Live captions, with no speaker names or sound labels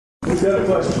Who's got a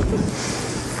question?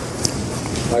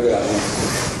 I got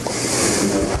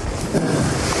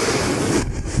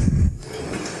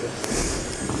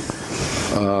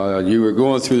one. You were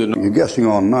going through the... You're guessing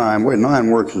on 9. The way 9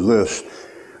 works is this.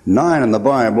 9 in the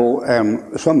Bible,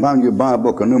 and sometimes you buy a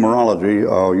book of numerology,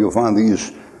 you'll find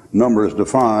these numbers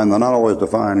defined. They're not always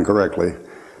defined correctly.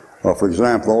 For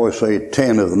example, they always say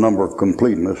 10 is the number of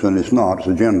completeness, and it's not. It's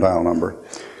a Gentile number.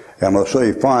 And they'll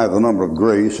say 5 is the number of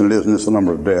grace, and it isn't. It's the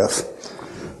number of death.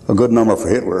 A good number for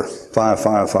Hitler,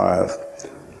 555.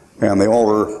 And the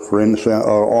altar for incense,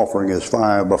 offering is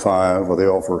 5 by 5, where they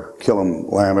offer killing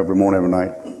lamb every morning, every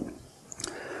night.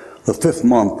 The 5th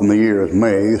month in the year is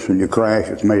May, so when you crash,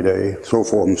 it's May Day, so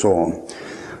forth and so on.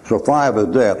 So 5 is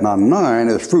death. Now 9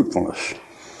 is fruitfulness.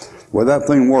 The way that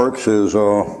thing works is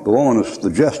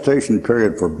the gestation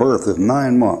period for birth is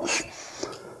 9 months.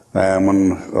 And when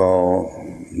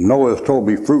Noah is told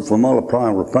to be fruitful, multiply,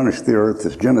 and replenish the earth,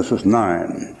 it's Genesis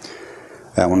 9.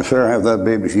 And when Sarah has that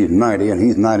baby, she's 90, and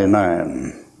he's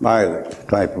 99. Isaac,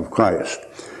 type of Christ.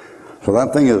 So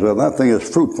that thing is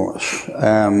fruitfulness.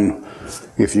 And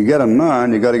if you get a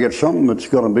 9, you got to get something that's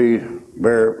going to be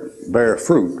bear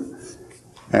fruit.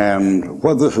 And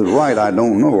whether this is right, I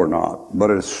don't know or not. But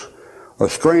it's a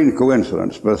strange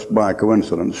coincidence, just by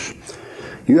coincidence.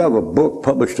 You have a book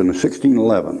published in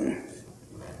 1611,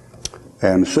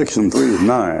 and 6 and 3 is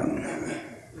 9.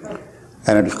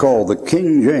 And it's called the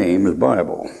King James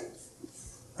Bible.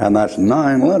 And that's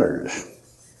 9 letters.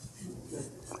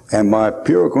 And by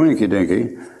pure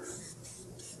coinky-dinky,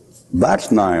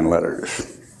 that's 9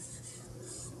 letters.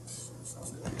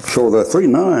 So there are 3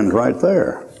 9s right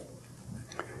there.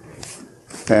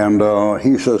 And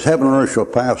he says, heaven and earth shall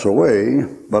pass away,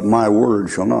 but my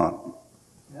word shall not.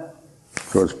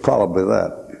 So it's probably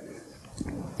that.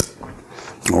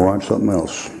 All right, something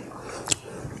else.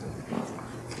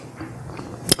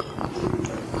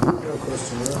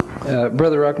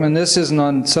 Brother Ruckman, this isn't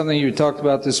on something you talked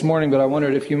about this morning, but I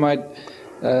wondered if you might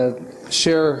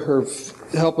share or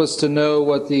help us to know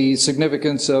what the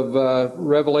significance of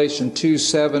Revelation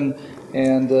 2:7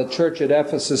 and the church at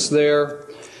Ephesus there,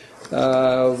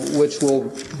 which will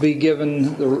be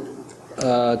given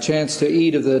the chance to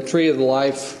eat of the tree of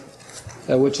life,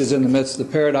 which is in the midst of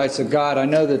the paradise of God. I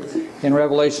know that in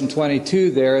Revelation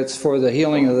 22 there, it's for the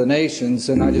healing of the nations,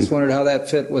 and I just wondered how that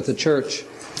fit with the church.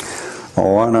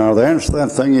 Oh, now the answer to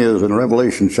that thing is in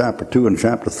Revelation chapter 2 and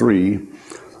chapter 3,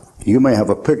 you may have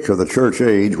a picture of the church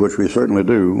age, which we certainly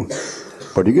do,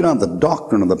 but you get on the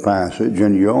doctrine of the passage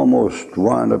and you almost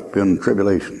wind up in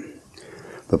tribulation.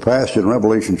 The passage in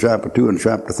Revelation chapter 2 and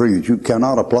chapter 3 that you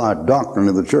cannot apply doctrine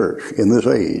to the church in this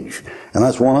age, and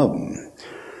that's one of them.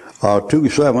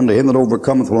 2:7, to him that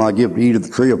overcometh will I give to eat of the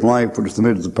tree of life, which is the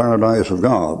midst of the paradise of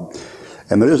God.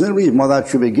 And there isn't any reason why that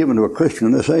should be given to a Christian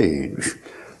in this age,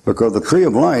 because the tree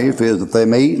of life is that they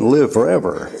may eat and live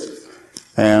forever.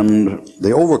 And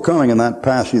the overcoming in that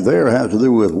passage there has to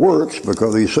do with works,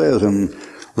 because he says in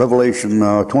Revelation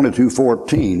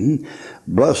 22:14,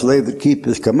 blessed they that keep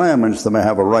his commandments, they may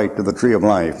have a right to the tree of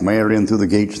life, may enter in through the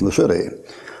gates in the city.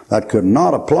 That could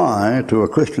not apply to a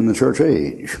Christian in the church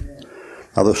age.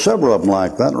 Now there's several of them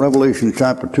like that in Revelation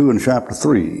chapter 2 and chapter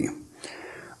 3.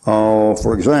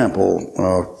 For example,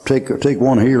 take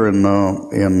one here in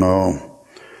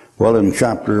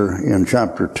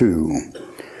chapter 2.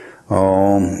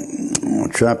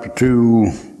 Chapter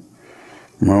 2,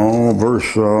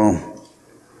 verse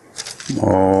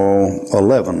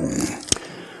 11.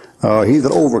 He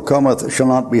that overcometh shall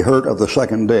not be hurt of the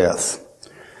second death.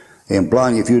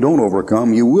 Implying if you don't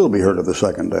overcome, you will be hurt of the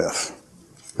second death.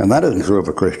 And that isn't true of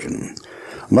a Christian.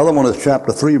 Another one is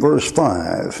chapter 3, verse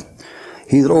 5.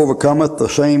 He that overcometh, the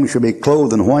same shall be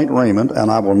clothed in white raiment, and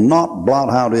I will not blot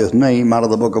out his name out of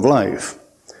the book of life.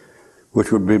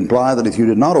 Which would imply that if you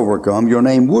did not overcome, your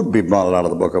name would be blotted out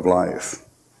of the book of life.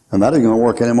 And that isn't going to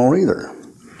work anymore either.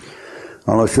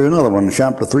 I'll show you another one,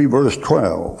 chapter 3, verse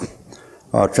 12.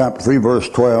 Chapter 3, verse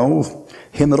 12.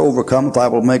 Him that overcometh I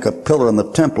will make a pillar in the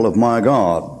temple of my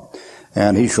God,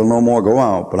 and he shall no more go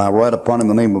out. But I will write upon him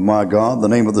the name of my God, the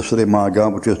name of the city of my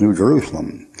God, which is New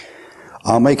Jerusalem.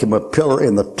 I'll make him a pillar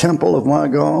in the temple of my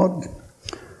God.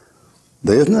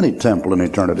 There isn't any temple in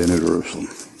eternity in New Jerusalem.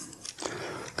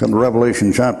 Come to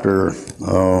Revelation chapter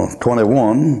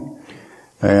 21,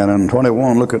 and in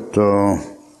 21 look at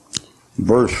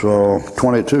verse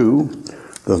 22.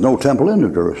 There's no temple in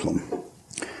New Jerusalem.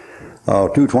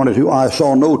 2:22, I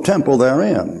saw no temple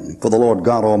therein, for the Lord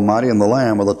God Almighty and the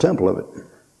Lamb are the temple of it.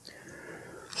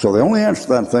 So the only answer to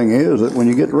that thing is that when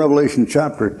you get to Revelation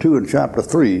chapter 2 and chapter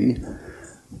 3,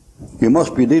 you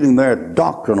must be dealing there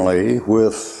doctrinally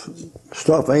with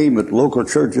stuff aimed at local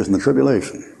churches in the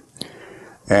tribulation.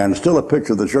 And still a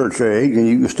picture of the church age, and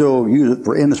you can still use it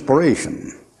for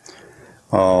inspiration.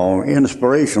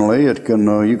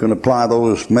 Inspirationally, you can apply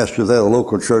those messages there to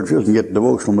local churches and get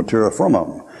devotional material from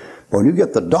them. But when you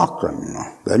get the doctrine,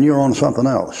 then you're on something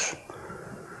else.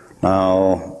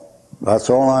 Now, that's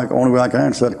only way I can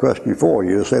answer that question for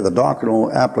you. Say the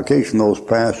doctrinal application of those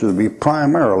passages would be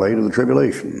primarily to the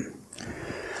tribulation.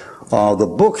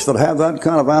 The books that have that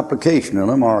kind of application in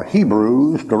them are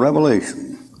Hebrews to Revelation.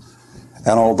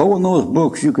 And although in those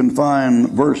books you can find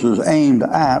verses aimed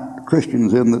at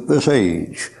Christians in this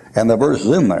age, and the verses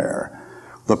in there,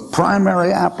 the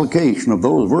primary application of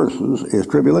those verses is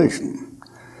tribulation.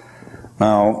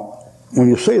 Now, when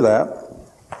you say that,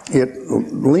 it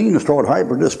leans toward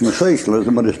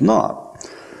hyper-dispensationalism, but it's not.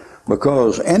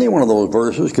 Because any one of those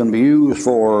verses can be used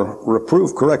for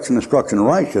reproof, correction, instruction, and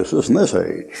righteousness in this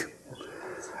age.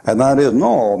 And that is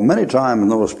many times in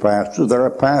those passages, there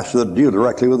are passages that deal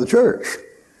directly with the church.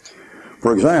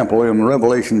 For example, in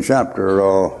Revelation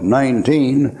chapter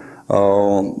 19,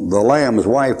 the Lamb's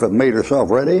wife hath made herself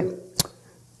ready.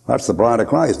 That's the bride of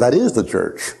Christ. That is the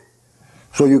church.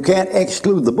 So you can't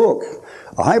exclude the book.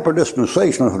 A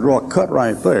hyper-dispensationalist will draw a cut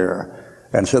right there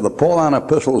and say the Pauline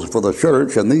epistles are for the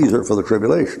church and these are for the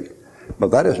tribulation.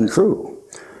 But that isn't true.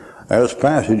 There's a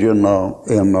passage in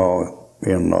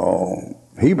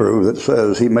Hebrew that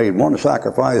says he made one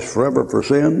sacrifice forever for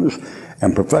sins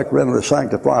and perfect them to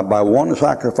sanctify by one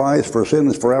sacrifice for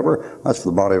sins forever. That's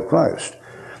the body of Christ.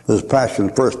 There's a passage in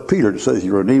 1 Peter that says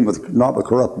you redeemed not with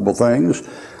corruptible things,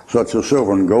 such as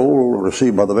silver and gold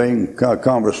received by the vain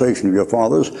conversation of your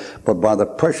fathers, but by the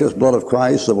precious blood of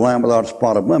Christ, the Lamb without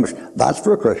spot or blemish. That's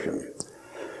for a Christian.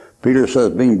 Peter says,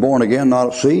 being born again, not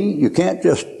at sea, you can't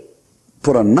just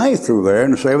put a knife through there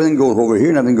and say everything goes over here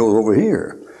and everything goes over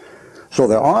here. So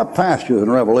there are passages in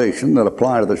Revelation that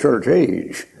apply to the church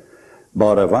age.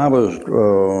 But if I was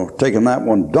taking that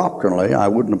one doctrinally, I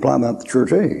wouldn't apply that to the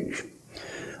church age.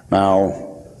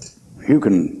 Now, you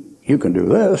can do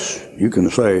this. You can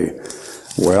say,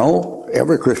 well,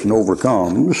 every Christian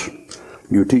overcomes.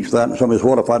 You teach that, and somebody says,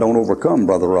 what if I don't overcome,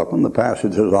 Brother Ruckman? The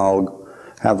passage says, I'll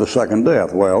have the second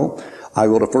death. Well, I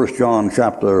go to 1 John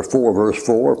chapter 4, verse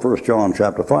 4, 1 John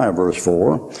chapter 5, verse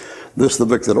 4. This is the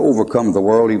victory that overcomes the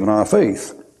world, even our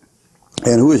faith.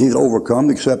 And who is he that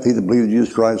overcomes except he that believes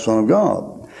Jesus Christ, Son of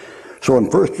God? So in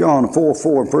 1 John 4,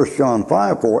 4 and 1 John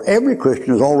 5, 4, every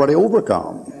Christian is already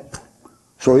overcome.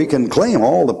 So he can claim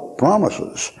all the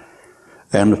promises.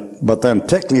 But then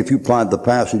technically, if you applied the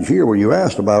passage here where you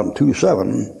asked about in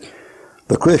 2:7,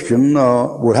 the Christian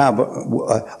would have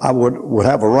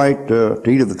a right to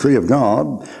eat of the tree of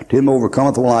God. To him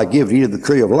overcometh will I give to eat of the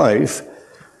tree of life.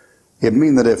 It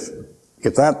means that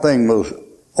if that thing was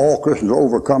all Christians are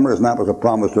overcomers and that was a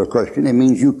promise to a Christian, it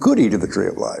means you could eat of the tree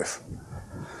of life.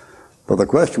 But the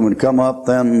question would come up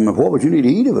then, what would you need to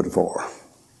eat of it for?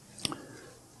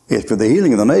 It's for the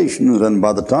healing of the nations, and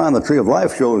by the time the tree of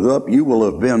life shows up, you will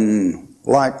have been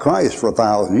like Christ for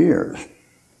 1,000 years.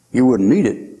 You wouldn't need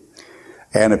it.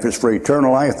 And if it's for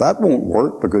eternal life, that won't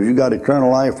work because you got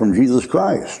eternal life from Jesus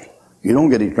Christ. You don't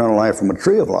get eternal life from a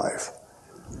tree of life.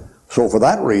 So for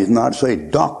that reason, I'd say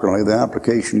doctrinally the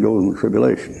application goes in the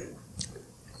tribulation.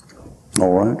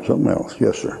 All right, something else.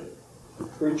 Yes, sir.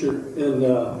 Preacher, in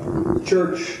the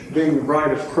church being the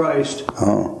bride of Christ,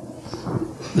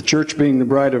 the church being the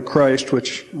bride of Christ,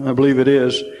 which I believe it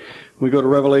is, we go to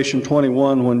Revelation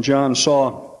 21 when John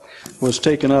was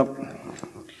taken up,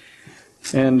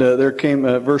 and there came,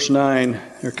 verse 9,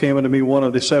 there came unto me one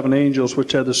of the 7 angels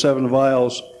which had the 7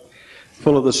 vials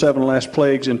full of the 7 last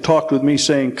plagues, and talked with me,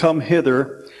 saying, Come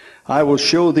hither, I will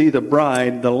show thee the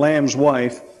bride, the Lamb's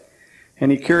wife.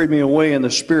 And he carried me away in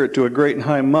the Spirit to a great and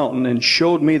high mountain, and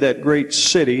showed me that great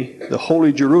city, the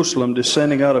holy Jerusalem,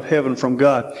 descending out of heaven from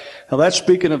God. Now that's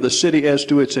speaking of the city as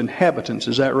to its inhabitants,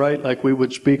 is that right? Like we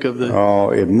would speak of the... Oh,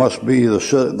 it must be the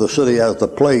city as the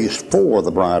place for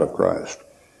the bride of Christ.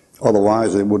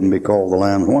 Otherwise it wouldn't be called the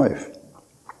Lamb's wife.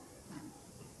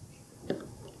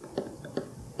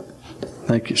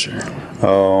 Thank you, sir.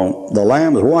 The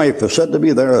Lamb's wife is said to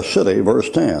be there a city, verse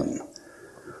 10.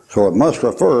 So it must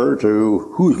refer to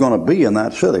who's going to be in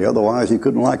that city. Otherwise, he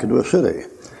couldn't liken it to a city.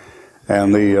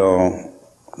 And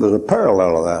there's a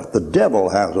parallel to that. The devil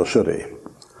has a city,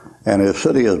 and his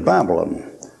city is Babylon.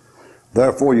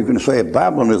 Therefore, you can say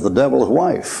Babylon is the devil's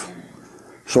wife.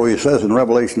 So he says in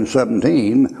Revelation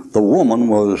 17, the woman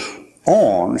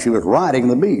she was riding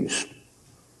the beast.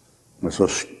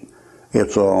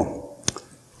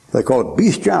 They call it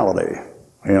bestiality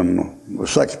in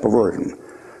sex perversion.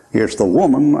 It's the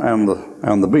woman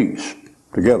and the beast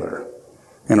together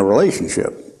in a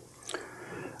relationship.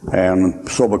 And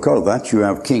so because of that, you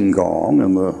have King Kong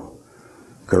and the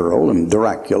girl, and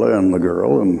Dracula and the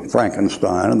girl, and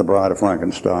Frankenstein and the Bride of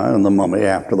Frankenstein, and the mummy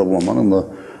after the woman, and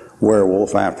the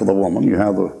werewolf after the woman. You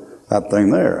have that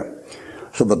thing there.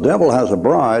 So the devil has a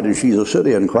bride, and she's a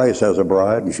city, and Christ has a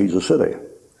bride, and she's a city.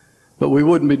 But we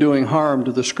wouldn't be doing harm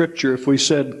to the Scripture if we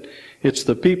said it's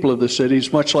the people of the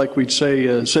cities, much like we'd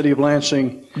say City of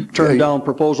Lansing turned down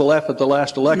Proposal F at the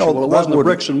last election. No, well, it wasn't the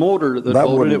bricks and mortar that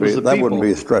voted, it was the people. That wouldn't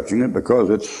be stretching it, because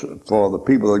it's for the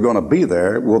people that are going to be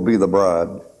there will be the bride.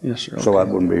 Yes, sir. Okay. So that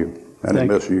wouldn't be any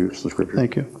misuse of the Scripture.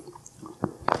 Thank you.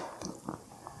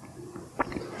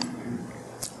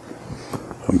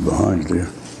 I'm behind you.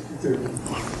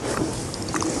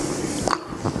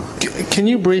 Can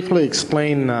you briefly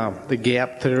explain the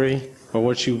gap theory, or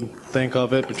what you think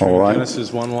of it, between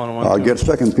Genesis 1:1 and 1:2? I'll get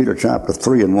 2 Peter chapter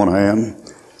 3 in one hand,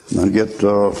 and then get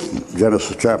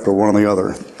Genesis chapter 1 in the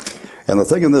other. And the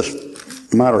thing in this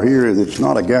matter here is it's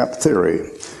not a gap theory.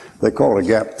 They call it a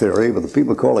gap theory, but the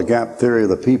people call it a gap theory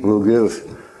the people who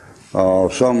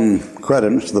give some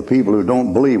credence to the people who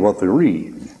don't believe what they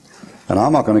read. And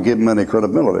I'm not going to give them any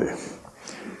credibility.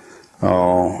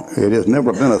 It has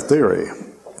never been a theory.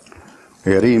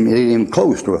 It ain't even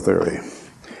close to a theory.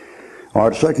 All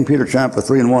right, 2 Peter chapter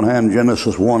 3 in one hand,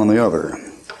 Genesis 1 in the other.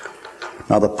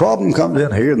 Now the problem comes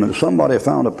in here that somebody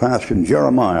found a passage in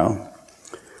Jeremiah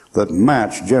that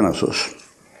matched Genesis.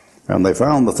 And they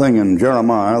found the thing in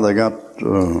Jeremiah, they got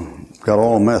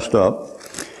all messed up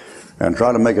and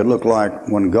tried to make it look like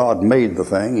when God made the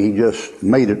thing, he just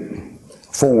made it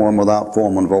form without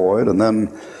form and void, and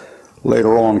then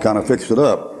later on kind of fixed it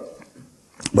up.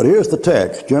 But here's the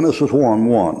text, Genesis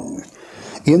 1:1.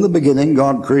 In the beginning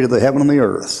God created the heaven and the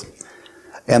earth.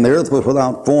 And the earth was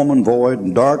without form and void,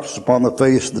 and darkness upon the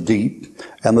face of the deep,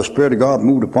 and the Spirit of God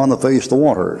moved upon the face of the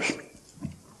waters.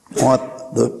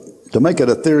 To make it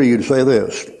a theory, you'd say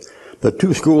this. The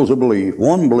two schools of belief.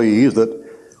 One believes that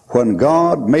when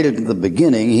God made it in the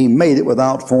beginning, he made it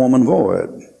without form and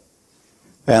void.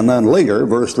 And then later,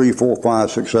 verse 3, 4,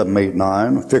 5, 6, 7, 8,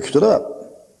 9, fixed it up.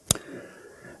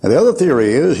 And the other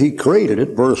theory is he created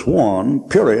it, verse 1,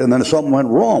 period, and then something went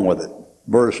wrong with it,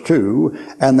 verse 2,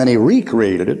 and then he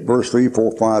recreated it, verse 3,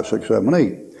 4, 5, 6, 7,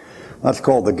 8. That's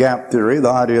called the gap theory,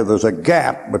 the idea there's a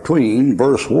gap between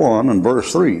verse 1 and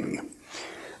verse 3.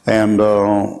 And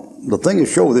the thing that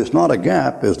shows it's not a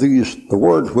gap is the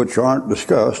words which aren't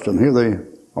discussed, and here they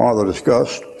are, they're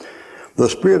discussed. The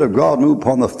Spirit of God moved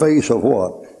upon the face of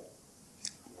what?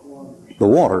 The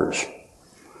waters.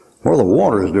 What are the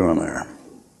waters doing there?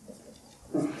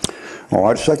 All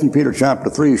right, 2 Peter chapter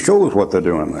 3 shows what they're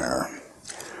doing there.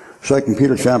 2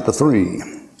 Peter chapter 3.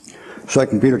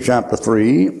 2 Peter chapter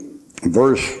 3,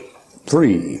 verse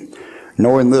 3.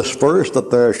 Knowing this first,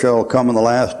 that there shall come in the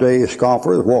last days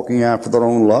scoffers, walking after their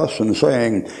own lusts, and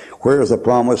saying, where is the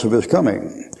promise of his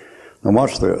coming? Now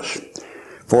watch this.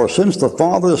 For since the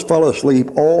fathers fell asleep,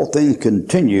 all things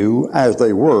continue as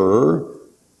they were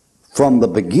from the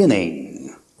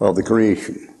beginning of the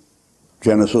creation.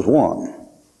 Genesis 1.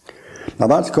 Now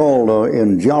that's called,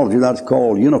 in geology, that's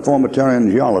called uniformitarian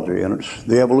geology, and it's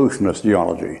the evolutionist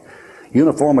geology.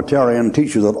 Uniformitarian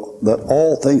teaches that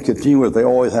all things continue as they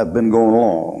always have been going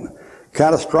along.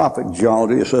 Catastrophic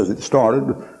geology says it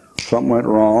started, something went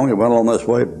wrong, it went along this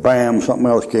way, bam, something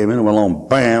else came in, it went along,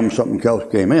 bam, something else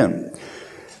came in.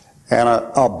 And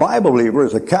a Bible believer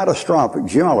is a catastrophic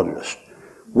geologist.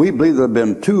 We believe there have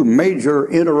been two major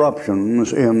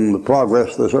interruptions in the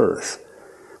progress of this earth.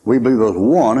 We believe there's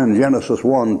one in Genesis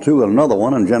 1:2 and another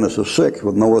one in Genesis 6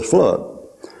 with Noah's flood.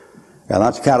 And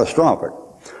that's catastrophic.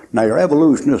 Now your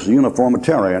evolutionist is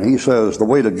uniformitarian. He says the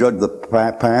way to judge the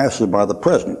past is by the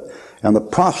present. And the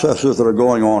processes that are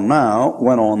going on now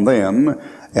went on then.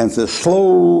 And it's this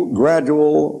slow,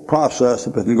 gradual process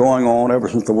that's been going on ever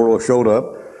since the world showed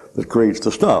up that creates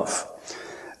the stuff.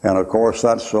 And of course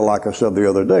that's, like I said the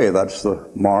other day, that's the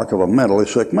mark of a mentally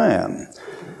sick man.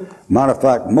 Matter of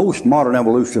fact, most modern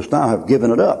evolutionists now have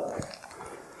given it up.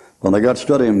 When they got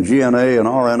studying DNA and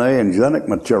RNA and genetic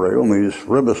material, and these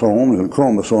ribosomes and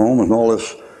chromosomes and all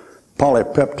this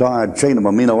polypeptide chain of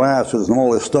amino acids and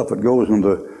all this stuff that goes in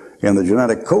the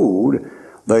genetic code,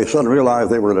 they suddenly realized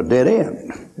they were at a dead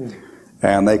end.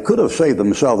 And they could have saved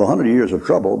themselves 100 years of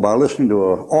trouble by listening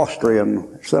to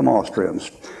some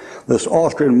Austrians. This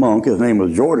Austrian monk, his name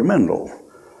was George Mendel.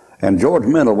 And George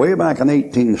Mendel, way back in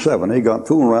 1870, got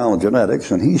fooling around with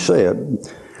genetics, and he said,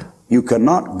 you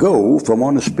cannot go from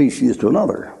one species to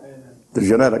another.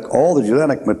 All the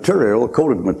genetic material,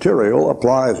 coded material,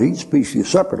 applies to each species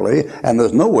separately, and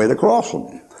there's no way to cross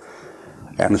them.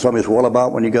 And somebody says, what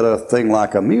about when you get a thing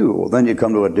like a mule? Then you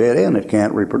come to a dead end, it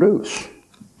can't reproduce.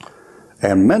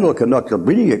 And Mendel conducted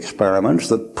breeding experiments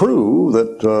that prove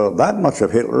that that much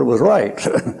of Hitler was right.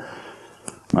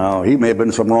 Now, he may have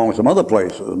been some wrong in some other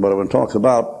places, but when it talks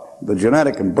about the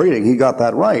genetic and breeding, he got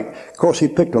that right. Of course, he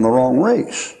picked on the wrong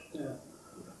race.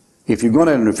 If you're going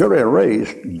to inferior a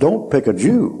race, don't pick a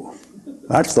Jew.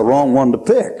 That's the wrong one to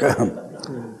pick.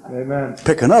 Amen.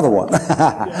 Pick another one.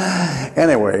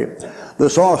 Anyway,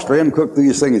 this Austrian cooked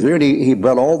these things here, and he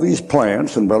bred all these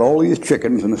plants and bred all these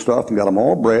chickens and stuff and got them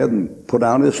all bred and put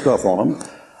down his stuff on them.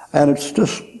 And it's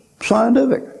just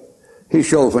scientific. He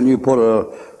shows when you put a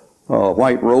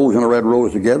white rose and a red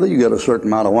rose together, you get a certain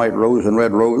amount of white rose and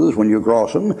red roses when you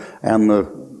cross them, and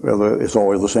it's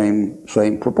always the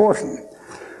same proportion.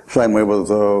 Same way with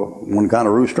one kind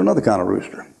of rooster, another kind of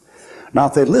rooster. Now,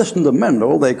 if they'd listened to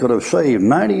Mendel, they could have saved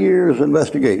 90 years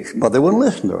investigation, but they wouldn't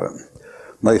listen to him.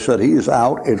 They said, he's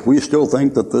out. If we still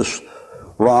think that this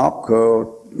rock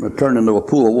turned into a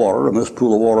pool of water, and this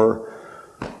pool of water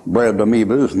bred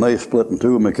amoebas, and they split in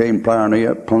two and became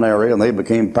planaria, and they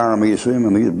became paramecium,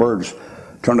 and these birds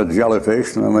turned into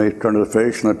jellyfish, and then they turned into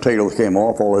fish, and their tails came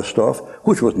off, all this stuff,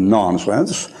 which was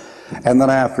nonsense. And then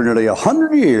after nearly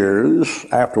 100 years,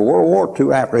 after World War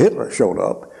II, after Hitler showed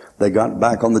up, they got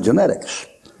back on the genetics.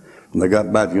 When they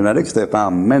got back to genetics, they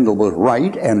found Mendel was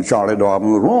right and Charlie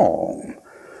Darwin was wrong.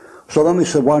 So then they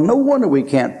said, well, no wonder we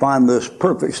can't find this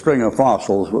perfect string of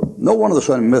fossils. No wonder there's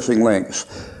some missing links.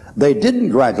 They didn't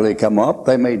gradually come up.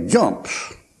 They made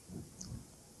jumps.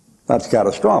 That's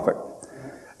catastrophic.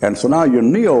 And so now your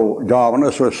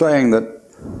neo-Darwinists are saying that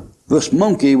this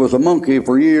monkey was a monkey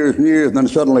for years and years, and then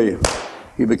suddenly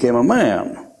he became a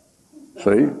man.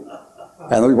 See?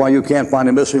 And the reason why you can't find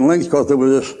the missing links because there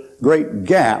was this great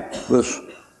gap, this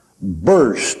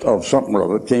burst of something or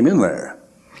other that came in there.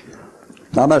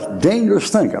 Now that's dangerous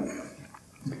thinking,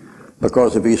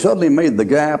 because if he suddenly made the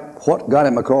gap, what got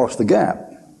him across the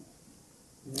gap?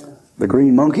 The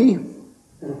green monkey?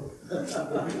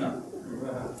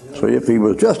 So if he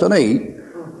was just an ape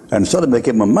and suddenly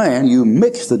became a man, you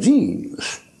mix the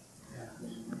genes.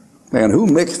 And who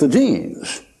mixed the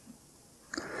genes?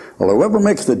 Well, whoever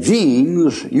mixed the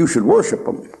genes, you should worship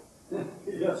them.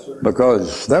 Yes, sir.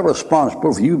 Because they're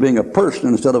responsible for you being a person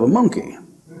instead of a monkey.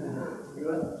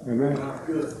 Amen.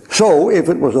 So, if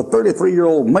it was a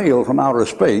 33-year-old male from outer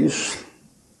space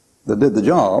that did the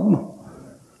job,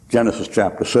 Genesis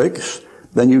chapter 6,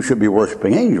 then you should be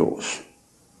worshiping angels.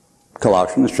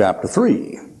 Colossians chapter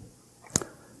 3.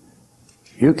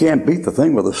 You can't beat the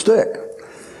thing with a stick.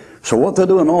 So what they're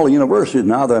doing in all the universities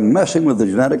now, they're messing with the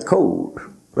genetic code.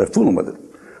 They're fooling with it.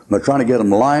 They're trying to get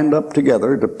them lined up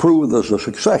together to prove there's a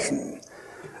succession.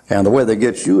 And the way they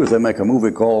get you is they make a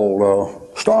movie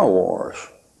called Star Wars.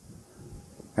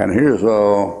 And here's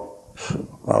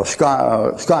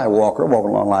Skywalker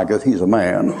walking along like this. He's a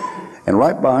man. And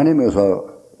right behind him is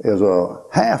a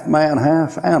half man,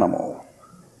 half animal.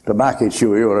 Tobacco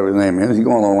Chewy, whatever his name is. He's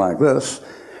going along like this.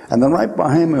 And then right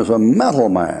behind him is a metal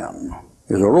man.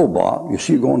 Is a robot. You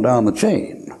see going down the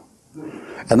chain.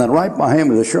 And then right behind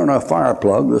him is a sure enough fire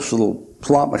plug, this little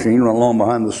slot machine running along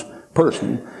behind this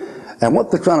person. And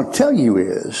what they're trying to tell you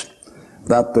is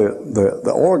that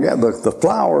the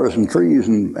flowers and trees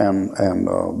and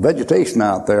vegetation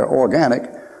out there, organic,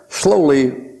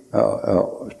 slowly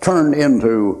turned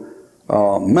into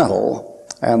metal,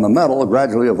 and the metal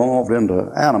gradually evolved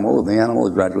into animals, and the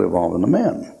animals gradually evolved into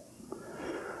men.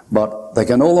 But they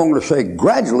can no longer say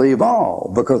gradually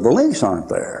evolve because the links aren't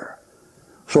there.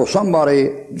 So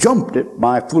somebody jumped it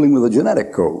by fooling with the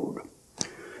genetic code.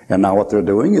 And now what they're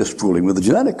doing is fooling with the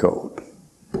genetic code.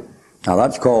 Now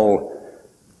that's called,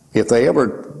 if they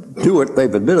ever do it,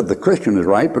 they've admitted the Christian is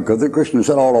right, because the Christian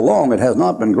said all along it has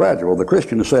not been gradual. The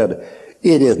Christian said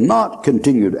it is not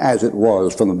continued as it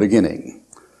was from the beginning.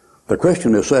 The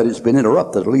Christian has said it's been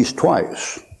interrupted at least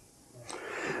twice.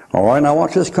 All right, now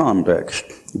watch this context.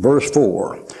 Verse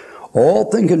 4.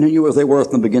 All things continue as they were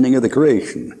from the beginning of the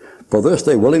creation. For this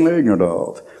they willingly ignorant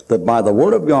of, that by the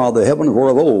word of God the heavens were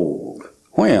of old.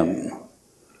 When?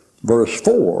 Verse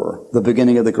 4, the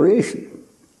beginning of the creation.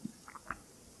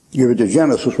 You're to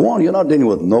Genesis 1, you're not dealing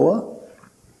with Noah.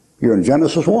 You're in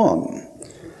Genesis 1.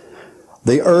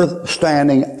 The earth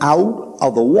standing out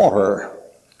of the water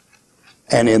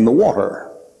and in the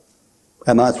water.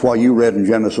 And that's why you read in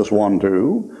Genesis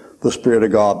 1:2, the Spirit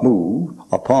of God moved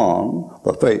upon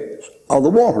the face of the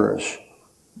waters.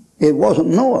 It wasn't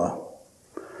Noah.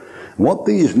 What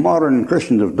these modern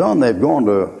Christians have done, they've gone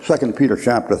to 2 Peter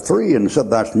chapter 3 and said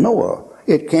that's Noah.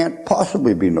 It can't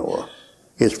possibly be Noah.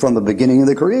 It's from the beginning of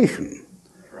the creation.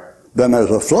 Right. Then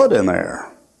there's a flood in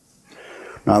there.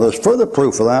 Now, there's further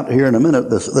proof of that here in a minute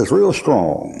that's real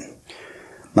strong.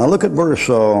 Now, look at verse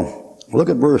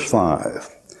 5.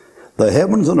 The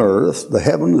heavens and earth, the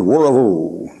heavens were of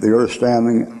old, the earth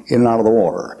standing in and out of the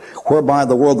water, whereby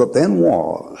the world that then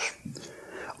was.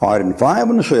 All right, in 5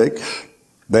 and 6,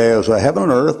 there's a heaven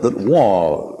and earth that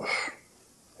was.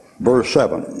 Verse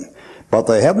 7. But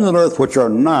the heavens and earth which are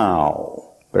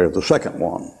now, there's the second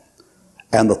one.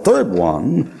 And the third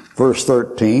one, verse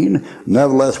 13,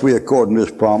 nevertheless we, according to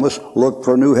his promise, look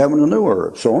for a new heaven and a new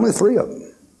earth. So only 3 of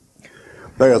them.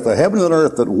 There's the heavens and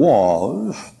earth that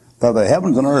was, there's the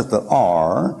heavens and earth that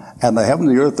are, and the heavens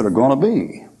and the earth that are going to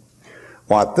be.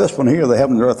 Why, this one here, the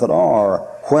heavens and earth that are,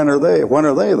 when are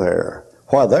they there?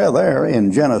 Why, they're there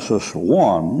in Genesis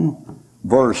 1,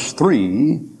 verse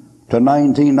 3 to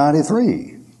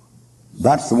 1993.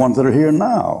 That's the ones that are here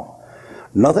now.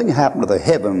 Nothing happened to the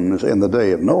heavens in the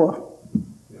day of Noah.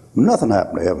 Nothing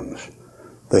happened to heavens.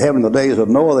 The heaven in the days of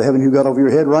Noah, the heaven you got over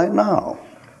your head right now.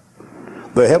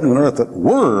 The heavens and earth that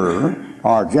were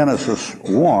are Genesis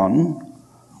 1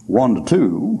 to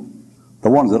 2. The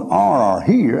ones that are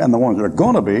here, and the ones that are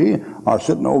going to be are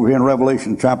sitting over here in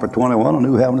Revelation chapter 21, a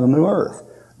new heaven and a new earth.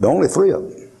 The only 3 of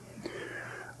them.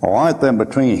 All right, then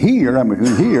between here and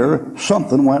between here,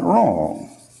 something went wrong.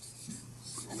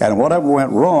 And whatever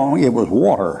went wrong, it was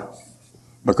water.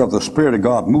 Because the Spirit of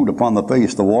God moved upon the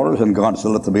face of the waters, and God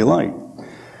said, let there be light.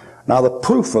 Now, the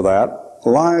proof for that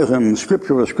lies in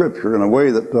Scripture with Scripture in a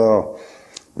way that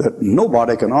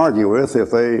nobody can argue with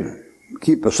if they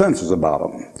keep the senses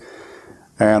about them.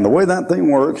 And the way that thing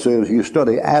works is you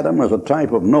study Adam as a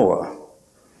type of Noah.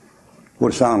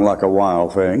 Would sound like a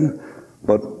wild thing,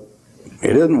 but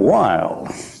it isn't wild.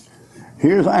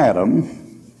 Here's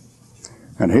Adam,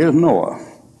 and here's Noah.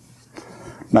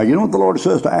 Now, you know what the Lord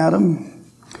says to Adam?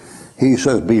 He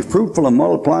says, be fruitful and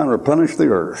multiply and replenish the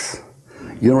earth.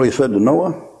 You know what he said to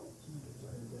Noah?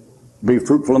 Be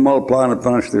fruitful and multiply and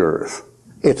replenish the earth.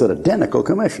 It's an identical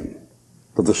commission.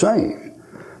 They're the same.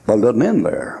 But it doesn't end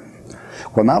there.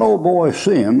 When that old boy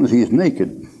sins, he's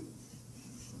naked.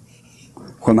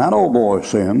 When that old boy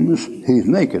sins, he's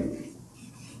naked.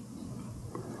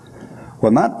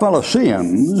 When that fellow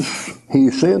sins,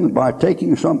 he sins by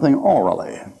taking something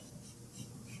orally.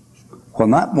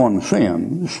 When that one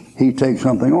sins, he takes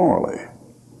something orally.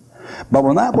 But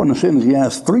when that one sins, he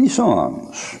has 3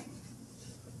 sons.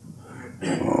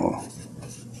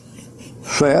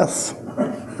 Seth,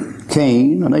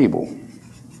 Cain, and Abel.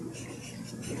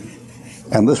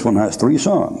 And this one has 3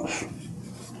 sons.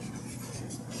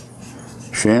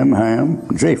 Shem, Ham,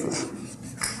 Japheth.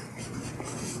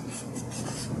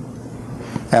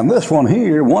 And this one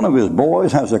here, one of his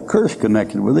boys has a curse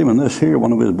connected with him, and this here,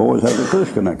 one of his boys has a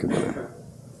curse connected with him.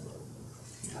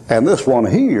 And this one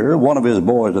here, one of his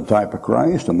boys a type of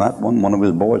Christ, and that one of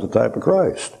his boys a type of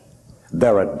Christ.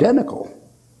 They're identical.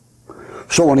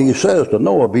 So when he says to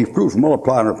Noah, be fruitful,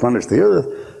 multiply, and replenish the earth,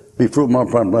 be fruitful,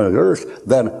 multiply, and replenish the earth,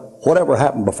 then whatever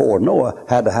happened before Noah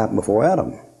had to happen before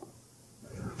Adam.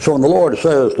 So when the Lord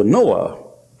says to Noah,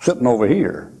 sitting over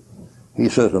here, he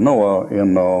says to Noah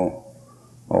in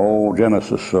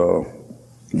Genesis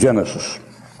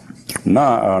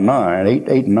 9, 8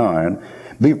 and 9,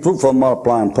 be fruitful,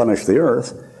 multiply, and replenish the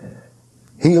earth.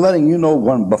 He's letting you know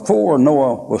when before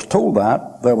Noah was told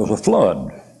that, there was a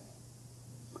flood.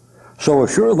 So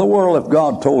assure the world if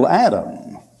God told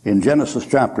Adam in Genesis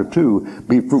chapter 2,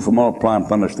 be fruitful, multiply, and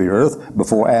replenish the earth,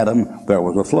 before Adam there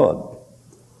was a flood.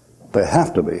 They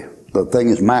have to be. The thing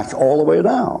is matched all the way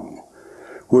down.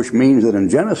 Which means that in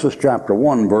Genesis chapter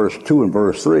 1, verse 2 and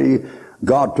verse 3,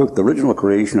 God took the original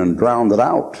creation and drowned it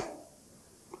out.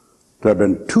 There have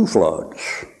been 2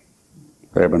 floods.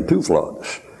 There have been 2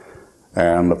 floods.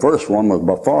 And the first one was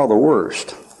by far the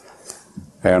worst.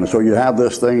 And so you have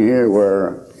this thing here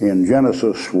where in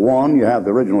Genesis 1 you have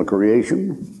the original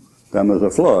creation, then there's a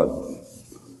flood.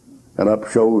 And up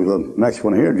shows the next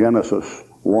one here, Genesis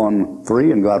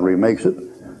 1:3, and God remakes it,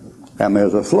 and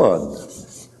there's a flood.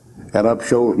 And up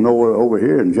shows Noah over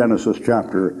here in Genesis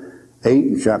chapter 8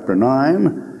 and chapter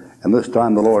 9, and this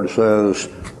time the Lord says,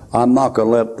 I'm not going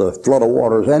to let the flood of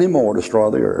waters anymore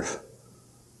destroy the earth.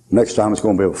 Next time it's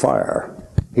going to be a fire.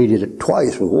 He did it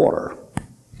twice with water.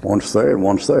 Once there and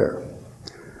once there.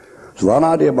 So that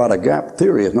idea about a gap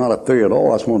theory is not a theory at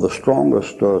all. That's one of the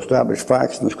strongest established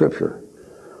facts in the Scripture.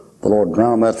 The Lord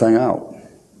drowned that thing out.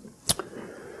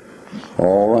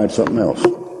 All right, something else.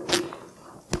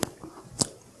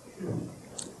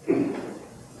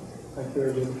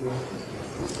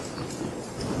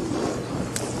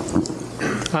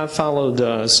 I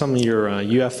followed some of your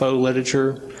UFO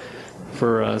literature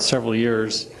for several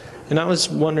years, And I was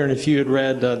wondering if you had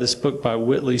read this book by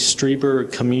Whitley Strieber,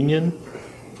 Communion.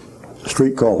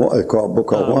 Street called what? It's called book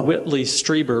called what? Whitley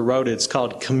Strieber wrote it. It's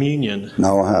called Communion.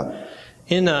 No, I haven't.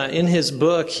 In his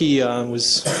book, he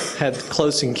had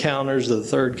close encounters of the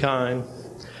third kind.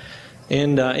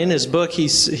 And in his book,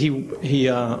 he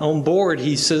on board,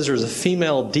 he says there's a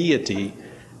female deity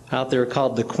out there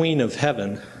called the Queen of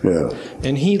Heaven. Yeah.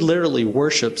 And he literally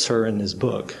worships her in his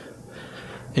book.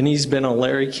 And he's been on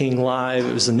Larry King Live.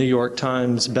 It was a New York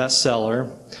Times bestseller.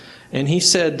 And he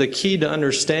said the key to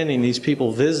understanding these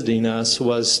people visiting us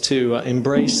was to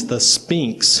embrace the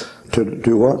Sphinx. To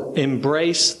do what?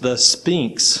 Embrace the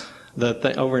Sphinx.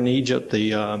 Over in Egypt,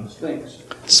 the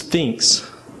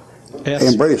Sphinx.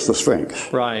 Embrace the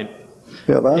Sphinx. Right.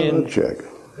 Yeah, that'll check.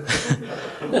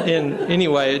 And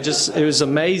anyway, it was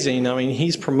amazing. I mean,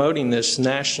 he's promoting this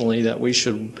nationally, that we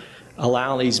should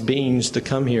allow these beings to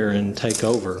come here and take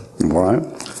over. Right.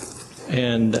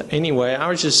 And anyway,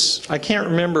 I can't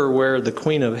remember where the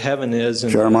Queen of Heaven is.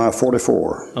 Jeremiah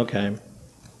 44. Okay.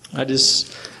 It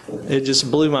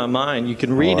just blew my mind. You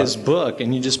can read his book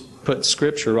and you just put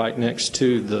scripture right next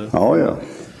to the... Oh, yeah.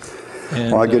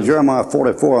 And, I get Jeremiah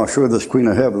 44, I'll show you this Queen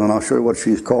of Heaven, and I'll show you what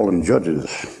she's called in Judges.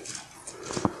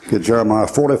 Get Jeremiah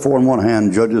 44 in one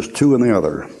hand, Judges 2 in the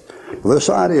other. This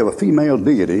idea of a female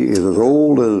deity is as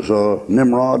old as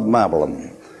Nimrod,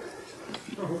 Babylon.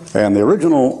 And the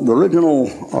original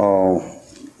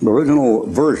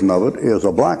version of it is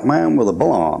a black man with a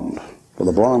blonde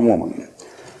woman.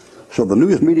 So the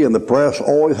news media and the press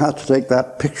always has to take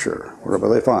that picture wherever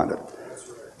they find it.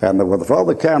 And the fellow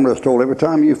at the camera is told, every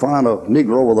time you find a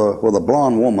Negro with a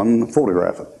blonde woman,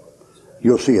 photograph it.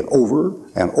 You'll see it over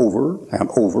and over and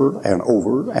over and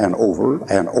over and over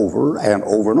and over and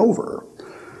over and over.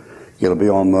 It'll be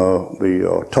on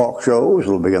the talk shows,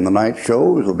 it'll be in the night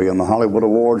shows, it'll be in the Hollywood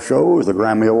Award shows, the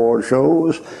Grammy Award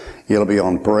shows, it'll be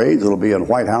on parades, it'll be in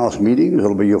White House meetings,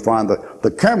 you'll find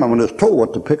the cameraman is told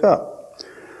what to pick up.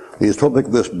 He's told to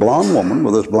pick this blonde woman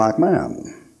with this black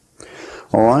man.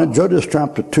 All right, Judges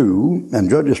chapter 2,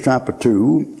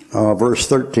 verse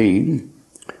 13,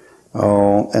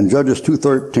 and Judges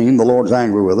 2:13, the Lord's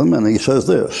angry with them, and he says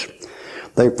this,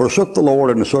 they forsook the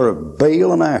Lord and served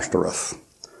Baal and Ashtoreth.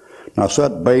 Now,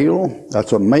 said Baal,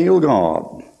 that's a male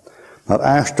god. That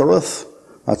Ashtoreth,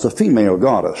 that's a female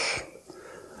goddess.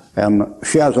 And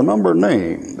she has a number of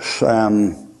names,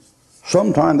 and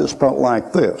sometimes it's spelled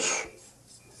like this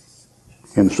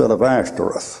instead of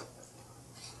Ashtoreth.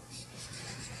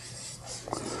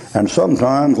 And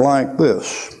sometimes like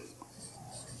this.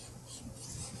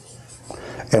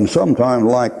 And sometimes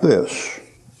like this.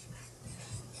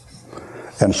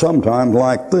 And sometimes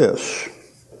like this.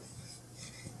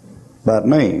 That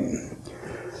name.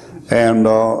 And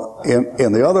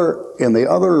in the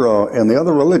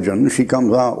other religion, she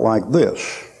comes out like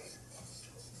this.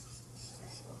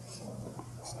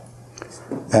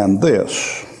 And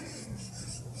this.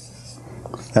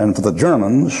 And for the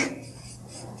Germans,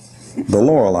 the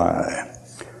Lorelei.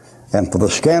 And for the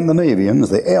Scandinavians,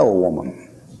 the L woman.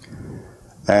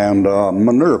 And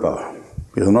Minerva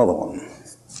is another one.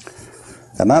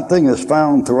 And that thing is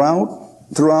found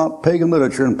throughout pagan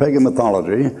literature and pagan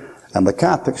mythology, and the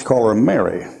Catholics call her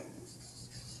Mary.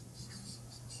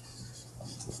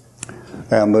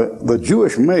 And the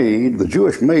Jewish maiden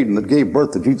that gave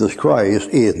birth to Jesus Christ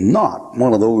is not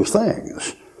one of those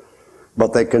things.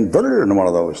 But they converted her into one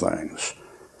of those things.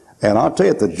 And I'll tell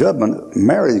you, at the judgment,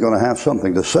 Mary's going to have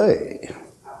something to say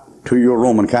to your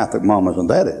Roman Catholic mamas and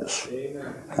daddies.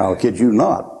 I'll kid you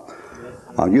not.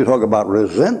 You talk about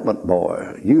resentment,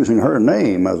 boy, using her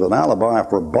name as an alibi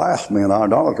for blasphemy and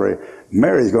idolatry.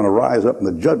 Mary's going to rise up in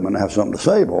the judgment and have something to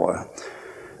say, boy.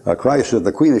 Christ said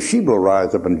the Queen of Sheba will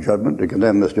rise up in judgment to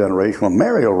condemn this generation. Well,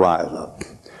 Mary will rise up.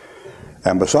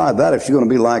 And beside that, if she's going to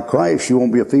be like Christ, she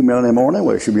won't be a female anymore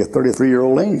anyway. She'll be a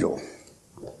 33-year-old angel.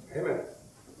 Amen.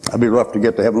 That'd be rough to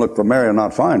get to heaven, look for Mary and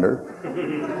not find her.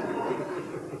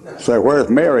 Say, where's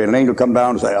Mary? And an angel come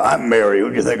down and say, I'm Mary.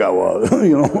 Who'd you think I was?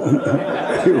 You know,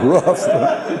 rough.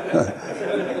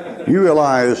 You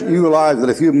realize that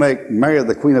if you make Mary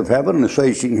the Queen of Heaven and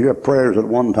say she can hear prayers at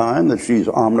one time, that she's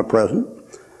omnipresent.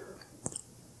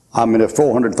 I mean, if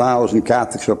 400,000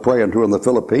 Catholics are praying to her in the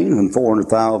Philippines, and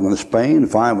 400,000 in Spain,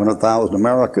 500,000 in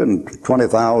America, and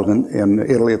 20,000 in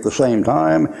Italy at the same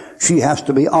time, she has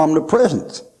to be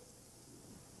omnipresent.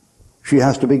 She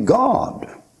has to be God.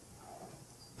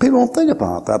 People don't think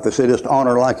about that. They say just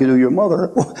honor like you do your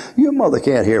mother. Well, your mother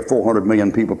can't hear 400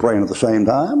 million people praying at the same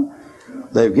time.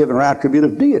 They've given her attribute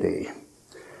of deity.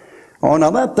 Oh, now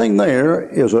that thing there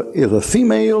is a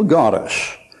female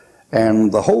goddess.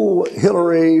 And the whole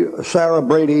Hillary, Sarah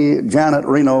Brady, Janet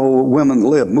Reno Women's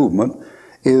Lib movement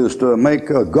is to make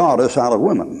a goddess out of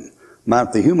women.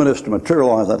 Not the humanists to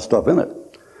materialize that stuff in it.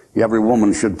 Every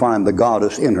woman should find the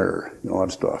goddess in her, you know,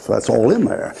 that stuff. That's all in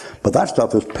there. But that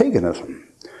stuff is paganism.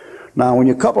 Now, when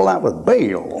you couple that with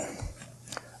Baal,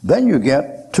 then you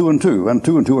get 2 and 2. And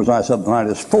 2 and 2, as I said tonight,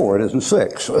 is 4. It isn't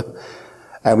 6.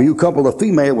 And when you couple the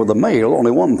female with the male,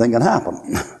 only one thing can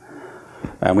happen.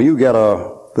 And when you get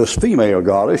this female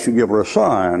goddess, you give her a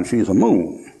sign. She's a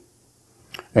moon.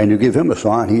 And you give him a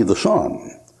sign. He's the sun.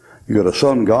 You get a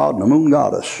sun god and a moon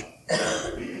goddess.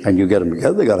 And you get them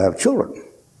together. They got to have children.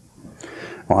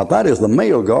 Well, that is the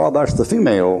male god. That's the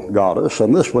female goddess.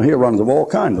 And this one here runs of all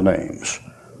kinds of names.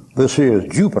 This here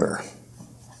is Jupiter.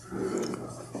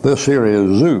 This here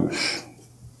is Zeus.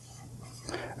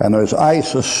 And there's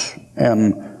Isis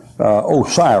and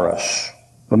Osiris,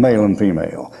 the male and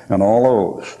female, and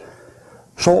all those.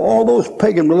 So all those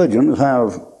pagan religions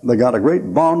they got a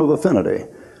great bond of affinity.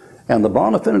 And the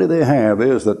bond of affinity they have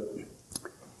is that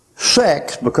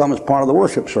sex becomes part of the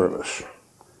worship service.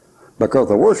 Because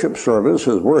the worship service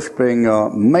is worshiping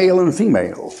male and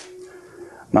female.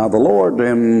 Now the Lord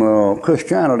in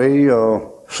Christianity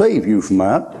saved you from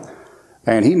that.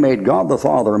 And he made God the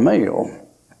Father male,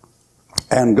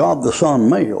 and God the Son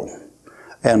male,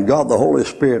 and God the Holy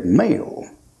Spirit male.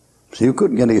 So you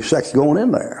couldn't get any sex going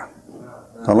in there,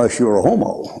 unless you were a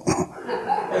homo.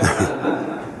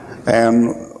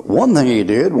 And one thing he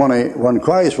did, when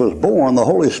Christ was born, the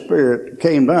Holy Spirit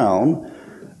came down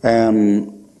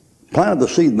and planted the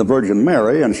seed in the Virgin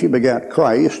Mary, and she begat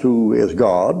Christ, who is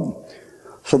God.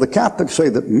 So the Catholics say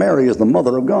that Mary is the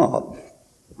mother of God.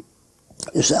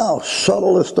 You see how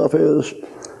subtle this stuff is?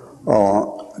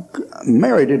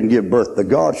 Mary didn't give birth to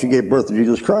God. She gave birth to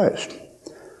Jesus Christ.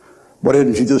 But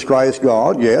isn't Jesus Christ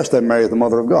God? Yes, then Mary is the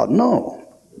mother of God. No.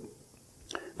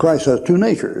 Christ has 2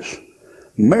 natures.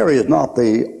 Mary is not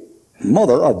the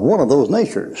mother of one of those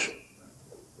natures.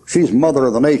 She's mother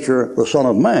of the nature, the Son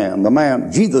of Man. The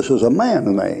man, Jesus is a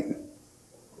man name,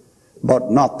 but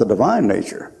not the divine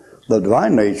nature. The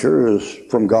divine nature is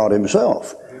from God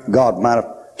himself. God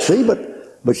manifested. See,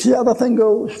 but see how the thing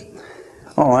goes?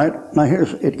 All right, now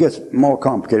it gets more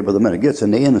complicated with a minute. It gets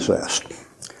into incest.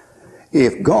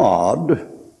 If God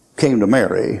came to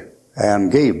Mary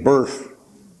and gave birth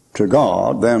to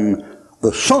God, then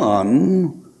the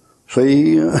Son,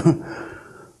 see,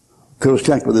 could have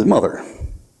checked with his mother.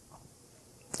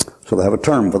 So they have a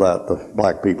term for that the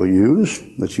black people use,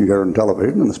 that you hear on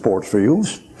television in the sports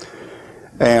fields.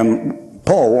 And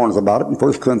Paul warns about it in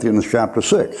 1 Corinthians chapter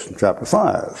 6 and chapter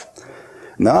 5.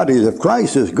 Now, if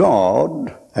Christ is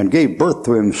God and gave birth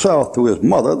to himself through his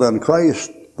mother, then Christ,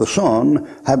 the Son,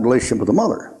 had a relationship with the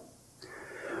mother.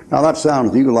 Now, that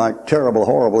sounds to you like terrible,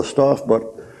 horrible stuff, but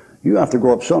you have to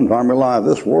grow up sometime and realize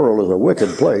this world is a wicked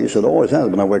place. It always has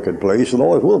been a wicked place. It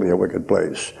always will be a wicked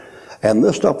place. And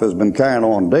this stuff has been carrying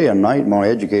on day and night among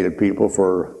educated people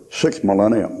for 6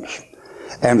 millenniums.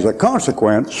 And as a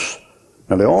consequence,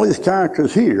 now, all these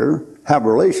characters here have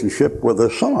a relationship with the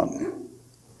Son.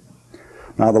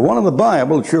 Now, the one in the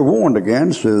Bible that you're warned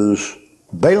against is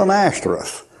Baal and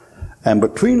Ashtoreth. And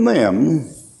between them,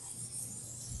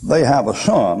 they have a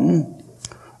son,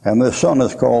 and this son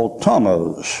is called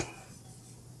Tammuz.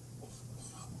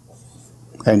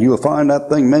 And you'll find that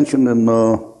thing mentioned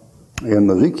in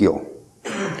Ezekiel.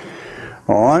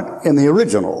 All right? In the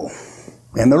original,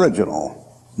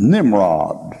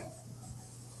 Nimrod.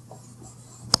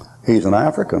 He's an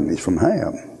African. He's from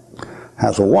Ham.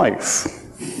 Has a wife,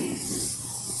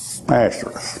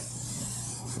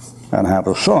 Ashtoreth, and have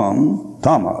a son,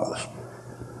 Tammuz.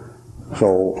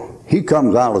 So he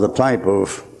comes out as a type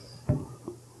of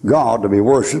God to be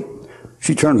worshipped.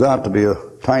 She turns out to be a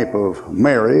type of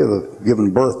Mary,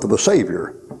 giving birth to the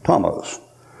Savior, Tammuz.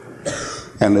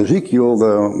 And Ezekiel,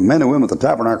 the men and women at the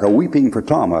tabernacle are weeping for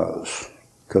Tammuz,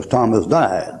 because Tammuz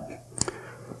died.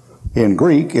 In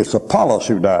Greek, it's Apollos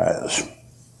who dies.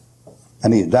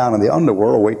 And he's down in the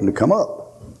underworld waiting to come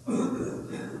up.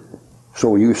 So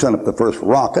when you send up the first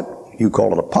rocket, you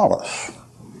call it Apollos.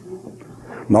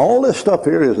 Now all this stuff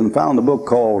here is found in a book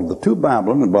called The Two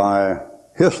Babylons by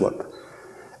Hislop.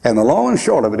 And the long and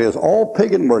short of it is all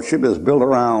pagan worship is built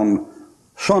around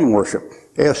sun worship,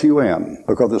 S-U-N,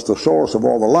 because it's the source of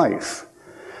all the life.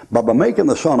 But by making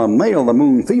the sun a male, the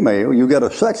moon female, you get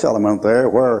a sex element there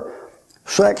where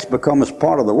sex becomes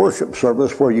part of the worship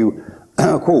service where you,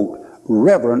 quote,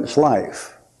 reverence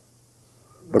life.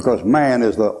 Because man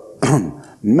is the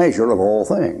measure of all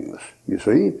things, you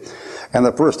see. And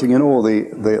the first thing you know,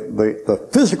 the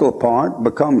physical part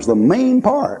becomes the main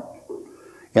part.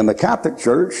 In the Catholic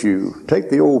Church, you take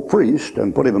the old priest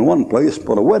and put him in one place,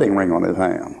 put a wedding ring on his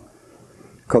hand,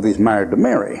 because he's married to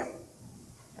Mary.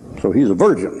 So he's a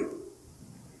virgin,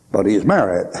 but he's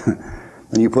married.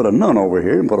 And you put a nun over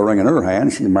here and put a ring in her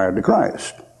hand, she's married to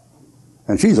Christ.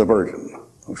 And she's a virgin,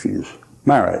 so she's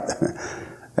married.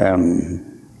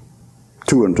 And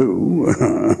 2 and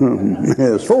 2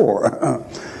 is 4.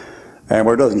 And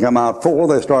where it doesn't come out 4,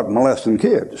 they start molesting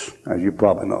kids, as you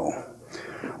probably know.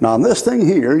 Now, in this thing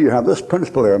here, you have this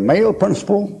principle there, a male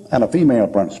principle and a female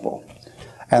principle.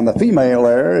 And the female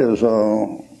there is,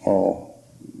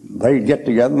 they get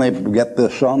together and they beget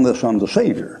this son's the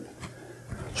Savior.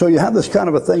 So you have this kind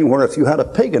of a thing where if you had a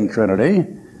pagan trinity,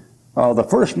 the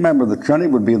first member of the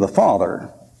trinity would be the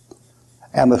Father,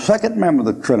 and the second member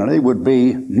of the trinity would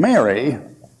be Mary,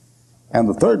 and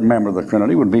the third member of the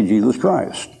trinity would be Jesus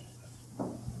Christ.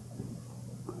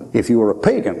 If you were a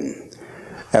pagan.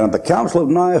 And at the Council of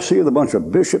Nicaea, the bunch of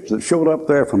bishops that showed up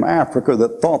there from Africa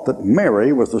that thought that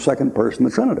Mary was the second person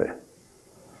of the Trinity.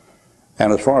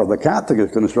 And as far as the Catholic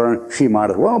is concerned, she might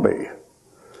as well be,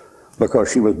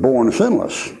 because she was born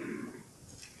sinless.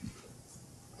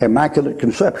 Immaculate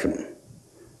conception,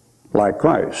 like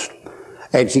Christ.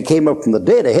 And she came up from the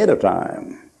dead ahead of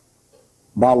time,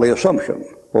 bodily assumption,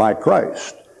 like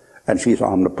Christ. And she's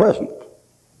omnipresent,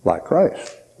 like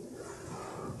Christ.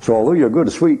 So although you're a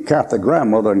good, sweet Catholic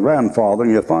grandmother and grandfather,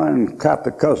 and you find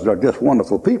Catholic cousins are just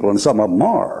wonderful people, and some of them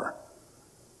are,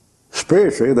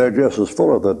 spiritually they're just as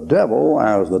full of the devil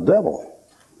as the devil.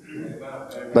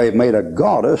 They've made a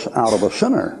goddess out of a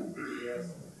sinner.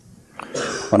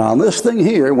 But on this thing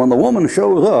here, when the woman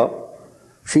shows up,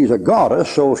 she's a goddess,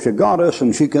 so she's a goddess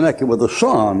and she connected with the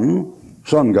sun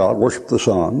god, worship the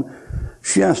sun.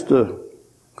 She has to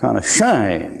kind of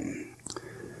shine.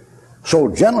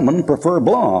 So gentlemen prefer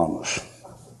blondes,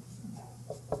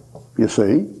 you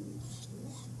see.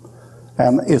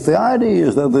 And if the idea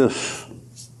is that this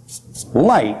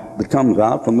light that comes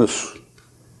out from this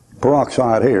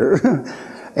peroxide here,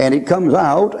 and it comes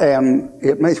out and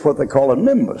it makes what they call a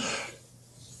nimbus,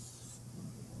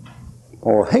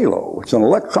 or halo. It's an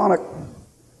electronic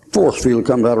force field that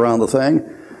comes out around the thing,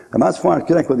 and that's why it's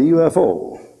connected with the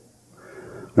UFO.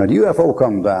 Now the UFO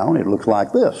comes down, it looks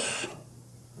like this.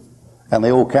 And the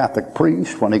old Catholic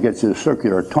priest, when he gets his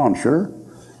circular tonsure,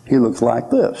 he looks like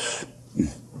this.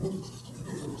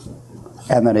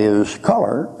 And then his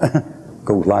color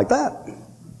goes like that.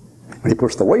 When he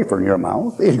puts the wafer in your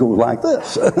mouth, it goes like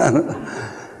this.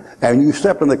 And you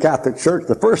step in the Catholic Church,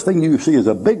 the first thing you see is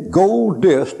a big gold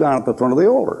disc down at the front of the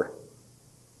altar.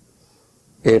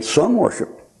 It's sun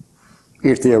worship.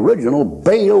 It's the original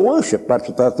Baal worship. That's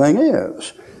what that thing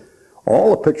is.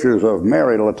 All the pictures of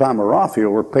Mary at the time of Raphael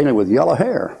were painted with yellow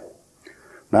hair.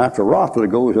 Now after Raphael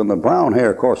goes in the brown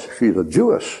hair, of course, she's a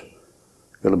Jewess.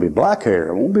 It'll be black hair,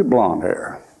 it won't be blonde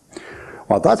hair.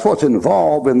 Well, that's what's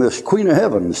involved in this Queen of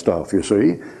Heaven stuff, you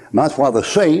see. And that's why the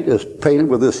saint is painted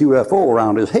with this UFO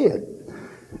around his head.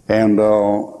 And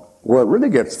where it really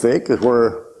gets thick is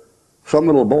where some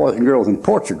little boys and girls in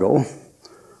Portugal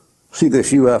see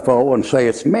this UFO and say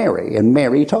it's Mary, and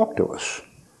Mary talked to us.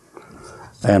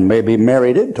 And maybe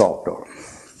Mary did talk to him.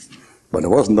 But it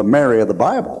wasn't the Mary of the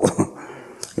Bible.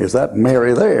 It's that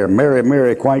Mary there. Mary,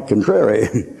 Mary, quite contrary.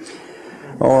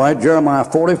 All right, Jeremiah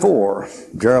 44.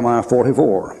 Jeremiah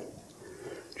 44.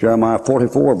 Jeremiah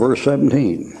 44, verse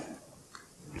 17.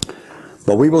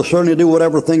 But we will certainly do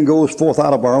whatever thing goes forth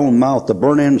out of our own mouth to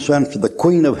burn incense to the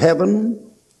Queen of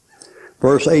Heaven.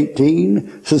 Verse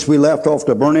 18, since we left off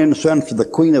to burn incense to the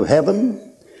Queen of Heaven.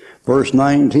 Verse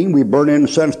 19, we burn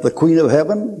incense to the Queen of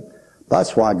Heaven.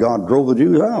 That's why God drove the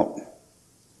Jews out.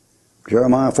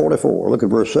 Jeremiah 44, look at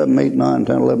verse 7, 8, 9,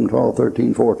 10, 11, 12,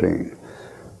 13, 14.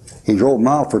 He drove them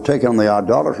out for taking on the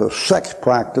idolatrous sex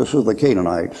practices of the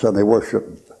Canaanites, and they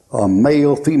worshiped a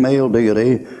male-female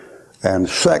deity, and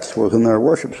sex was in their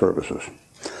worship services.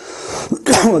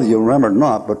 Whether you remember or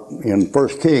not, but in 1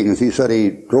 Kings, he said he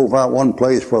drove out one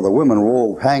place where the women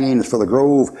wove hangings for the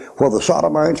grove, where the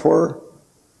sodomites were.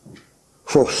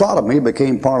 So sodomy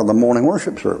became part of the morning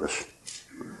worship service.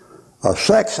 A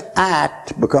sex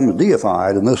act becomes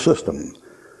deified in this system,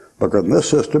 because in this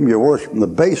system you're worshiping the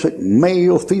basic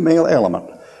male-female element.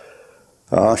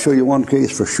 I'll show you one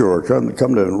case for sure.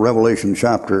 Come to Revelation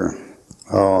chapter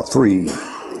 3,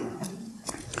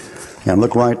 and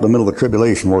look right in the middle of the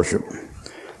tribulation worship.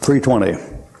 3:20.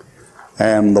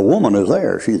 And the woman is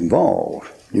there. She's involved.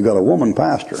 You got a woman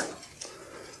pastor.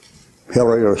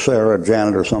 Hillary or Sarah,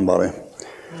 Janet or somebody.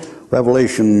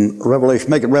 Revelation,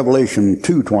 make it Revelation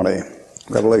 2:20.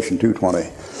 Revelation 2:20.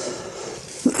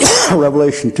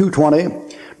 Revelation 2:20.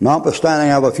 Notwithstanding,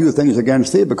 I have a few things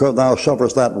against thee, because thou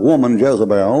sufferest that woman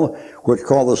Jezebel, which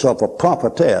calleth herself a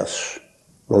prophetess,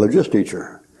 religious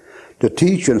teacher, to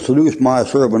teach and seduce my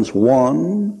servants,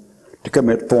 1, to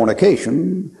commit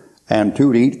fornication, and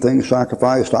 2, to eat things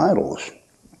sacrificed to idols.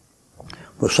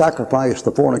 The sacrifice,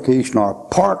 the fornication are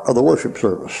part of the worship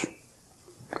service.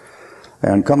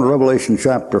 And come to Revelation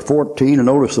chapter 14 and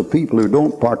notice the people who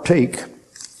don't partake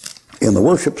in the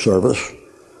worship service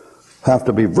have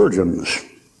to be virgins.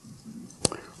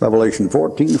 Revelation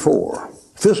 14:4,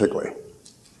 physically.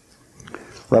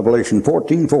 Revelation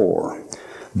 14:4.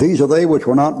 These are they which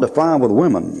were not defiled with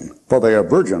women, for they are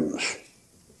virgins.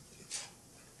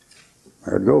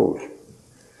 There it goes.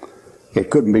 It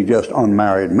couldn't be just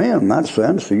unmarried men in that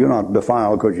sense. So you're not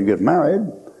defiled because you get married.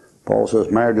 Paul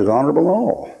says marriage is honorable in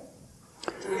all.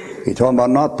 He's talking about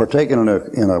not partaking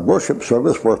in a worship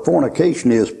service where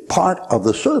fornication is part of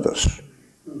the service.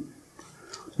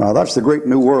 Now that's the great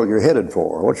new world you're headed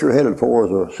for. What you're headed for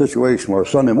is a situation where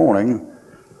Sunday morning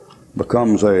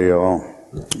becomes a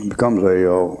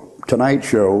Tonight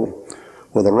Show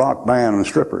with a rock band and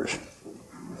strippers.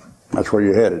 That's where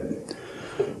you're headed.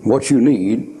 What you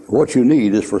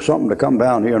need is for something to come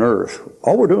down here on earth.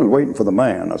 All we're doing is waiting for the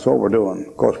man. That's all we're doing.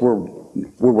 Of course, we're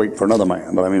waiting for another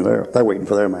man, but I mean, they're waiting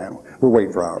for their man. We're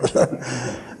waiting for ours.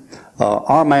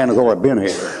 Our man has already been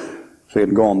here. See,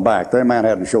 and going back. Their man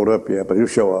hadn't showed up yet, but he'll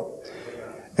show up.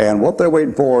 And what they're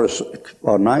waiting for is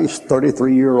a nice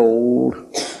 33-year-old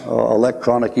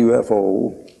electronic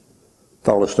UFO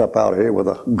fellow to step out here with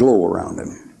a glow around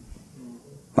him.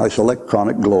 Nice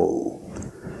electronic glow.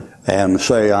 And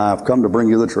say, I've come to bring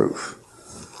you the truth.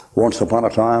 Once upon a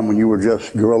time when you were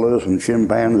just gorillas and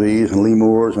chimpanzees and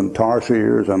lemurs and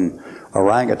tarsiers and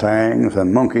orangutans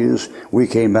and monkeys, we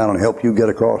came down and helped you get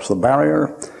across the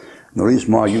barrier. And the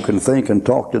reason why you can think and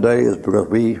talk today is because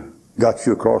we got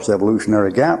you across the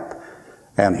evolutionary gap,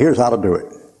 and here's how to do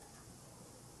it.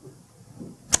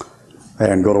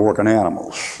 And go to work on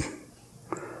animals.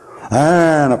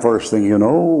 And the first thing you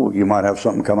know, you might have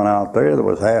something coming out there that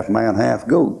was half man, half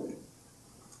goat.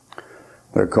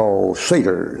 They're called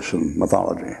satyrs in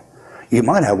mythology. You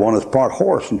might have one that's part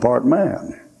horse and part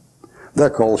man. They're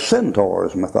called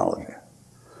centaurs in mythology.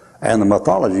 And the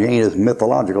mythology ain't as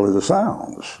mythological as it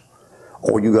sounds.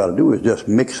 All you got to do is just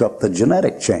mix up the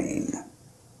genetic chain.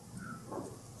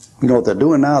 You know what they're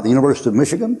doing now at the University of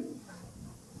Michigan?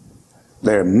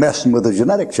 They're messing with the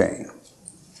genetic chain.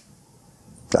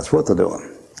 That's what they're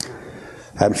doing.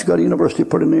 Haven't you got a university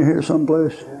put in near here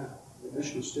someplace? Yeah,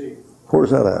 Michigan State.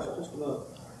 Where's that at? Just about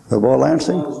The Boy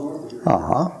Lansing? miles north of here.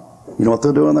 Uh-huh. You know what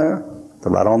they're doing there?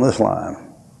 They're right on this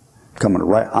line. Coming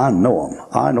right, I know them.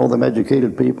 I know them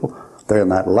educated people. They're in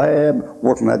that lab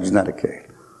working that genetic code.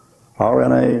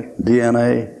 RNA,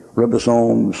 DNA,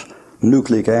 ribosomes,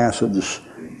 nucleic acids,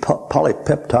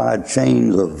 polypeptide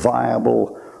chains of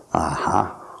viable.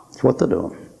 That's what they're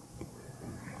doing.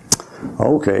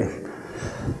 Okay.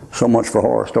 So much for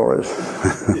horror stories.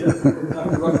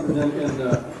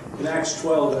 In Acts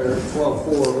 12, there,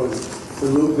 12:4,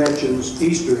 when Luke mentions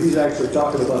Easter, he's actually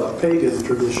talking about a pagan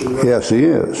tradition. Yes, he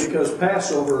is. Because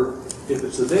Passover, if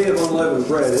it's the day of unleavened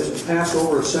bread, isn't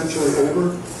Passover essentially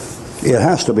over? It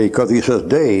has to be, because he says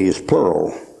days,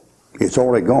 plural. It's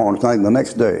already gone. It's not even the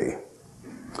next day.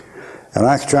 And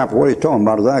Acts chapter, what he's talking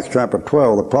about is Acts chapter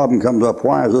 12. The problem comes up,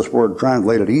 why is this word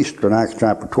translated Easter in Acts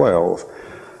chapter 12?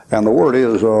 And the word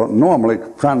is normally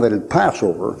translated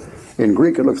Passover. In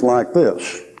Greek it looks like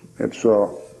this. It's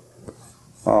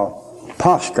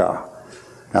Pascha.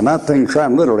 And that thing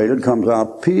transliterated comes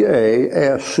out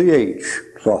P-A-S-C-H.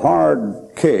 It's a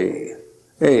hard K,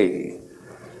 A.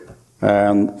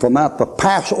 And from that, the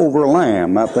Passover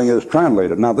lamb, that thing is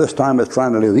translated. Now this time it's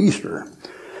translated as Easter.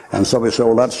 And somebody said,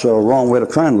 well, that's a wrong way to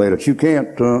translate it. You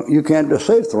can't just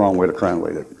say it's the wrong way to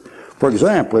translate it. For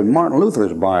example, in Martin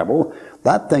Luther's Bible,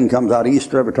 that thing comes out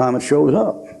Easter every time it shows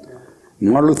up.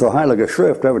 In Martin Luther Heilige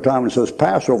Schrift, every time it says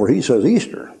Passover, he says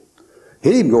Easter. He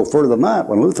didn't even go further than that.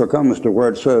 When Luther comes to where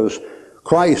it says,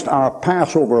 Christ, our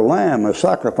Passover lamb, is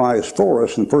sacrificed for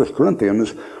us in 1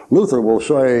 Corinthians, Luther will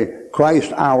say,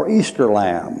 Christ, our Easter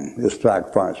lamb, is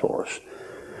sacrificed for us.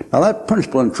 Now that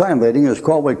principle in translating is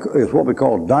what we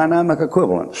call dynamic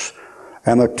equivalence.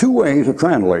 And there are two ways to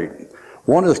translate.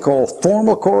 One is called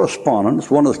formal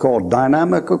correspondence, one is called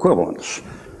dynamic equivalence.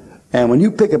 And when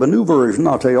you pick up a new version,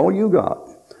 I'll tell you all you got.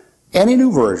 Any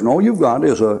new version, all you've got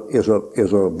is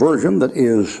a version that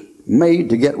is made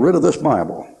to get rid of this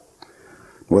Bible.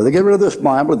 Where they get rid of this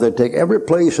Bible, they take every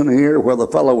place in here where the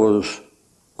fellow was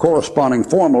corresponding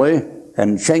formally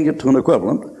and change it to an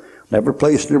equivalent. Every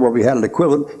place in here where we had an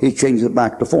equivalent, he changed it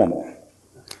back to formal.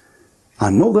 I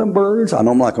know them birds. I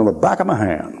know them like on the back of my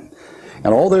hand.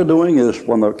 And all they're doing is,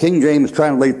 when the King James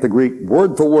translates the Greek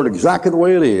word for word exactly the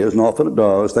way it is, and often it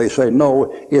does, they say,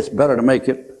 no, it's better to make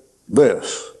it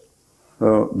this,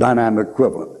 dynamic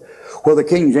equivalent. Where the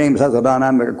King James has a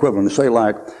dynamic equivalent, say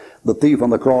like the thief on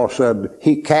the cross said,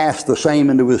 he cast the same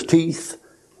into his teeth.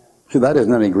 See, that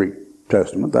isn't any Greek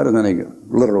Testament. That isn't any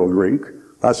literal Greek.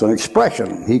 That's an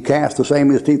expression. He cast the same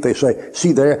in his teeth. They say,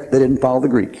 see there, they didn't follow the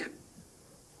Greek.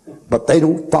 But they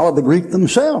don't follow the Greek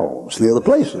themselves, the other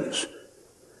places.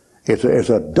 It's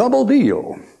a double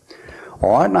deal.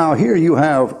 All right, now here you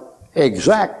have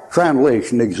exact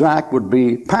translation. Exact would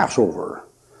be Passover.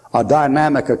 A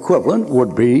dynamic equivalent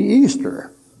would be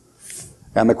Easter.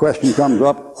 And the question comes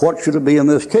up, what should it be in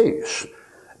this case?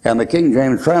 And the King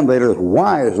James translators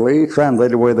wisely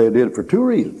translated the way they did for two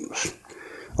reasons.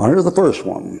 Now, here's the first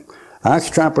one.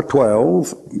 Acts chapter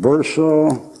 12, verse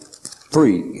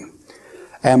 3.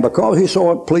 And because he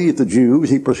saw it pleased the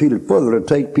Jews, he proceeded further to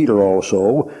take Peter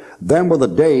also. Then were the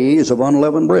days of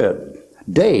unleavened bread.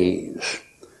 Days.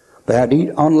 They had to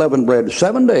eat unleavened bread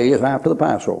 7 days after the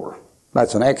Passover.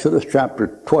 That's in Exodus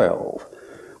chapter 12.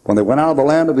 When they went out of the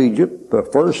land of Egypt, the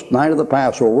first night of the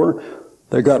Passover,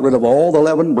 they got rid of all the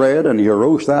leavened bread, and you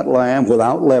roast that lamb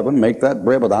without leaven, make that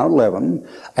bread without leaven,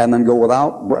 and then go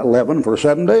without leaven for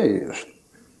 7 days.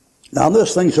 Now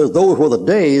this thing says those were the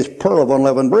days per of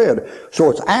unleavened bread, so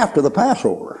it's after the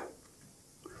Passover.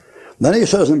 Then he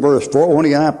says in verse 4, when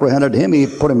he apprehended him, he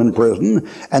put him in prison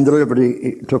and delivered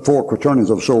him to 4 quaternions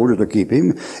of soldiers to keep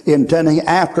him, intending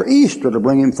after Easter to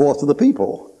bring him forth to the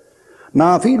people.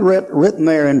 Now if he'd written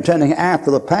there intending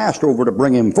after the Passover to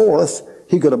bring him forth,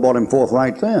 he could have brought him forth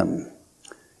right then.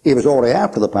 It was already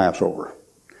after the Passover.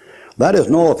 That is,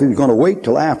 no, if he was going to wait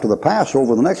till after the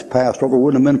Passover, the next Passover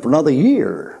wouldn't have been for another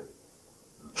year.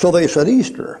 So they said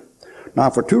Easter.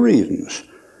 Now for 2 reasons.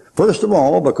 First of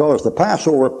all, because the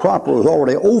Passover proper was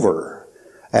already over.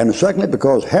 And secondly,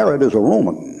 because Herod is a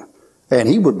Roman, and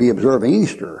he would be observing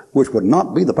Easter, which would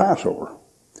not be the Passover.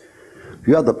 If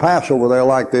you have the Passover there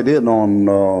like they did on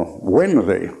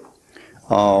Wednesday,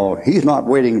 he's not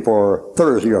waiting for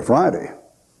Thursday or Friday.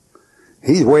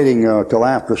 He's waiting till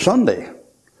after Sunday.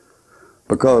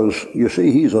 Because, you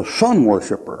see, he's a sun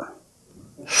worshiper.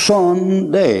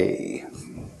 Sunday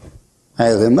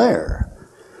has him there.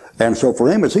 And so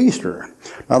for him it's Easter.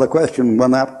 Now the question,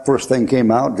 when that first thing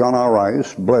came out, John R.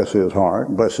 Rice, bless his heart,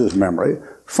 bless his memory,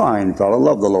 fine fellow,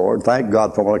 love the Lord, thank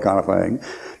God for all that kind of thing.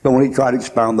 But when he tried to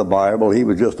expound the Bible, he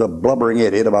was just a blubbering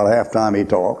idiot about half time he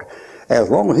talked. As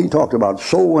long as he talked about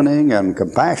soul winning and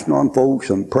compassion on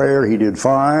folks and prayer, he did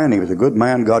fine. He was a good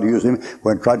man. God used him.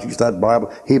 When he tried to teach that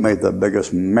Bible, he made the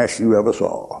biggest mess you ever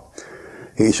saw.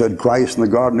 He said Christ in the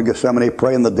Garden of Gethsemane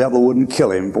praying the devil wouldn't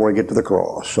kill him before he get to the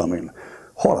cross. I mean,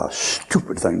 what a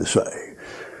stupid thing to say.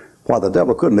 Why, the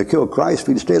devil couldn't have killed Christ if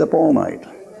he'd stayed up all night.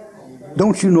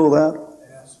 Don't you know that?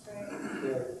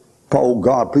 Oh,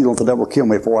 God, please don't the devil kill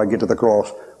me before I get to the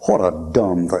cross. What a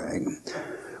dumb thing.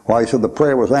 Why, he said the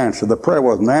prayer was answered. The prayer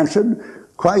wasn't answered.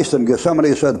 Christ in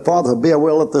Gethsemane said, Father, be I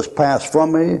will let this pass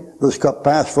from me, this cup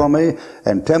pass from me.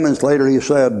 And 10 minutes later he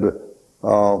said,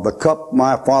 the cup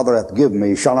my Father hath given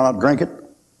me, shall I not drink it?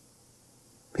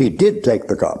 He did take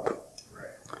the cup.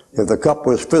 If the cup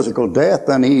was physical death,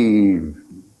 then he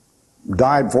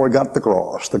died before he got to the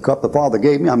cross. The cup the Father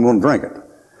gave me, I'm going to drink it.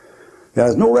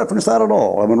 There's no reference to that at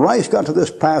all. And when Rice got to this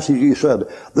passage, he said,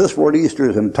 this word Easter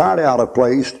is entirely out of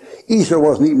place. Easter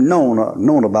wasn't even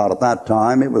known about at that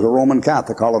time. It was a Roman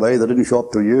Catholic holiday that didn't show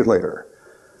up 2 years later.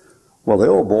 Well, the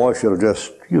old boy should have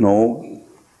just,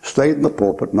 stayed in the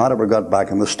pulpit, not ever got back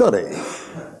in the study.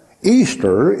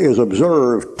 Easter is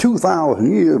observed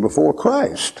 2,000 years before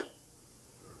Christ.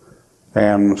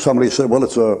 And somebody said, well,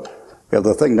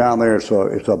 the thing down there, it's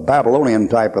a Babylonian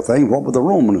type of thing. What would the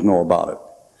Romans know about it?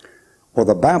 Well,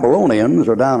 the Babylonians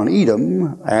are down in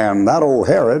Edom, and that old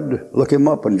Herod, look him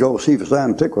up in Josephus'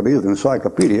 Antiquities, the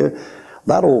encyclopedia,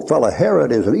 that old fella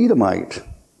Herod is an Edomite.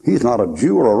 He's not a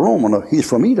Jew or a Roman. He's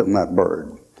from Edom, that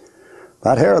bird.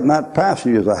 That Herod in that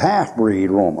passage is a half-breed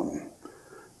Roman,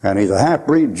 and he's a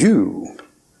half-breed Jew.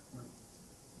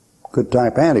 Good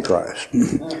type Antichrist.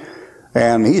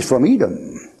 And he's from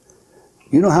Edom.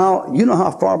 You know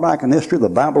how far back in history the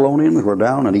Babylonians were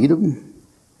down in Edom?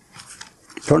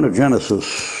 Turn to Genesis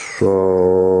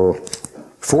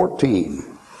 14.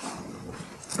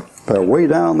 They're way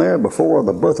down there before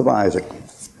the birth of Isaac.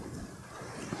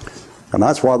 And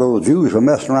that's why those Jews were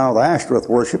messing around with Ashtoreth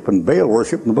worship and Baal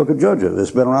worship in the book of Judges.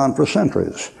 It's been around for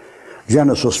centuries.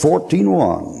 Genesis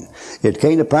 14:1. It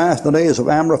came to pass in the days of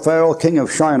Amraphel, king of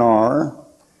Shinar.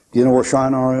 Do you know where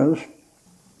Shinar is?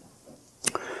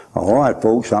 All right,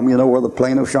 folks, how many of you know where the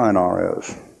plain of Shinar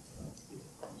is?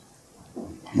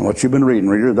 What you've been reading,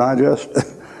 Reader's Digest?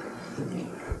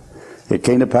 It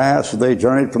came to pass, as they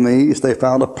journeyed from the east, they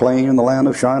found a plain in the land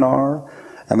of Shinar.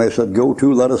 And they said, go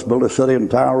to, let us build a city and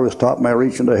tower whose top may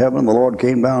reach into heaven. The Lord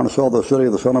came down and saw the city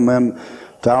of the Son of Men,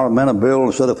 tower of men and build,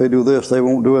 and said, if they do this, they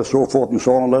won't do it, so forth and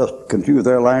so on, and let us confuse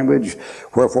their language.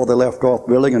 Wherefore they left off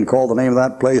building and called the name of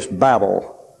that place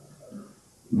Babel.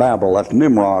 Babel, that's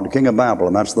Nimrod, king of Babel,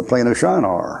 and that's the plain of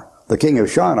Shinar. The king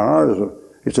of Shinar,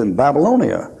 it's in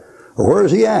Babylonia. Well, where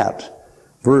is he at?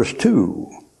 Verse 2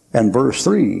 and verse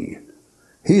 3.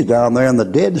 He's down there in the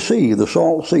Dead Sea, the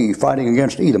Salt Sea, fighting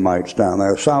against Edomites down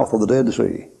there, south of the Dead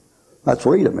Sea. That's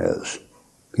where Edom is.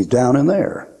 He's down in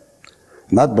there.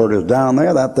 And that bird is down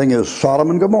there. That thing is Sodom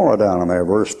and Gomorrah down in there.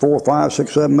 Verse 4, 5,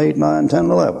 6, 7, 8, 9, 10,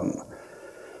 and 11.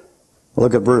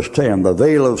 Look at verse 10. The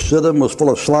vale of Siddim was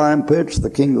full of slime pits, the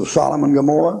king of Sodom and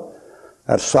Gomorrah.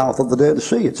 That's south of the Dead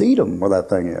Sea. It's Edom where that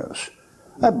thing is.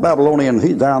 That Babylonian,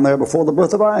 he's down there before the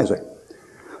birth of Isaac.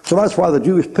 So that's why the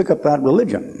Jews pick up that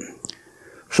religion.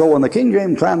 So when the King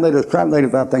James translators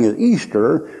translated that thing as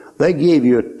Easter, they gave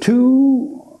you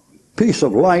two pieces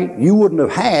of light you wouldn't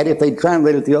have had if they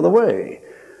translated it the other way.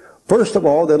 First of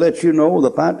all, they let you know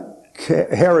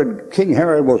that King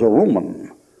Herod was a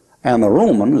Roman, and the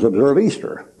Romans observe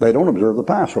Easter. They don't observe the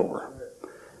Passover.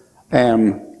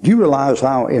 And do you realize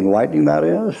how enlightening that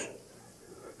is?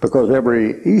 Because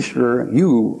every Easter,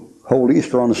 you hold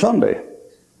Easter on a Sunday,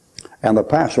 and the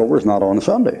Passover is not on a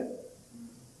Sunday.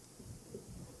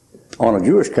 On a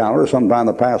Jewish calendar, sometime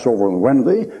the Passover is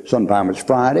Wednesday, sometime it's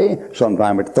Friday,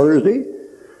 sometime it's Thursday.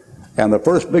 And the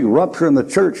first big rupture in the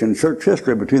church, in church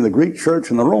history, between the Greek church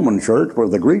and the Roman church,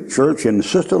 was the Greek church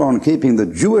insisted on keeping the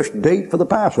Jewish date for the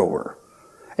Passover.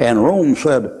 And Rome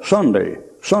said, Sunday,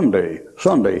 Sunday,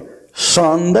 Sunday,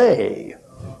 Sunday,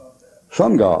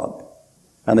 sun god.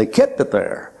 And they kept it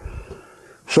there.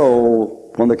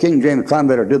 So when the King James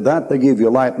translator did that, they gave you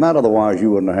light in that, otherwise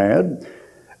you wouldn't have had.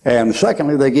 And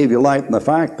secondly, they gave you light in the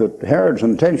fact that Herod's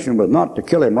intention was not to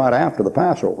kill him right after the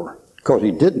Passover, because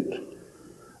he didn't.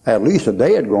 At least a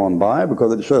day had gone by,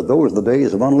 because it says those are the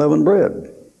days of unleavened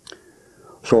bread.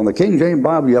 So in the King James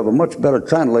Bible, you have a much better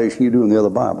translation you do in the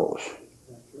other Bibles.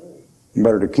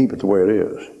 Better to keep it the way it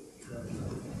is.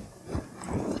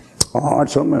 All right,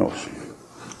 something else.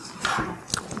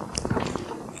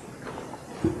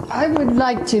 I would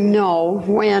like to know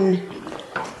when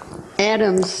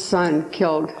Adam's son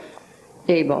killed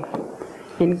Abel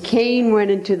and Cain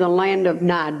went into the land of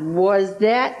Nod. Was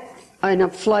that in a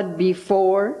flood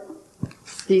before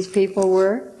these people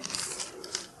were?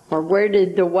 Or where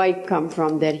did the wife come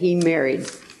from that he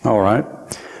married? All right.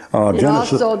 And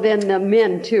Genesis. also then the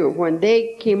men too. When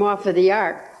they came off of the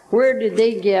ark, where did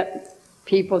they get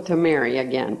people to marry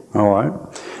again? All right.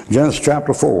 Genesis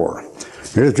chapter 4.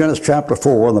 Here's Genesis chapter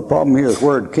 4, and the problem here is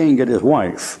where did Cain get his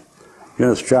wife?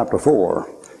 Genesis chapter 4.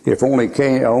 If only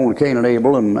Cain and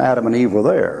Abel and Adam and Eve were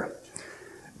there.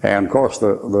 And of course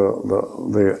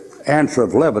the answer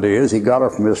of levity is he got her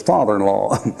from his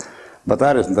father-in-law. But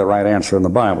that isn't the right answer in the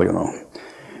Bible, you know.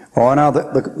 Oh, now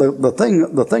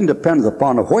the thing depends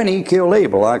upon when he killed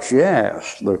Abel, like she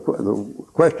asked. The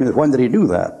question is, when did he do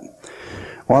that?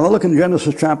 Well, look in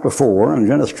Genesis chapter 4. In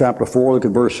Genesis chapter 4, look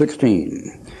at verse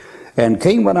 16. And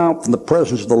Cain went out from the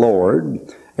presence of the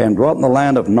Lord and dwelt in the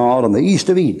land of Nod on the east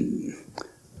of Eden.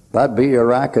 That'd be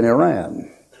Iraq and Iran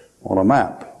on a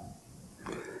map.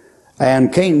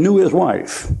 And Cain knew his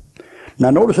wife. Now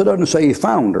notice it doesn't say he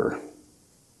found her.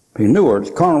 He knew her. It's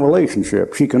a carnal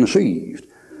relationship. She conceived.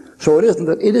 So it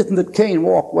isn't that Cain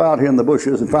walked out here in the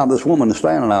bushes and found this woman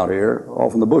standing out here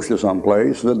off in the bushes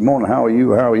someplace, said, morning, how are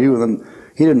you, and then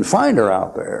he didn't find her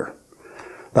out there.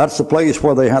 That's the place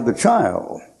where they had the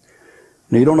child.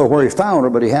 And you don't know where he found her,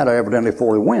 but he had her evidently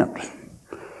before he went.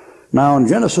 Now in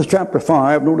Genesis chapter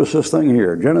 5, notice this thing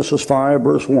here. Genesis 5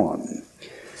 verse 1.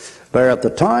 There at the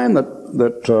time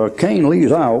that Cain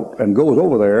leaves out and goes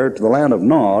over there to the land of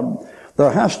Nod,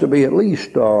 there has to be at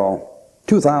least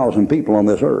 2,000 people on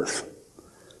this earth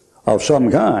of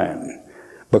some kind.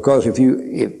 Because if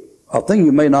a thing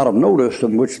you may not have noticed,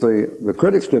 and which the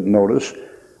critics didn't notice,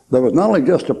 there was not only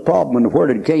just a problem in where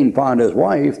did Cain find his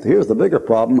wife, here's the bigger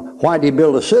problem, why did he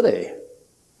build a city?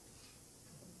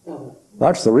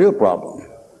 That's the real problem.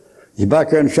 You back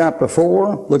there in chapter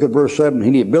 4, look at verse 7,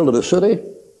 he built a city.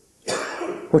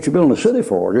 What you building a city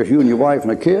for? Just you and your wife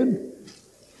and a kid?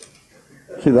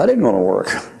 See, that ain't going to work.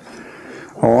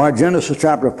 All right, Genesis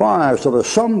chapter 5, so there's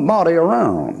somebody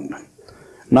around.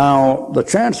 Now, the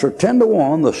chances are 10 to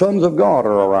 1 the sons of God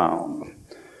are around.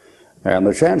 And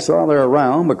the chances are they're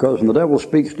around because when the devil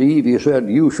speaks to Eve, he said,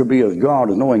 you shall be as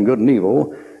God, as knowing good and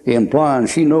evil, implying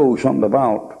she knows something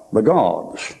about the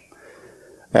gods.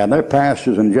 And their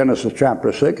passages in Genesis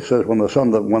chapter 6 says when the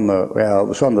sons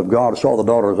of God saw the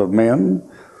daughters of men,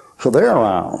 so they're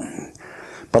around.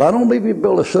 But I don't believe he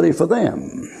built a city for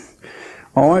them.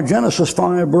 All right, Genesis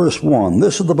 5 verse 1.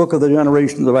 This is the book of the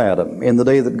generations of Adam. In the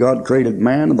day that God created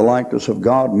man, in the likeness of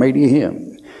God made he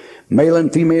him. Male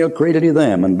and female created he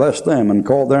them, and blessed them, and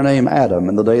called their name Adam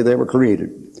in the day they were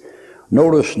created.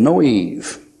 Notice no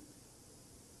Eve.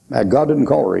 God didn't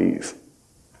call her Eve.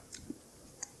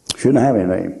 She didn't have any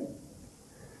name.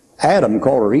 Adam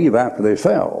called her Eve after they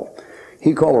fell.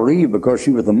 He called her Eve because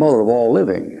she was the mother of all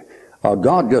living.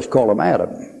 God just called him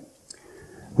Adam,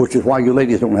 which is why you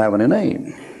ladies don't have any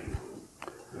name.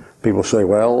 People say,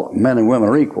 well, men and women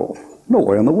are equal. No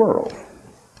way in the world.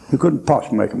 You couldn't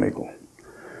possibly make them equal.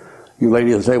 You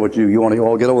ladies say, what you want to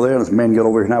all get over there and the men get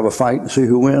over here and have a fight and see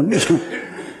who wins?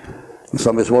 And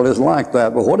somebody says, well, it isn't like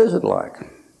that. But what is it like?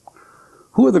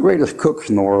 Who are the greatest cooks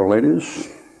in the world, ladies?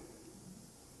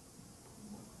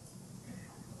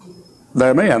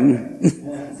 They're men.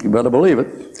 You better believe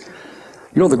it.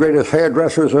 You know who the greatest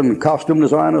hairdressers and costume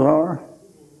designers are?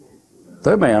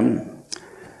 They're men.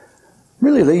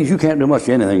 Really, ladies, you can't do much of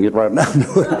anything right now.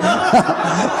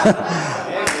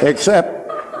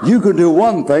 Except you can do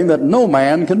one thing that no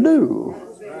man can do.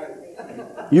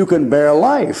 You can bear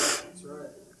life.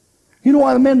 You know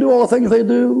why the men do all the things they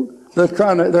do?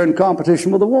 They're in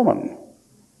competition with a woman.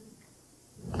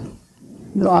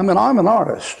 You know, I'm an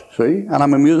artist, see, and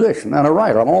I'm a musician and a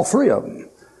writer. I'm all three of them.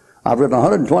 I've written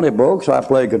 120 books. I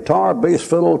play guitar, bass,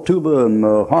 fiddle, tuba, and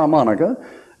harmonica,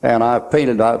 and I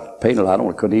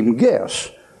couldn't even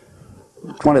guess.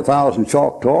 20,000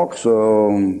 chalk talks,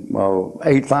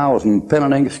 8,000 pen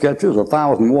and ink sketches,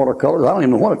 1,000 watercolors. I don't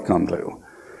even know what it comes to.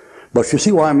 But you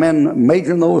see why men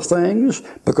major in those things?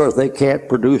 Because they can't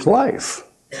produce life.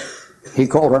 He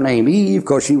called her name Eve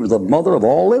because she was the mother of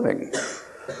all living.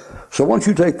 So once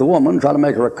you take the woman, try to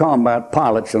make her a combat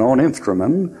pilot, an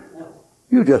instrument,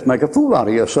 you just make a fool out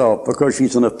of yourself because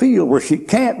she's in a field where she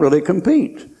can't really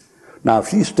compete. Now, if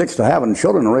she sticks to having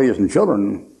children and raising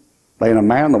children, there ain't a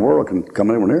man in the world can come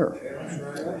anywhere near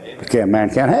her. Man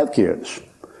can't have kids.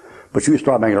 But you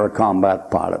start making her a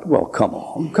combat pilot. Well, come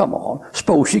on.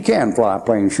 Suppose she can fly a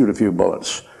plane and shoot a few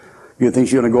bullets. You think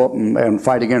she's going to go up and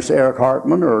fight against Eric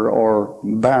Hartman or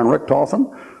Baron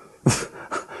Richthofen?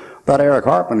 That Eric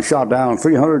Hartman shot down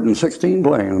 316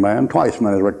 planes, man, twice as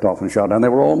many as Richthofen shot down. They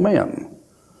were all men.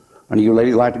 And you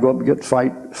ladies like to go up and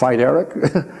fight Eric?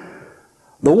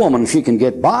 The woman, she can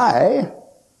get by,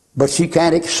 but she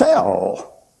can't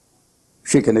excel.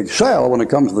 She can excel when it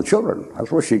comes to the children.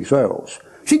 That's where she excels.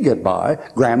 She can get by.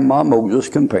 Grandma Moses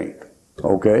can paint.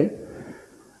 Okay?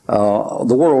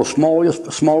 The world's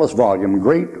smallest volume,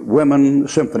 great women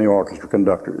symphony orchestra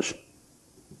conductors.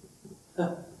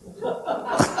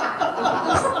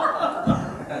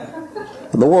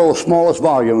 The world's smallest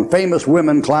volume, famous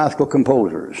women classical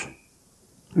composers.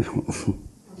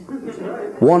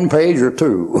 1 page or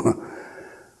 2.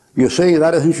 You see,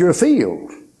 that isn't your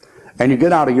field. And you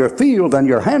get out of your field, then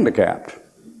you're handicapped.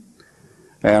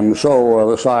 And so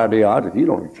this idea, I'm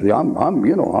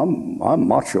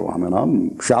macho. I mean,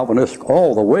 I'm chauvinistic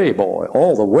all the way, boy,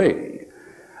 all the way.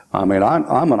 I mean,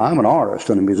 I'm an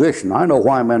artist and a musician. I know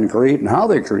why men create and how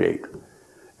they create.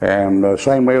 And the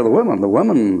same way with the women. The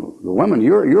women,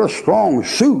 your strong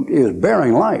suit is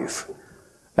bearing life.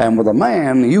 And with a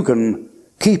man, you can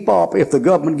keep up if the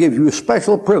government gives you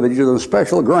special privileges and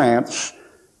special grants.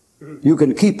 You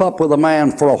can keep up with a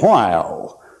man for a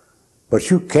while, but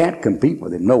you can't compete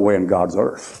with him. No way in God's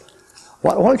earth.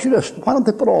 Why don't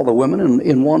they put all the women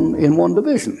in one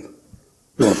division?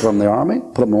 You want to put them in the army?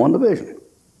 Put them in one division.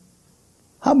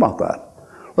 How about that?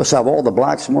 Let's have all the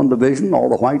blacks in one division, all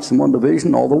the whites in one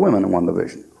division, all the women in one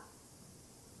division.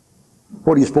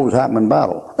 What do you suppose happened in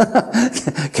battle?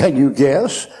 Can you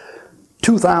guess?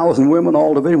 2,000 women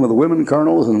all division with the women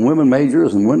colonels and women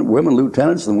majors and women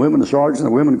lieutenants and women sergeants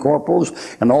and women corporals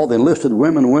and all the enlisted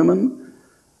women.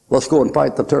 Let's go and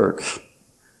fight the Turks.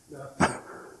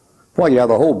 Well, you have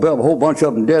a whole bunch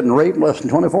of them dead and raped in less than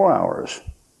 24 hours.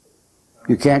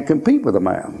 You can't compete with a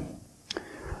man.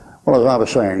 Well, as I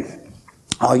was saying,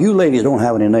 you ladies don't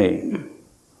have any name.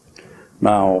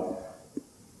 Now,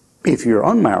 if you're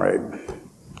unmarried,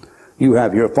 you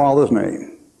have your father's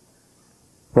name,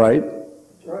 right?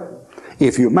 That's right.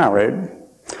 If you're married,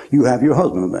 you have your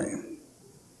husband's name,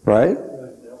 right?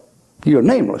 You're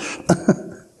nameless.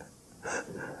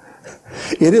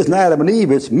 It isn't Adam and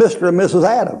Eve, it's Mr. and Mrs.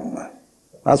 Adam.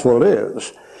 That's what it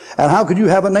is. And how could you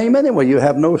have a name anyway? You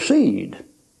have no seed.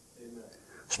 Amen.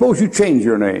 Suppose you change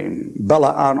your name,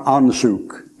 Bella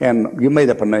Ansuk, and you made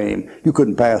up a name. You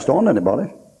couldn't pass it on to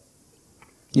anybody.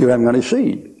 You haven't got any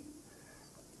seed.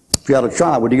 If you had a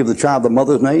child, would you give the child the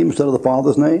mother's name instead of the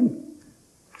father's name?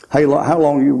 How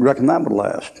long do you reckon that would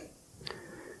last?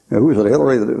 Now, who was it,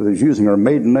 Hillary, that was using her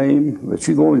maiden name? Was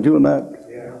she the one doing that?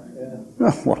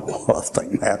 Yeah. What a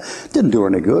thing, man. Didn't do her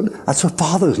any good. That's her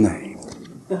father's name.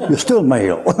 You're still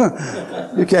male.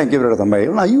 You can't give it to the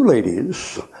male. Now, you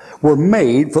ladies were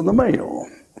made from the male.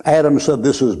 Adam said,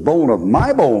 this is bone of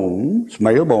my bones,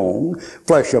 male bone,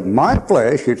 flesh of my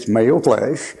flesh, it's male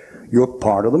flesh. You're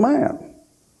part of the man.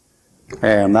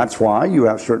 And that's why you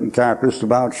have certain characteristics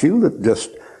about you that just,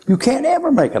 you can't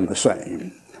ever make them the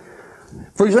same.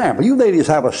 For example, you ladies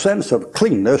have a sense of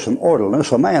cleanness and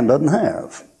orderliness a man doesn't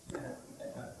have.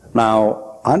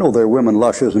 Now, I know there are women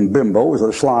lushes and bimbos that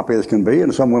are sloppy as can be,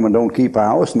 and some women don't keep a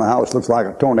house, and the house looks like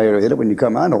a tornado hit it when you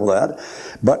come. I know that.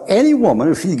 But any woman,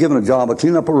 if she's given a job to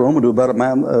clean up a room, will do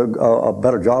a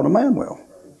better job than a man will.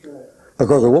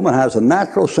 Because a woman has a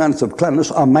natural sense of cleanliness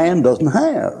a man doesn't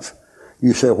have.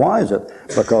 You say, why is it?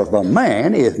 Because the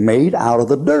man is made out of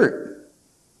the dirt.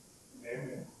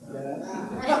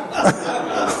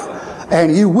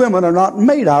 And you women are not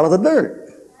made out of the dirt.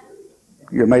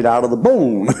 You're made out of the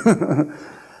bone.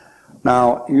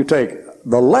 Now, you take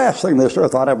the last thing this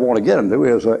earth I'd ever want to get into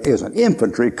is an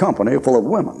infantry company full of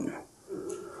women.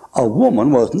 A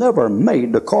woman was never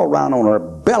made to crawl around on her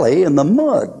belly in the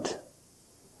mud.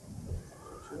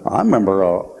 I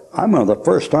remember the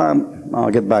first time, I'll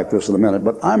get back to this in a minute,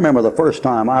 but I remember the first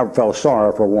time I felt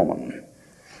sorry for a woman.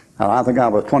 And I think I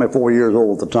was 24 years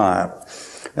old at the time.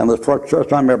 And the first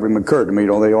time it ever occurred to me,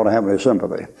 they ought to have any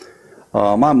sympathy.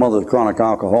 My mother's a chronic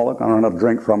alcoholic. I learned how to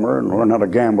drink from her and learned how to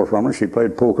gamble from her. She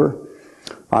played poker.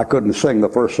 I couldn't sing the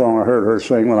first song I heard her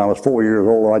sing when I was 4 years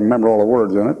old. I remember all the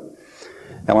words in it.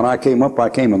 And when I came up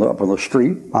up on the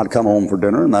street. I'd come home for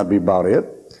dinner, and that'd be about it.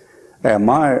 And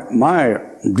my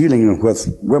dealing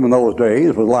with women those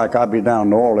days was like I'd be down in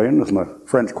New Orleans in the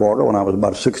French Quarter when I was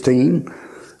about 16,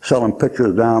 selling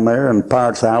pictures down there in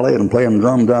Pirates Alley and playing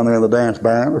drums down there in the dance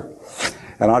band.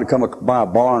 And I'd come by a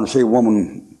bar and see a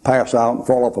woman pass out and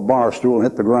fall off a bar stool and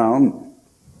hit the ground.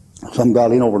 Some guy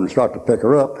lean over and start to pick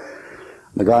her up.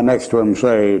 The guy next to him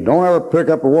say, don't ever pick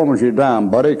up a woman she's down,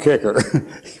 buddy, kick her.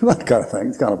 That kind of thing.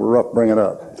 It's kind of rough bringing it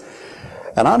up.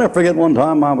 And I'll never forget one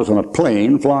time I was in a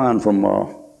plane flying from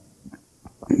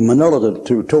Manila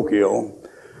to Tokyo,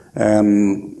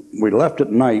 and we left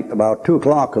at night about 2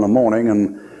 o'clock in the morning,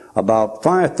 and about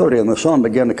 5:30 and the sun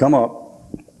began to come up.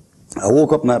 I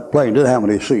woke up in that plane, didn't have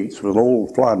any seats. It was an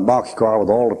old flying boxcar with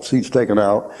all the seats taken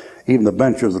out, even the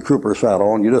benches the troopers sat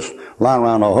on. You just lie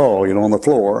around the hull, on the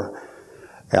floor.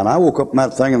 And I woke up in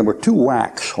that thing, and there were 2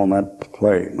 whacks on that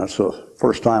plane. That's the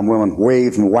first time women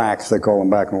waved and whacks, they call them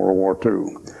back in World War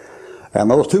II. And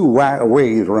those 2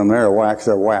 waves were in there, whacks,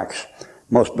 they're whacks.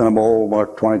 Must have been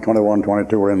about 20, 21,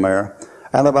 22 were in there.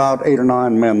 And about 8 or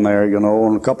 9 men there,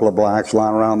 and a couple of blacks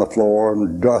lying around the floor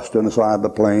and dust inside the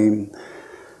plane.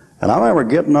 And I remember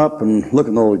getting up and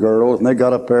looking at those girls, and they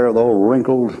got up there with all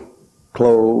wrinkled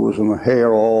clothes and the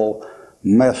hair all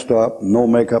messed up, no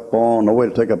makeup on, no way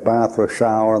to take a bath or a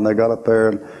shower, and they got up there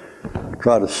and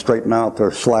tried to straighten out their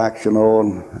slacks, and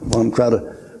one tried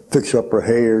to fix up her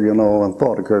hair, and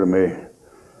thought occurred to me,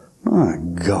 my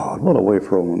God, what a way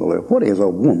for a woman to live. What is a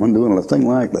woman doing a thing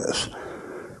like this?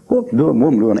 What do a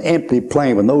woman do an empty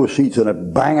plane with no seats in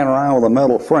it, banging around with a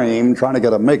metal frame, trying to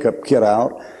get a makeup kit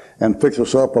out and fix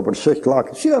herself up at 6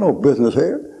 o'clock? She got no business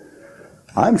here.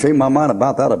 I haven't changed my mind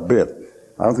about that a bit.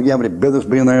 I don't think you have any business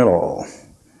being there at all.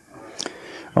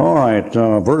 All right,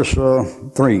 verse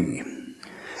 3.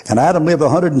 And Adam lived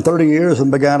 130 years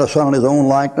and begat a son in his own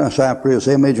likeness after his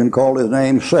image and called his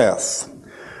name Seth.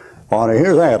 Well, now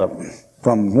here's Adam,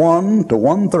 from 1 to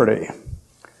 130.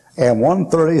 And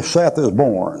 130 Seth is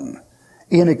born,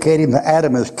 indicating that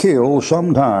Adam is killed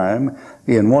sometime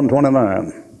in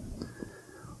 129.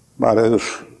 That is,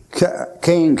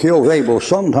 Cain kills Abel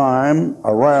sometime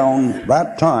around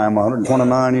that time,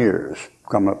 129 years,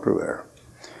 coming up through there.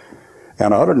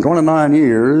 And 129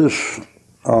 years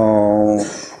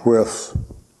with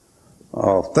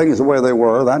things the way they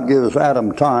were, that gives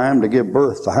Adam time to give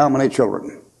birth to how many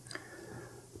children?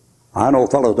 I know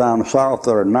fellows down south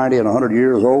that are 90 and 100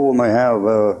 years old, and they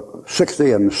have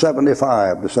 60 and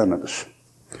 75 descendants.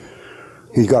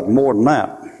 He's got more than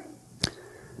that.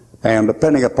 And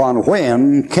depending upon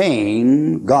when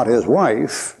Cain got his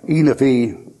wife, even if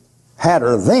he had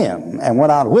her then and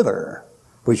went out with her,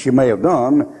 which he may have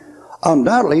done,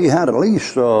 undoubtedly he had at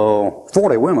least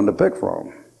 40 women to pick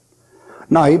from.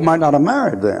 Now, he might not have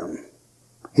married them.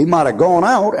 He might have gone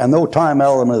out, and no time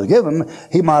element is given.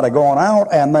 He might have gone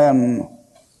out and then,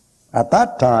 at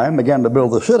that time, began to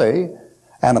build the city,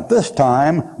 and at this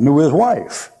time knew his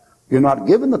wife. You're not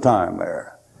given the time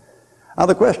there. Now,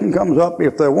 the question comes up,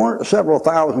 if there weren't several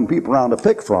thousand people around to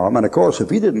pick from, and of course, if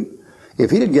he didn't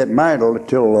get married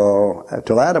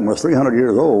till Adam was 300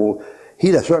 years old,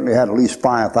 he'd have certainly had at least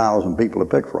 5,000 people to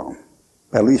pick from.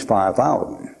 At least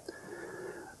 5,000.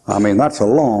 I mean, that's a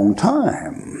long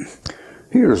time.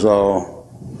 Here's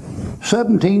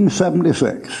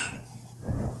 1776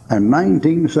 and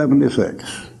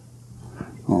 1976.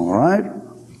 All right,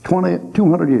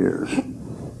 200 years.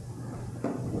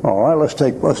 All right, let's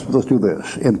do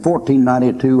this. In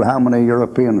 1492, how many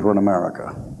Europeans were in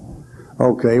America?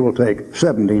 Okay, we'll take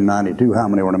 1792, how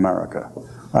many were in America?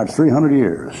 That's 300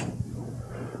 years.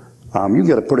 You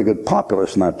get a pretty good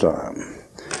populace in that time.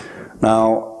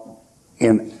 Now,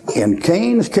 in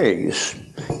Cain's case,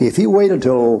 if he waited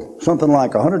till something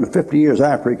like 150 years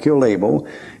after he killed Abel,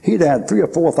 he'd had 3,000 or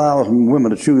 4,000 women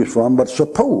to choose from. But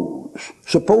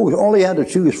suppose all he had to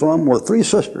choose from were 3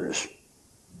 sisters.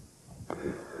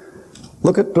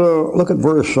 Look at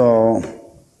verse 4.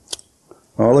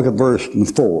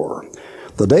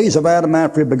 The days of Adam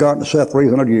after he begot Seth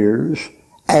 300 years,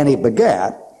 and he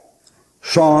begat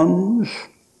sons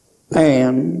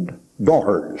and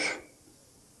daughters.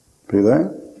 See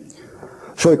that?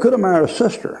 So he could have married a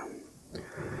sister.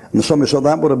 And somebody said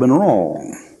that would have been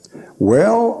wrong.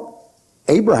 Well,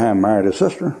 Abraham married a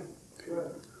sister.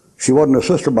 She wasn't a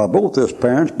sister by both his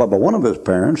parents, but by one of his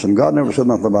parents, and God never said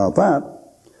nothing about that.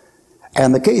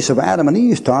 And the case of Adam and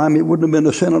Eve's time, it wouldn't have been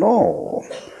a sin at all.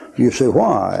 You say,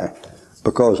 why?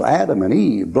 Because Adam and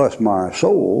Eve, bless my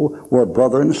soul, were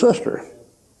brother and sister.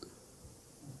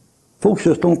 Folks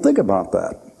just don't think about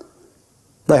that.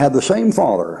 They had the same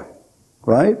father,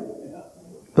 right?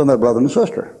 Then they're brother and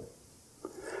sister.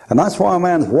 And that's why a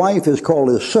man's wife is called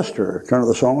his sister. Turn to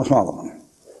the Song of Solomon.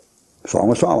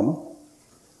 Song of Solomon.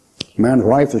 A man's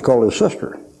wife is called his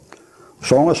sister.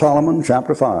 Song of Solomon,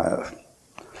 chapter 5.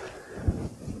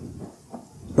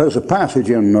 There's a passage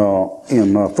in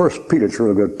 1 Peter, it's a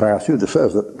really good passage, that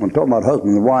says that when talking about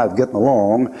husband and wife getting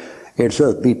along, it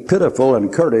says, be pitiful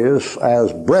and courteous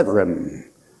as brethren.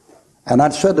 And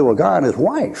that's said to a guy and his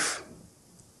wife.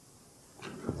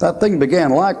 That thing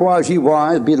began, likewise ye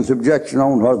wives, be in subjection to your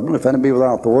own husband, if any be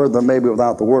without the word, then may be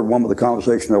without the word, one with the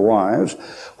conversation of their wives.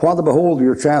 While they behold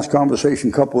your chaste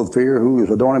conversation coupled with fear, who is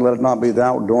adorning, let it not be the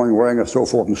outdoing, wearing, and so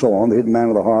forth and so on, the hidden man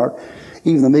of the heart,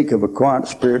 even the meek of a quiet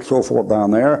spirit, so forth down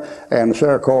there. And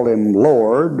Sarah called him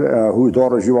Lord, whose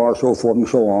daughters you are, so forth and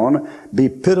so on. Be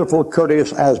pitiful,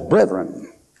 courteous as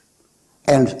brethren.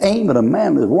 And it's aimed at a man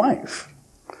and his wife.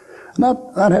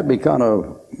 That had me kind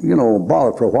of,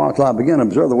 bothered for a while until I began to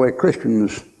observe the way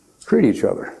Christians treat each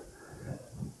other.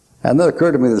 And then it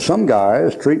occurred to me that some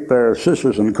guys treat their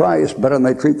sisters in Christ better than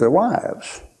they treat their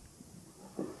wives.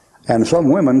 And some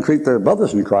women treat their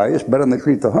brothers in Christ better than they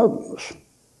treat their husbands.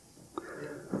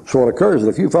 So it occurs that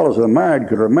if you fellows that are married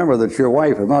could remember that your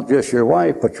wife is not just your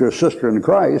wife, but your sister in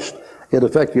Christ, it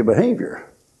affects your behavior.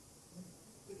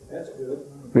 That's good.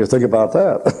 You think about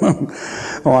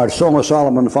that. All right, Song of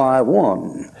Solomon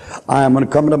 5:1. I am going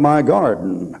to come into my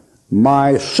garden,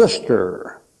 my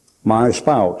sister, my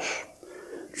spouse.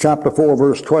 Chapter 4,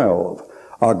 verse 12.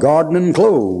 A garden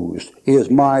enclosed is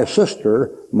my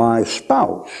sister, my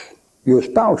spouse. Your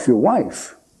spouse, your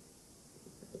wife.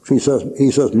 He says,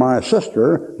 my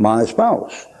sister, my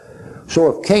spouse. So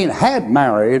if Cain had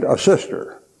married a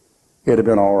sister, it'd have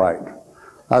been all right.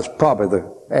 That's probably the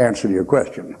answer to your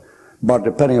question. But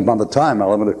depending upon the time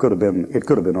element, it could have been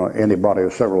anybody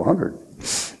of several hundred.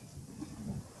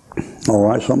 All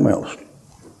right, something else.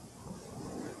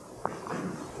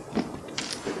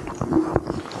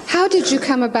 How did you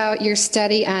come about your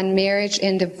study on marriage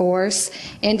and divorce?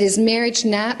 And is marriage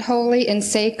not holy and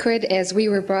sacred as we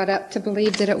were brought up to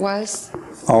believe that it was?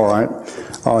 All right.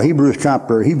 Hebrews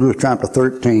chapter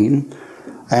 13.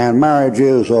 And marriage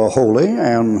is holy,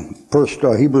 and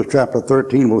Hebrews chapter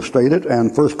 13 will state it,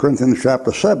 and 1 Corinthians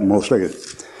chapter 7 will state it.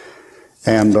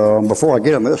 And before I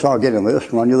get in this, I'll get in this,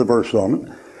 run you the verse on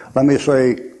it. Let me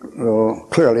say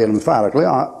clearly and emphatically,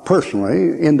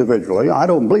 personally, individually, I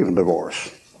don't believe in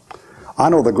divorce. I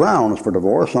know the grounds for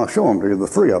divorce, and I'll show them to you, the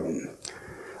 3 of them.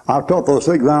 I've taught those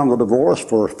 3 grounds of divorce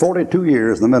for 42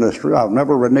 years in the ministry. I've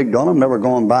never reneged on them, never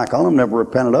gone back on them, never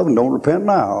repented of them, don't repent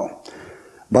now.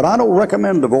 But I don't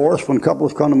recommend divorce when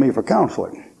couples come to me for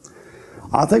counseling.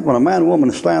 I think when a man and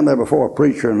woman stand there before a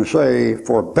preacher and say,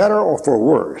 for better or for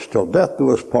worse, till death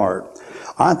do us part,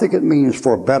 I think it means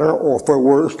for better or for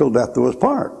worse till death do us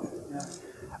part.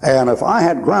 And if I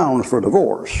had grounds for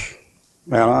divorce,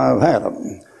 and I've had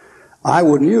them, I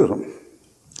wouldn't use them.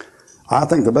 I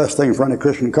think the best thing for any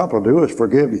Christian couple to do is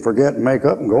forgive and forget and make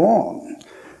up and go on.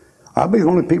 I believe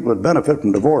the only people that benefit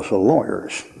from divorce are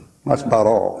lawyers. That's about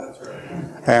all.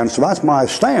 And so that's my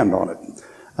stand on it.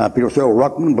 People say, oh,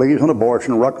 Ruckman believes in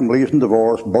abortion, Ruckman believes in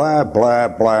divorce, blah, blah,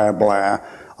 blah, blah.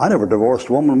 I never divorced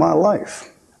a woman in my life.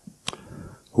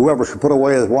 Whoever should put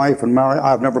away his wife and marry,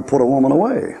 I've never put a woman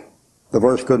away. The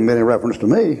verse couldn't be any reference to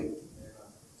me.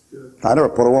 I never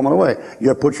put a woman away. You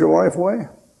ever put your wife away?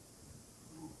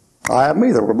 I haven't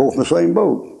either. We're both in the same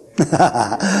boat.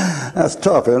 That's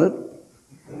tough, isn't it?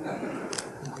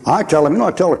 I tell them,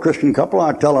 I tell a Christian couple,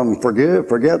 I tell them forgive,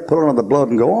 forget, put it under the blood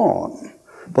and go on.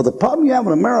 But the problem you have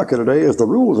in America today is the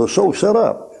rules are so set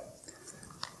up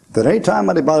that any time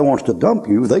anybody wants to dump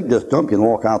you, they just dump you and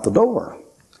walk out the door.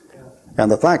 And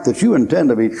the fact that you intend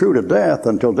to be true to death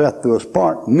until death do us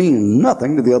part means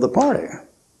nothing to the other party.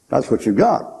 That's what you've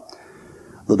got.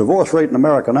 The divorce rate in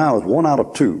America now is 1 out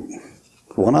of 2.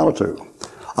 1 out of 2.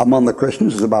 Among the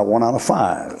Christians, it's about 1 out of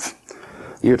 5.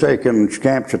 You take in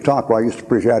Camp Chautauqua, I used to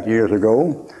preach out years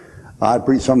ago. I'd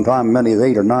preach sometime many as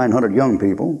 800 or 900 young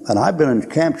people. And I've been in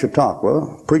Camp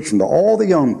Chautauqua preaching to all the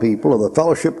young people of the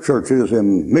fellowship churches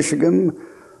in Michigan,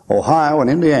 Ohio, and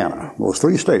Indiana, those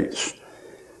 3 states.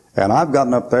 And I've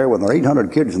gotten up there with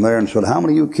 800 kids in there and said, how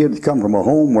many of you kids come from a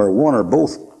home where one or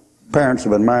both parents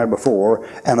have been married before?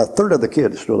 And a third of the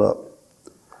kids stood up.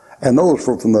 And those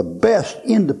were from the best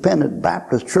independent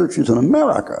Baptist churches in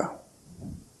America.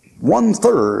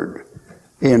 1/3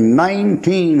 in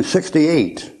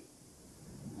 1968.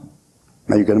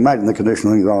 Now you can imagine the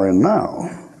condition things are in now.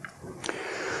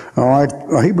 All right,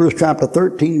 Hebrews chapter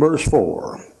 13, verse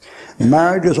 4.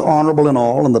 Marriage is honorable in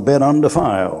all, and the bed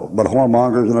undefiled, but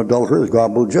whoremongers and adulterers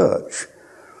God will judge.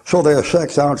 So their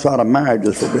sex outside of marriage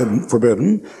is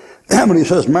forbidden. And when he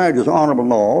says marriage is honorable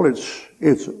in all,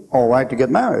 it's all right to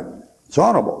get married. It's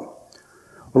honorable.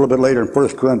 A little bit later in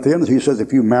 1 Corinthians, he says,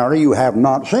 if you marry, you have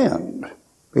not sinned.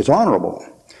 It's honorable.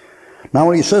 Now,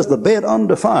 when he says the bed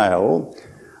undefiled,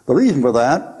 the reason for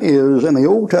that is in the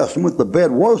Old Testament, the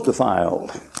bed was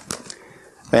defiled.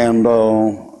 And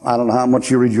I don't know how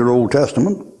much you read your Old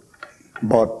Testament,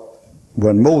 but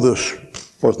when Moses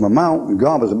was on the mount and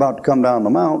God was about to come down the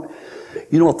mount,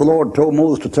 you know what the Lord told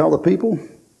Moses to tell the people?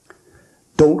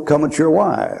 Don't covet your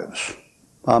wives.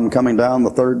 I'm coming down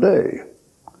the 3rd day.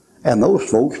 And those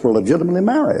folks were legitimately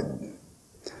married.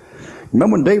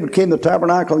 Remember when David came to the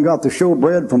tabernacle and got the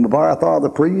showbread from Abiathar the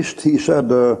priest? He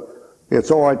said, it's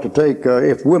all right to take,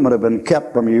 if women have been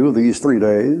kept from you these 3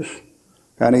 days.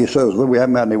 And he says, we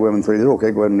haven't had any women 3 days. Okay,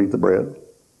 go ahead and eat the bread.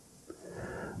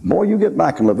 Boy, you get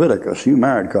back in Leviticus, you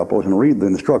married couples, and read the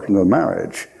instructions of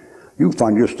marriage. You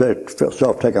find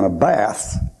yourself taking a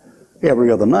bath every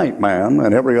other night, man,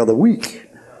 and every other week.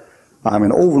 I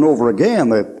mean, over and over again,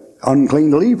 that unclean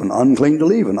to leaven, unclean to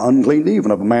leaven, unclean to leaven.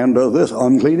 If a man does this,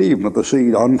 unclean to leaven. If the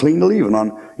seed, unclean to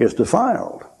leaven, it's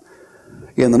defiled.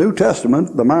 In the New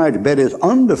Testament, the marriage bed is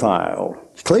undefiled.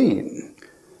 It's clean.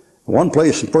 One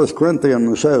place in 1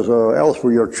 Corinthians says, else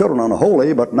were your children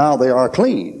unholy, but now they are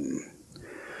clean.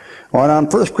 All right, now in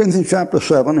 1 Corinthians chapter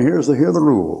 7, here are the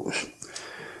rules.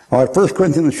 All right, 1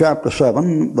 Corinthians chapter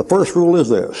 7, the first rule is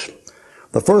this.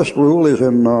 The first rule is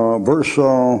in verse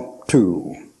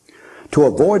 2. To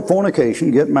avoid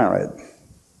fornication, get married.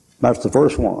 That's the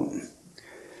first one.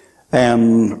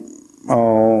 And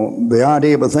the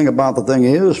idea of the thing about the thing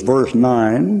is, verse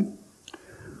 9,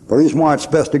 the reason why it's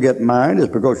best to get married is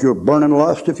because you're burning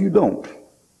lust if you don't.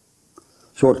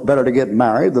 So it's better to get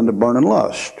married than to burn in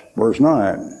lust. Verse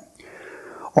 9.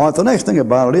 All right, the next thing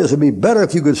about it is it'd be better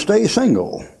if you could stay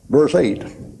single. Verse 8.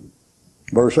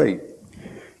 Verse 8.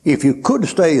 If you could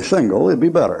stay single, it'd be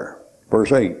better.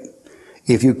 Verse 8.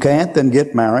 If you can't, then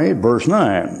get married. Verse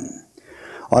 9.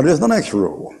 All right, here's the next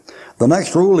rule. The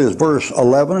next rule is verse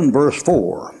 11 and verse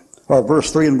 4. Or verse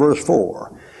 3 and verse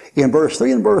 4. In verse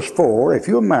 3 and verse 4, if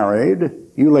you're married,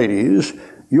 you ladies,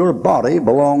 your body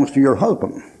belongs to your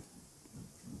husband.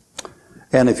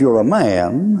 And if you're a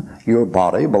man, your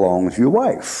body belongs to your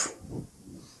wife.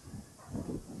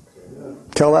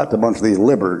 Tell that to a bunch of these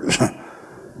libbers.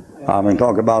 I mean,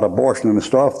 talk about abortion and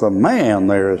stuff. The man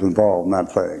there is involved in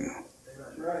that thing.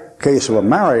 In case of a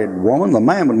married woman, the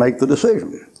man would make the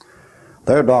decision.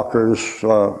 Their doctors say,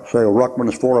 Ruckman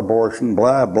is for abortion,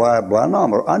 blah, blah, blah.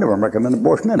 No, I never recommend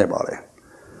abortion to anybody.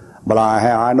 But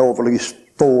I know of at least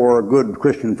 4 good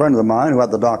Christian friends of mine who had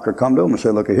the doctor come to them and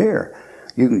say, look here,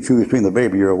 you can choose between the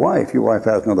baby or your wife. Your wife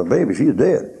has another baby, she's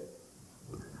dead.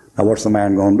 Now what's the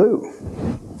man going to do?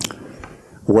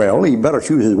 Well, he better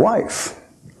choose his wife,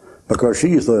 because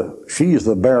she's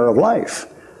the bearer of life.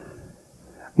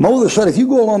 Moses said, if you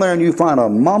go along there and you find a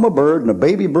mama bird and a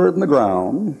baby bird in the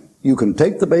ground, you can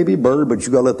take the baby bird, but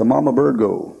you got to let the mama bird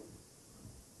go.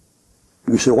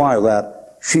 You say, why is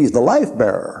that? She's the life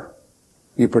bearer.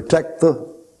 You protect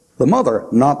the mother,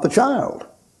 not the child.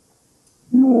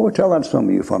 Oh, tell that to some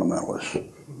of you fundamentalists.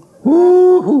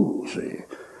 Woo-hoo, see.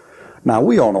 Now,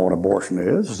 we all know what abortion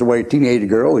is. It's the way teenage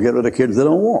girls get rid of kids they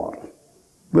don't want.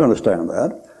 We understand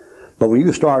that. But when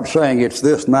you start saying it's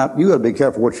this and that, you got to be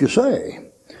careful what you say.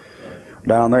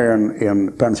 Down there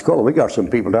in Pensacola, we got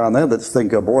some people down there that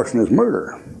think abortion is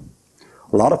murder.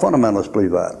 A lot of fundamentalists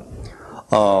believe that.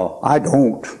 I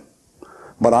don't.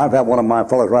 But I've had one of my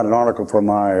fellows write an article for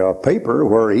my paper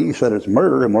where he said it's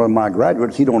murder, and one of my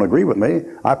graduates, he don't agree with me.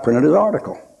 I printed his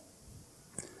article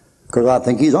because I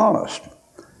think he's honest.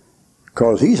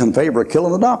 Because he's in favor of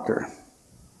killing the doctor.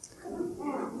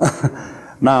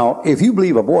 Now, if you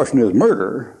believe abortion is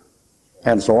murder,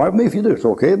 and so I if you do, it's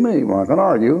okay with me, I'm not going to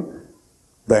argue,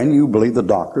 then you believe the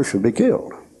doctor should be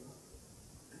killed.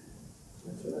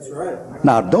 That's right.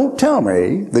 Now, don't tell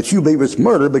me that you believe it's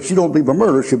murder, but you don't believe a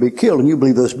murderer should be killed, and you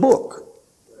believe this book.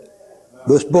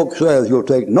 This book says you'll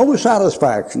take no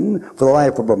satisfaction for the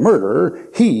life of a murderer.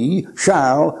 He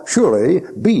shall surely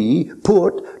be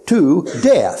put to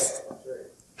death.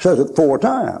 Says it 4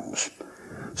 times.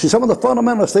 See, some of the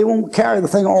fundamentalists, they won't carry the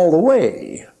thing all the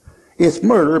way. It's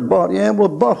murder, but, yeah, well,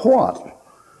 but what?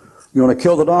 You want to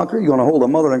kill the doctor? You want to hold the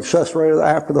mother and accessory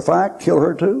after the fact? Kill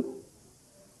her too?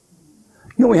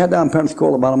 You know, we had down in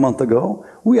Pensacola about a month ago,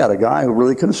 we had a guy who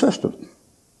really consisted.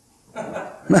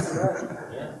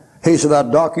 He said,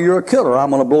 that doctor, you're a killer. I'm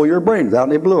going to blow your brains out.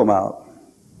 And he blew them out.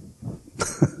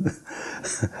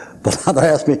 But they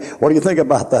asked me, what do you think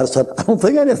about that? I said, I don't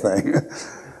think anything.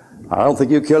 I don't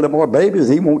think you killed any more babies.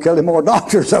 He won't kill any more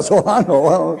doctors. That's all I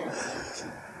know.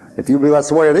 If you believe that's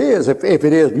the way it is, if it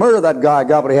is murder, that guy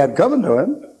got what he had coming to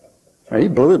him. He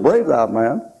blew his brains out,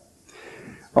 man.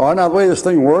 All right, now the way this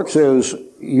thing works is,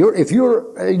 you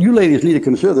ladies need to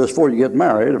consider this before you get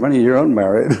married, if any of you are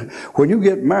unmarried. When you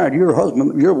get married, your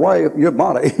husband, your wife, your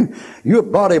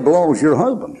body belongs to your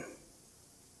husband.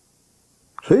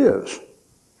 See this.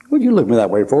 Would you look at me that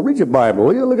way for? Read your Bible,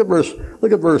 will you? Look at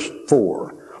verse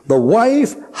 4. The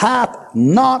wife hath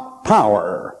not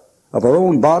power of her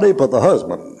own body, but the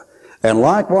husband. And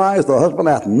likewise, the husband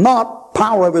hath not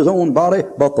power of his own body,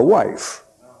 but the wife.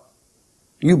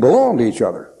 You belong to each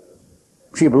other.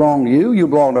 She belongs to you, you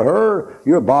belong to her,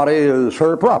 your body is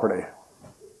her property.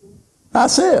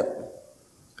 That's it.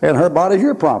 And her body is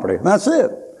your property. That's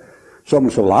it.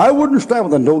 Someone said, well, I wouldn't stand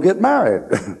with them, don't get married.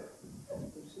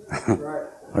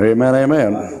 Amen,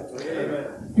 amen.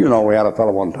 Amen. You know, we had a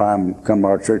fellow one time come to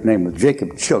our church named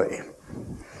Jacob Chili.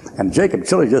 And Jacob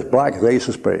Chili just black as ace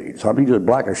of spades. I mean, just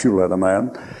black as shoe leather,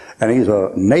 man. And he's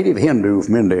a native Hindu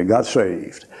from India, got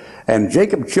saved. And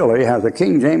Jacob Chili has a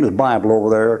King James Bible over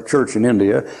there, church in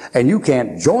India, and you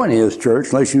can't join his church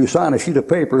unless you sign a sheet of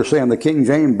paper saying the King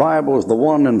James Bible is the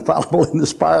one infallible and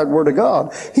inspired Word of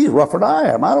God. He's rougher than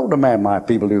I am. I don't demand my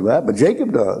people do that, but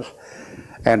Jacob does.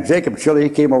 And Jacob Chili, he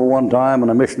came over one time in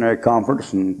a missionary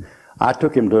conference, and I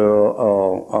took him to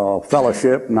a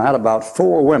fellowship, and I had about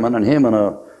 4 women and him in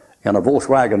a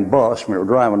Volkswagen bus. We were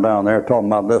driving down there talking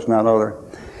about this and that and other.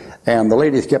 And the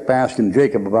ladies kept asking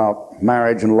Jacob about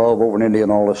marriage and love over in India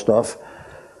and all this stuff.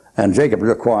 And Jacob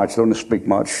was just quiet, so don't speak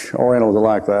much. Orientals are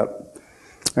like that.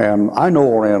 And I know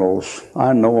Orientals.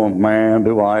 I know them, man.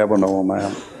 Do I ever know them,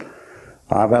 man?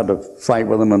 I've had to fight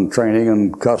with them in training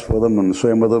and cuss with them and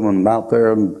swim with them and out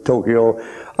there in Tokyo.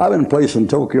 I've been placed in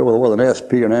Tokyo with an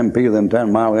SP and MP within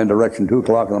 10 miles in direction, 2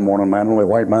 o'clock in the morning, man, only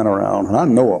white man around. And I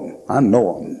know them. I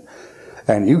know them.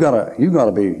 And you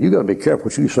gotta be careful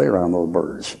what you say around those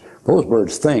birds. Those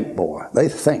birds think, boy. They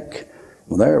think.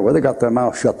 Where they got their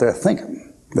mouth shut, they're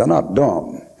thinking. They're not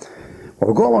dumb. Well,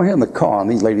 we go along here in the car,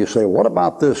 and these ladies say, what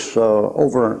about this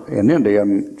over in India?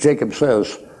 And Jacob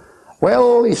says,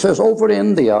 well, he says, over in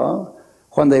India,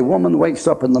 when the woman wakes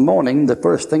up in the morning, the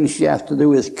first thing she has to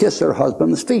do is kiss her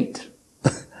husband's feet.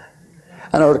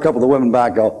 I heard a couple of the women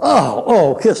back go,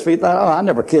 oh, kiss feet. Oh, I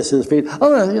never kiss his feet.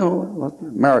 Oh, you know,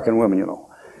 American women, you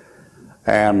know.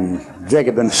 And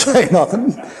Jacob didn't say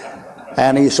nothing.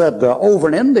 And he said, over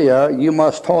in India, you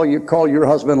must call your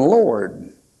husband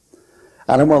Lord.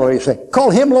 And then one of them say,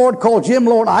 call him Lord, call Jim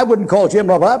Lord. I wouldn't call Jim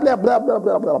Lord. Blah, blah, blah, blah,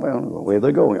 blah, blah. Away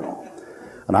they go, you know.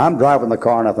 And I'm driving the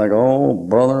car, and I think, oh,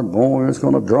 brother, boy, it's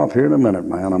going to drop here in a minute,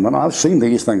 man. I mean, I've seen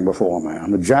these things before,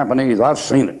 man. The Japanese, I've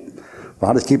seen it.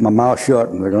 I just keep my mouth shut,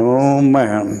 and they're going, oh,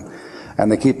 man.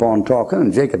 And they keep on talking,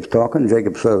 and Jacob's talking.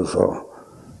 Jacob says,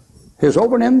 is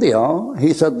over in India.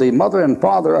 He said the mother and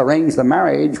father arrange the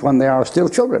marriage when they are still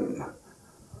children.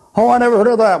 Oh, I never heard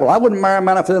of that. Well, I wouldn't marry a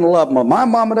man if I didn't love him. Well, my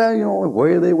mom and dad,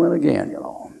 away they went again,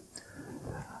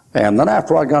 And then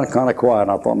after I got kind of quiet,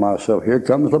 I thought to myself, here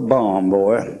comes the bomb,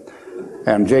 boy.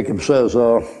 And Jacob says,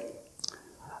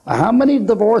 how many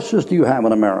divorces do you have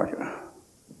in America?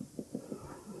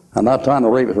 And that time the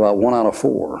rate was about 1 out of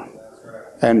 4.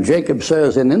 And Jacob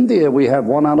says, in India we have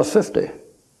 1 out of 50.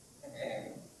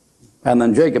 And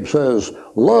then Jacob says,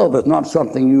 love is not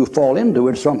something you fall into,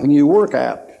 it's something you work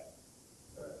at.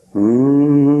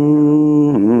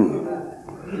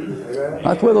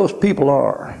 That's where those people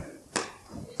are.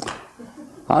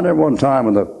 I remember one time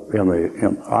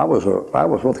I was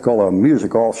what they call a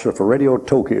music officer for Radio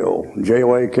Tokyo,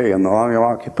 JOAK, in the Army of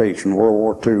Occupation, World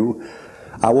War II.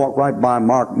 I walked right by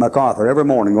Mark MacArthur every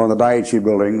morning going to the Daiichi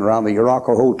building around the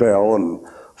Urako Hotel and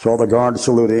saw the guards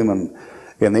salute him. And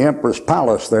in the Emperor's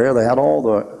Palace there, they had all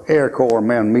the Air Corps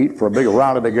men meet for a big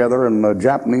rally together, and the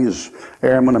Japanese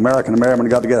airmen, American airmen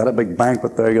got together, had a big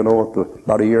banquet there,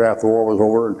 about a year after the war was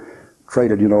over, and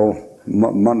traded,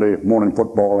 Monday morning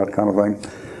football, that kind of thing,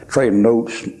 trading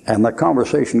notes. And that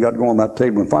conversation got going on that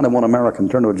table, and finally one American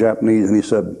turned to a Japanese and he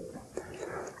said,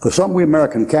 there's something we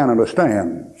Americans can't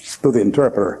understand, through the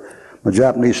interpreter. The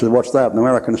Japanese said, what's that? And the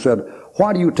American said,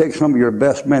 why do you take some of your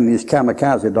best men, these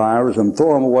kamikaze divers, and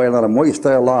throw them away and let them waste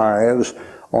their lives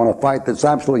on a fight that's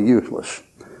absolutely useless?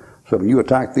 So when you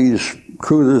attack these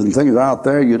cruisers and things out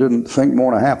there, you didn't sink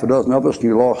more than half a dozen of us, and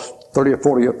you lost 30 or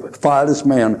 40 or 5 of this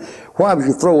men. Why would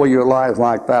you throw away your lives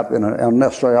like that in an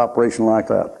unnecessary operation like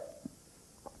that?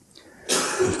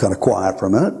 It was kind of quiet for a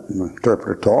minute, and the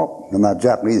interpreter talked, and that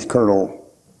Japanese colonel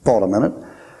thought a minute,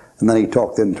 and then he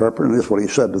talked to the interpreter, and this is what he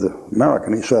said to the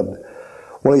American. He said,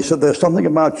 there's something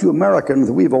about you Americans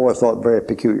that we've always thought very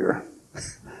peculiar.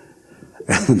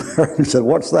 And the American said,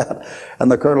 what's that? And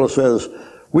the colonel says,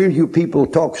 you people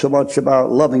talk so much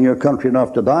about loving your country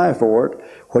enough to die for it.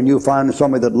 When you find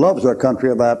somebody that loves their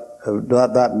country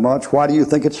that much, why do you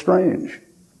think it's strange?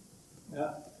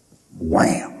 Yeah.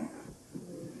 Wham!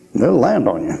 They'll land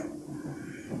on you.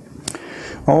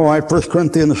 All right, 1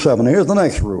 Corinthians 7. Here's the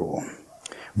next rule.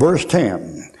 Verse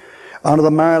 10. Unto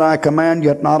the married I command,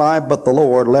 yet not I, but the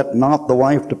Lord, let not the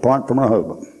wife depart from her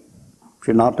husband.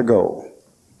 She's not to go.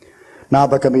 Now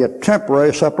there can be a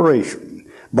temporary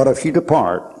separation, but if she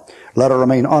depart, let her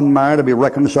remain unmarried to be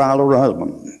reconciled to her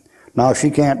husband. Now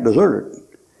she can't desert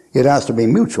it. It has to be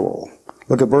mutual.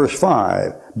 Look at verse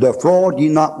 5. Defraud ye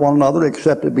not one another,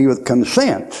 except it be with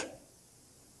consent.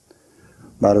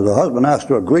 That is, the husband has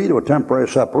to agree to a temporary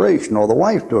separation, or the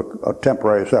wife to a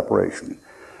temporary separation.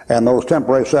 And those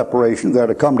temporary separations are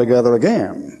to come together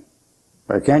again.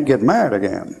 They can't get married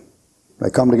again. They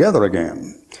come together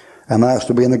again. And there has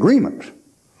to be an agreement.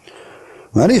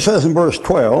 Then he says in verse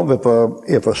 12,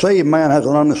 if a saved man has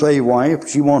an unsaved wife,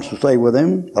 she wants to stay with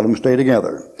him, let them stay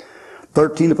together.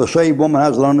 13, if a saved woman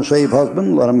has an unsaved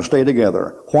husband, let them stay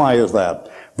together. Why is that?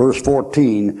 Verse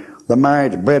 14, the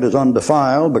marriage bed is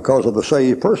undefiled because of the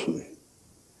saved person.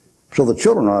 So the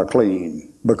children are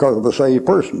clean because of the saved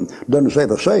person. It doesn't say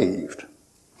the saved.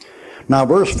 Now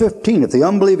verse 15, if the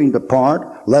unbelieving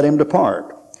depart, let him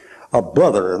depart. A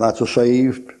brother, that's a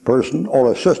saved person,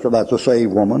 or a sister, that's a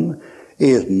saved woman,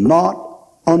 is not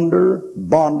under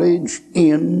bondage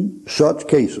in such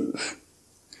cases.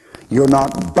 You're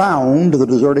not bound to the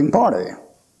deserting party.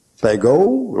 They go,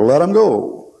 let them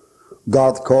go.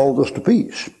 God calls us to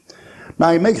peace.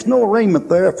 Now, he makes no arraignment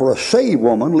there for a saved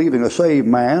woman leaving a saved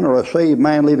man, or a saved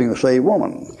man leaving a saved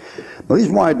woman. The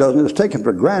reason why he doesn't is taken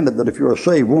for granted that if you're a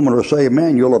saved woman or a saved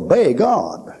man, you'll obey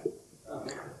God.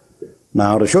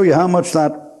 Now, to show you how much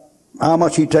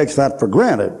he takes that for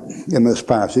granted in this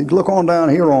passage, look on down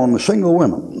here on single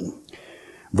women.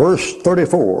 Verse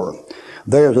 34,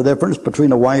 there's a difference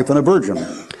between a wife and a virgin.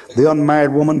 The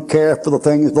unmarried woman careth for the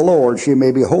things of the Lord, she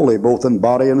may be holy both in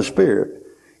body and spirit.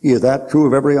 Is that true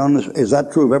of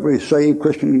every saved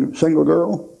Christian single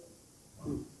girl?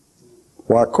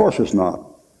 Why, of course it's not.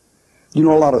 You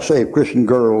know a lot of saved Christian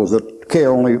girls that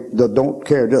don't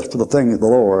care just for the things of the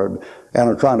Lord and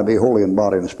are trying to be holy in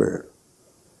body and spirit.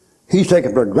 He's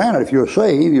taken for granted if you're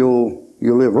saved, you'll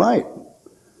live right.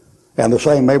 And the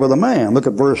same may with a man. Look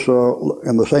at verse,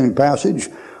 in the same passage,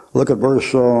 look at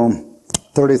verse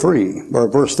 33, or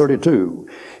verse 32.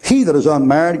 He that is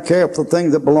unmarried careth for the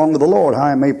things that belong to the Lord, how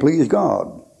he may please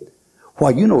God.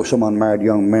 Why, you know some unmarried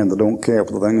young men that don't care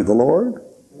for the things of the Lord.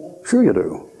 Sure you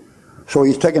do. So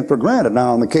he's taken for granted.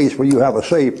 Now, in the case where you have a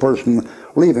saved person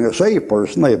leaving a saved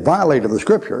person, they violated the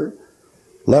Scripture.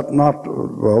 Let not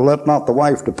the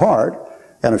wife depart.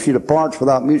 And if she departs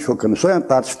without mutual consent,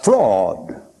 that's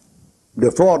fraud.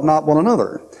 Defraud not one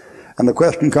another. And the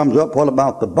question comes up, what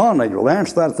about the bondage? Well, the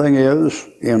answer to that thing is,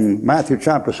 in Matthew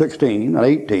chapter 16 and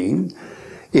 18,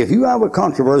 if you have a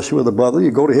controversy with a brother,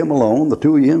 you go to him alone, the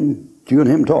two of you and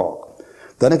him talk.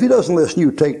 Then if he doesn't listen,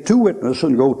 you take 2 witnesses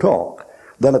and go talk.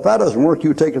 Then if that doesn't work,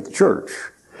 you take it to church.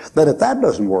 Then if that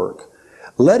doesn't work,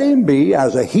 let him be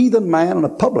as a heathen man and a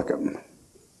publican,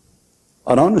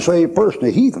 an unsaved person, a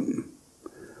heathen.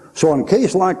 So in a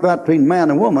case like that between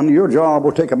man and woman, your job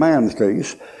will take a man's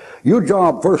case. Your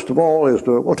job, first of all, is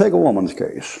to, well, take a woman's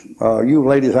case. You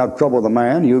ladies have trouble with a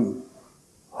man, you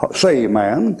say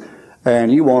man,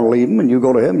 and you want to leave him, and you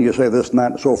go to him, and you say this and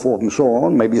that and so forth and so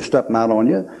on. Maybe he's stepping out on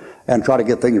you and try to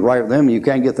get things right with him, and you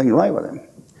can't get things right with him.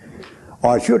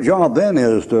 All right, your job then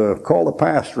is to call the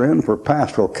pastor in for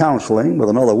pastoral counseling with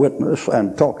another witness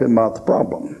and talk to him about the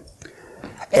problem.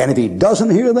 And if he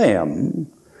doesn't hear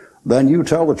them, then you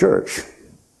tell the church.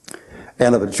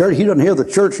 And if he doesn't hear the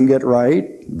church and get right,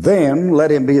 then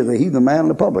let him be as a heathen man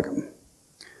and a publican.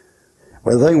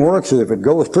 Well, the thing works is if it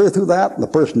goes clear through that and the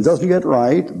person doesn't get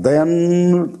right,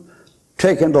 then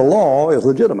taking to law is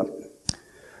legitimate.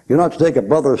 You're not to take a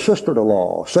brother or sister to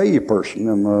law, saved person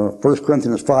in 1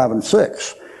 Corinthians 5 and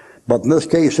 6. But in this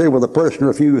case here, where the person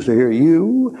refused to hear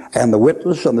you and the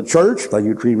witness and the church, then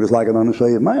you treat him as like an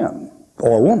unsaved man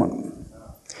or woman.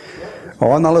 All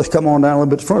right, now let's come on down a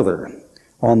little bit further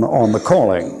on the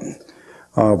calling.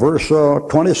 Verse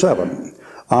 27.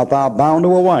 Art thou bound to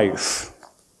a wife?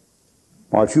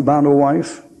 Aren't you bound to a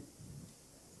wife?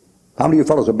 How many of you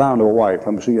fellows are bound to a wife?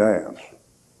 Let me see your hands.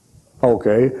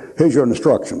 Okay, here's your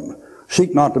instruction.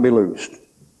 Seek not to be loosed.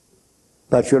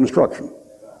 That's your instruction.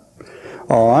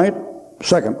 All right.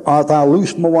 Second, art thou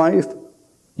loosed from a wife?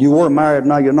 You were married,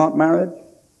 now you're not married?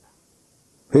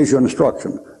 Here's your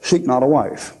instruction. Seek not a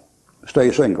wife.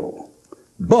 Stay single.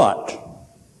 But,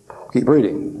 keep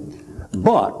reading.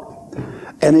 But,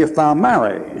 and if thou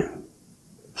marry,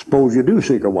 suppose you do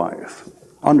seek a wife,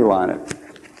 underline it,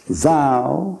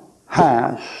 thou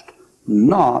hast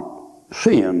not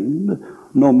sinned,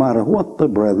 no matter what the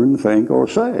brethren think or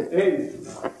say.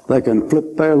 They can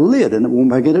flip their lid and it won't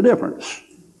make any difference.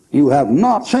 You have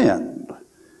not sinned.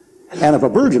 And if a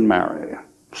virgin marry,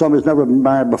 somebody's never been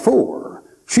married before,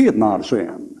 she had not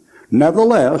sinned.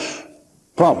 Nevertheless,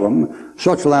 problem,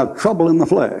 such will have trouble in the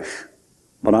flesh,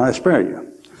 but I spare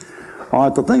you. All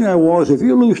right, the thing there was, if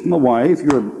you loosen the wife,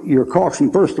 you're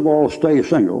cautioned, first of all, stay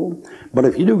single. But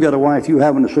if you do get a wife, you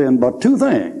haven't sinned but 2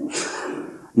 things.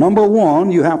 Number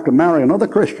 1, you have to marry another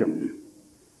Christian.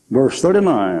 Verse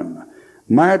 39,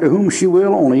 marry to whom she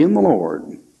will, only in the Lord.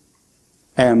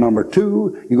 And number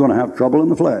 2, you're going to have trouble in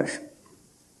the flesh.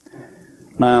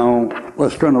 Now,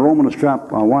 let's turn to Romans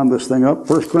chapter, I'll wind this thing up,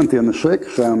 1 Corinthians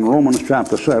 6 and Romans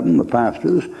chapter 7, the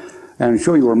pastors, and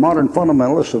show you where modern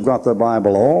fundamentalists have got their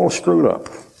Bible all screwed up.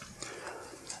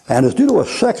 And it's due to a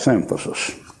sex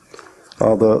emphasis.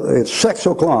 It's 6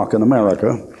 o'clock in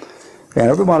America, and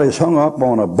everybody's hung up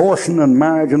on abortion and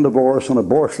marriage and divorce, and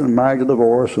abortion and marriage and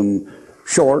divorce, and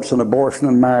shorts and abortion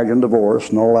and marriage and divorce,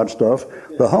 and all that stuff.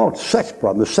 The whole sex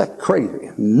problem, the sex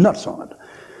crazy, nuts on it.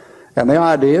 And the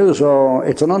idea is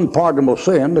it's an unpardonable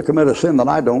sin to commit a sin that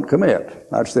I don't commit.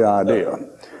 That's the idea.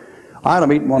 I had a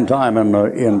meeting one time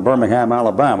in Birmingham,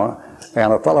 Alabama,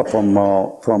 and a fellow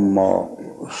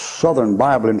from Southern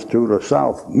Bible Institute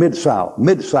or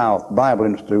Mid-South Bible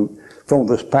Institute phoned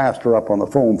this pastor up on the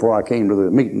phone before I came to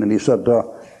the meeting, and he said,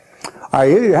 I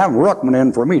hear you have Ruckman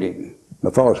in for a meeting.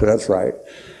 The fellow said, that's right.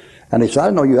 And he said, I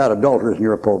didn't know you had adulterers in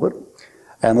your pulpit.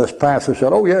 And this pastor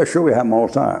said, oh yeah, sure, we have them all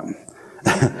the time.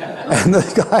 And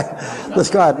this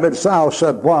guy at Mid-South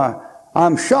said, why,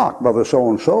 I'm shocked, Brother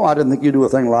so-and-so. I didn't think you'd do a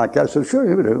thing like that. I said,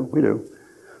 sure, we do.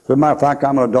 As a matter of fact,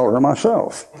 I'm an adulterer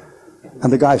myself.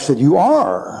 And the guy said, you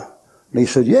are? And he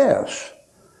said, yes.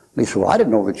 And he said, well, I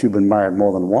didn't know that you've been married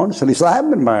more than once. And he said, I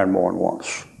haven't been married more than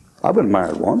once. I've been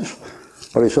married once.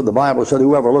 But he said, the Bible said,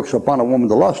 whoever looks upon a woman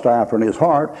to lust after in his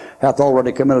heart hath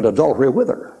already committed adultery with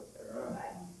her.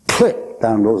 Click,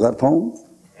 down goes that phone.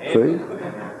 See?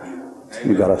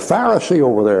 You got a Pharisee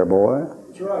over there, boy.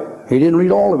 He didn't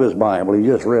read all of his Bible, he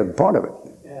just read part of it.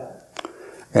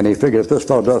 And he figured if this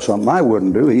fellow does something I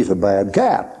wouldn't do, he's a bad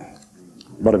cat.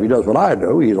 But if he does what I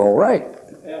do, he's all right.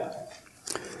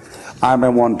 I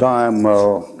remember one time,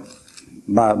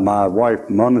 my wife,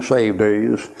 in unsaved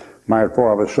days, married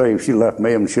before I was saved, she left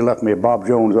me, and she left me Bob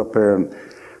Jones up there, and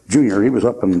Junior, he was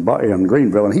up in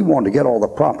Greenville, and he wanted to get all the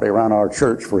property around our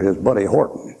church for his buddy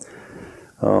Horton.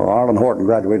 Arlen Horton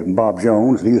graduated from Bob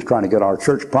Jones, and he was trying to get our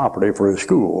church property for his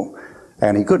school.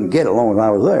 And he couldn't get it as long as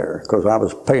I was there, because I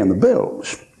was paying the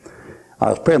bills. I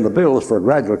was paying the bills for a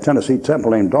graduate of Tennessee Temple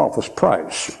named Dolphus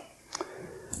Price.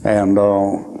 And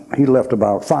he left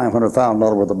about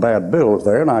 $500,000 worth of bad bills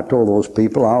there, and I told those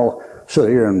people, I'll sit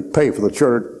here and pay for the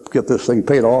church, get this thing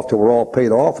paid off till we're all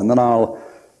paid off, and then I'll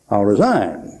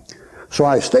resign. So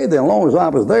I stayed there. As long as I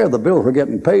was there, the bills were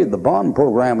getting paid, the bond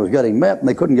program was getting met, and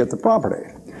they couldn't get the property.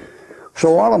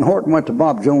 So Arlen Horton went to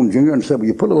Bob Jones Jr. and said, will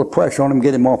you put a little pressure on him,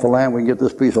 get him off the land, we can get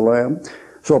this piece of land.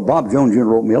 So Bob Jones Jr.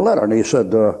 wrote me a letter, and he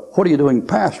said, what are you doing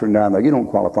pastoring down there? You don't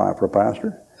qualify for a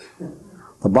pastor.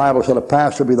 The Bible said a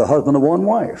pastor be the husband of one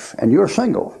wife, and you're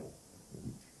single.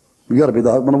 You got to be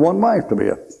the husband of one wife to be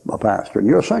a pastor, and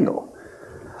you're single.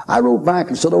 I wrote back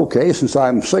and said, okay, since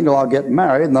I'm single, I'll get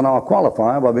married, and then I'll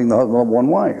qualify by being the husband of one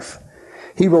wife.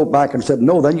 He wrote back and said,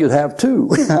 no, then you'd have two.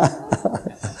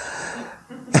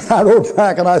 I wrote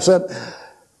back and I said,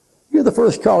 you're the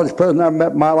first college president I've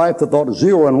met in my life that thought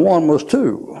 0 and 1 was 2.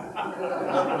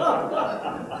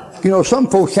 You know, some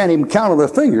folks can't even count on their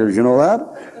fingers, you know that?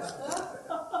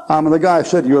 I mean, the guy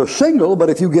said, you're single, but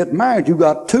if you get married, you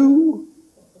got 2.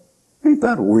 Ain't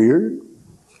that weird?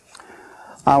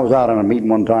 I was out on a meeting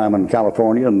one time in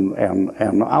California,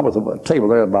 and I was at a table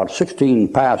there, about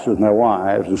 16 pastors and their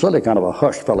wives, and suddenly kind of a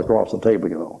hush fell across the table,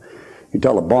 you know. You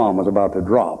tell the bomb was about to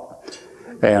drop.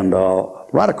 And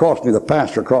right across me, the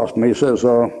pastor across me says,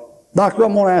 Doctor,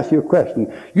 I'm going to ask you a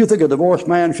question. You think a divorced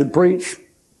man should preach?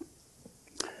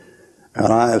 And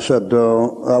I said,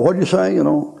 what did you say? You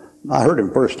know, I heard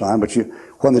him first time, but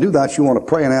when they do that, you want to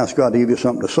pray and ask God to give you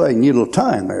something to say. You need a little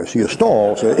time there, so you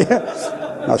stall. So,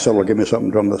 I said, well, give me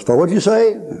something from this. What did you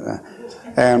say?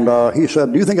 And he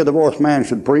said, do you think a divorced man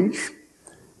should preach?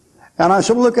 And I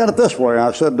said, well, look at it this way.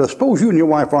 I said, suppose you and your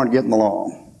wife aren't getting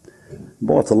along.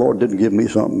 Boy, if the Lord didn't give me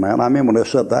something, man. I remember when they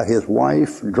said that, his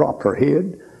wife dropped her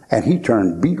head, and he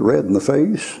turned beet red in the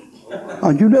face.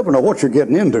 And you never know what you're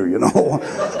getting into, you know.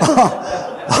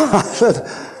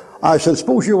 I said,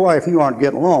 suppose your wife and you aren't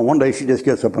getting along. One day she just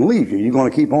gets up and leaves you. You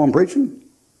going to keep on preaching?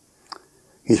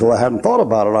 He said, well, I hadn't thought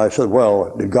about it. I said,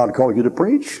 well, did God call you to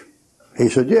preach? He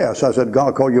said, yes. I said,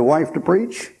 God called your wife to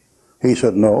preach? He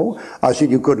said, no. I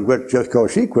said, you couldn't quit just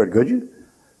because she quit, could you?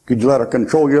 Could you let her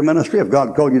control your ministry? If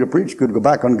God called you to preach, could you go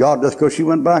back on God just because she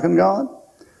went back on God?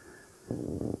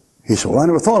 He said, well, I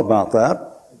never thought about that.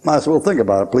 I said, well, think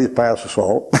about it. Please pass the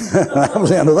salt. That was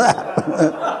the end of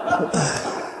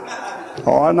that.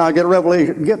 All right, now get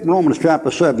Romans chapter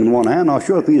 7 in one hand. I'll show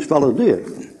you what these fellows did.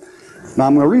 Now,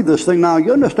 I'm going to read this thing. Now,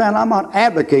 you understand, I'm not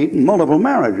advocating multiple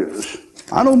marriages.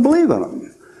 I don't believe in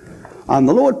them. And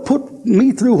the Lord put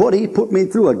me through what He put me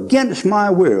through against my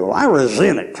will. I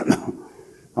resent it.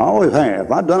 I always have.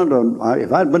 If I'd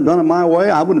been done it my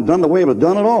way, I wouldn't have done the way it was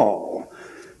done at all.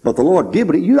 But the Lord did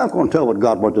it. You're not going to tell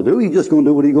God what to do. He's just going to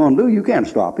do what He's going to do. You can't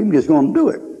stop Him. He's just going to do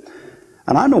it.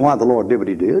 And I know why the Lord did what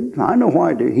He did. I know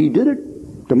why He did it,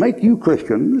 to make you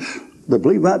Christians that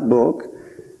believe that book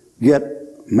get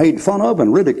made fun of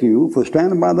and ridiculed for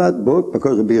standing by that book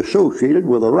because it'd be associated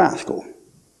with a rascal.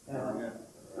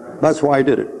 That's why He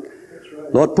did it.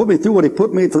 Lord put me through what He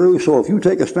put me through, so if you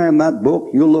take a stand in that book,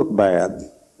 you'll look bad.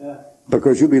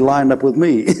 Because you'll be lined up with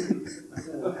me.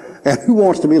 And who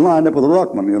wants to be lined up with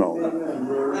Ruckman, you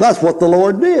know? That's what the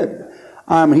Lord did.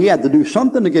 He had to do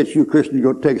something to get you Christians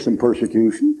to go take some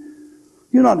persecution.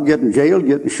 You're not getting jailed,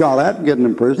 getting shot at, getting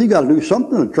in prison. You got to do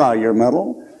something to try your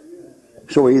mettle.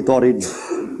 So He thought He'd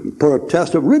put a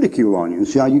test of ridicule on you and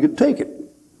see how you could take it.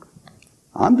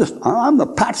 I'm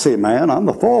the patsy man. I'm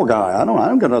the fall guy. I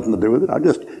don't got nothing to do with it. I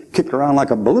just kick around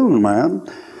like a balloon, man.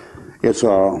 It's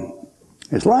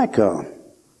like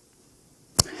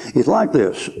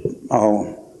this.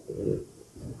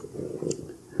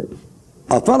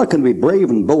 A fellow can be brave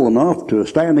and bold enough to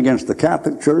stand against the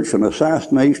Catholic Church and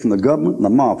assassination, the government, and the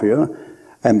mafia,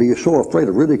 and be so afraid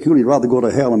of ridicule he'd rather go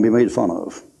to hell and be made fun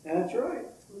of. That's right.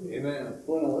 Amen.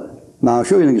 Now, I'll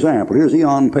show you an example. Here's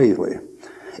Eon Paisley.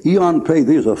 Eon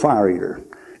Paisley is a fire eater.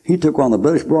 He took on the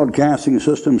British Broadcasting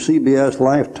System, CBS,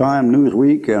 Lifetime,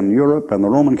 Newsweek, and Europe, and the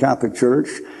Roman Catholic Church.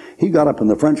 He got up in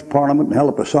the French Parliament and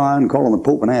held up a sign calling the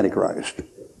Pope an Antichrist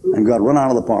and got run out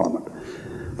of the Parliament.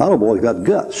 That old boy's got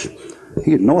guts.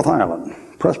 He's North Ireland,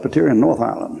 Presbyterian North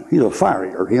Ireland. He's a fire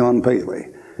eater, Eon Paisley.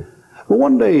 Well,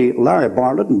 one day, Larry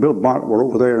Bartlett and Bill Bartlett were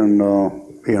over there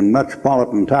in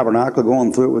Metropolitan Tabernacle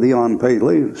going through it with Eon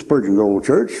Paisley, Spurgeon's old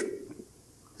church.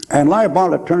 And Larry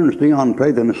Bartlett turns to Eon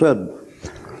Paisley and said,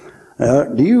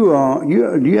 do you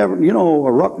ever, you know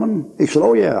Ruckman? He said,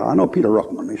 oh yeah, I know Peter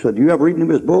Ruckman. He said, do you ever read any of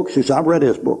his books? He said, I've read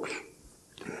his books.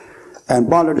 And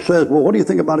Bartlett says, well, what do you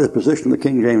think about his position in the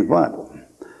King James Bible?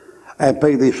 And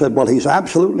Paisley said, well, he's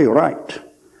absolutely right.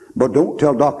 But don't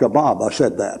tell Dr. Bob I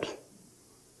said that.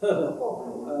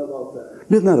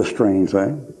 Isn't that a strange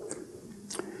thing?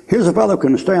 Here's a fellow who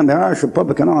can stand the Irish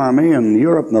Republican Army and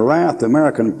Europe and the wrath of the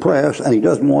American press, and he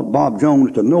doesn't want Bob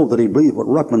Jones to know that he believes what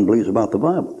Ruckman believes about the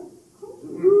Bible.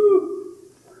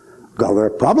 Got a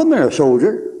problem there,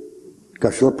 soldier.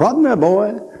 Got a problem there,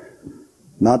 boy.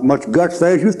 Not much guts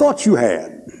there as you thought you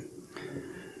had.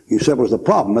 He said was the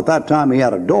problem. At that time, he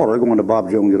had a daughter going to Bob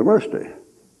Jones University.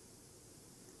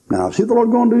 Now, see what the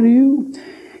Lord going to do to you?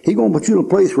 He's going to put you in a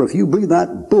place where if you read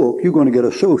that book, you're going to get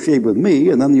associated with me,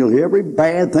 and then you'll hear every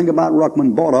bad thing about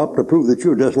Ruckman brought up to prove that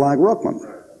you're just like Ruckman.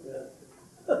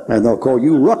 And they'll call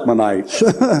you Ruckmanites.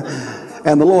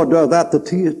 And the Lord does that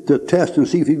to test and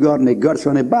see if you've got any guts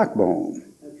or any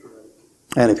backbone.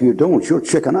 And if you don't, you'll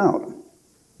chicken out.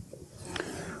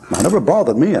 It never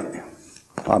bothered me any.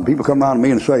 People come around to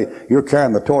me and say, you're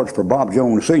carrying the torch for Bob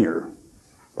Jones Sr.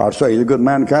 I'd say he's a good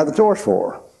man to carry the torch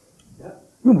for.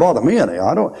 It don't bother me any.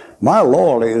 My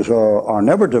loyalties are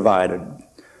never divided.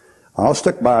 I'll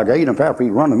stick by a guy, even after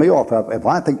he's running me off. If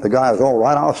I think the guy is all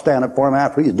right, I'll stand up for him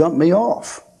after he's dumped me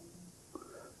off.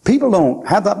 People don't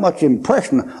have that much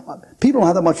impression. People don't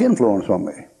have that much influence on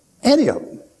me. Any of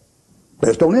them. They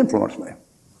just don't influence me.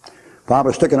 If I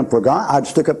was sticking up for a guy, I'd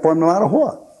stick up for him no matter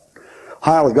what.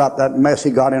 Hyles got that mess he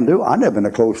got into. I'd never been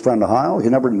a close friend of Hyles. He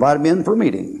never invited me in for a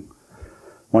meeting.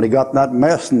 When he got in that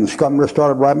mess and Scummer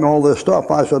started writing all this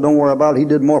stuff, I said, don't worry about it. He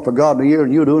did more for God in a year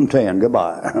than you do in 10.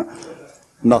 Goodbye.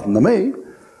 Nothing to me.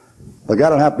 The guy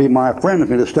don't have to be my friend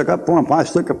for me to stick up for him. If I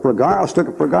stick up for a guy, I'll stick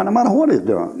up for a guy no matter what he's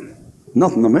doing.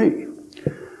 Nothing to me.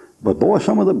 But boy,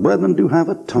 some of the brethren do have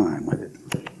a time with it.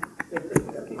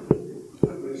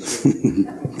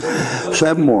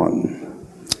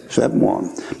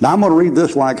 7-1. Now I'm going to read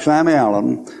this like Sammy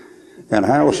Allen and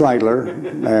Harold Seidler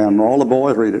and all the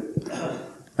boys read it.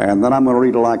 And then I'm going to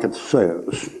read it like it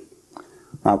says.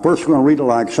 Now first we're going to read it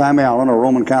like Sammy Allen, a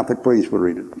Roman Catholic priest, would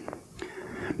read it.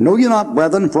 Know ye not,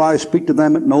 brethren, for I speak to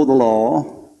them that know the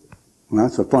law. Well,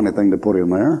 that's a funny thing to put in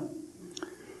there.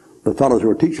 The fellows who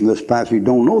are teaching this passage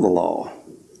don't know the law.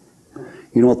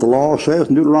 You know what the law says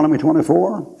in Deuteronomy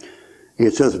 24?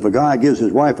 It says if a guy gives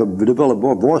his wife a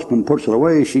divorcement, puts it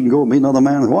away, she can go and be another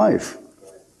man's wife.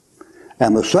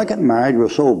 And the second marriage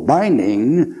was so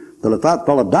binding that if that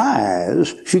fellow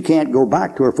dies, she can't go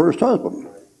back to her first husband.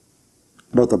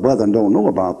 But the brethren don't know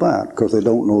about that because they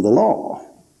don't know the law.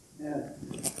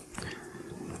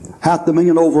 Hath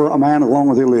dominion over a man as long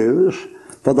as he lives.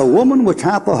 For the woman which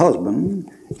hath a husband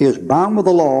is bound with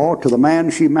the law to the man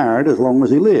she married as long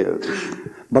as he lives.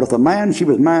 But if the man she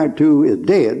was married to is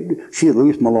dead, she is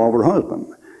loosed from the law of her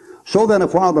husband. So then,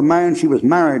 if while the man she was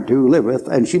married to liveth,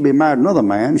 and she be married to another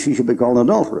man, she should be called an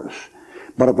adulteress.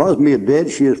 But if her husband be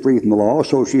dead, she is free from the law,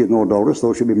 so she is no adulteress,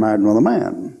 though she be married to another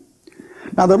man.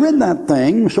 Now, they've written that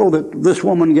thing so that this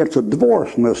woman gets a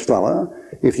divorce from this fella.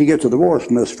 If she gets a divorce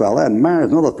from this fella and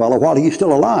marries another fella while he's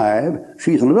still alive,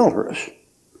 she's an adulteress.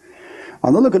 Now,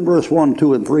 look at verse 1,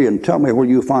 2, and 3 and tell me where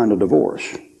you find a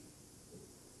divorce.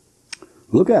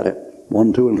 Look at it,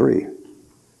 1, 2, and 3.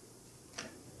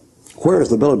 Where is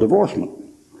the bill of divorcement?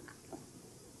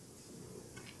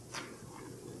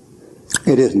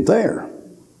 It isn't there.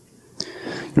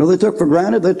 You know, they took for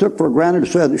granted,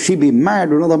 said that she'd be married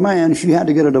to another man, she had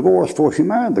to get a divorce before she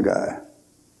married the guy.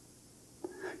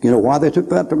 You know why they took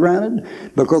that for granted?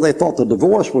 Because they thought the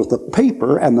divorce was the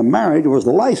paper and the marriage was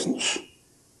the license.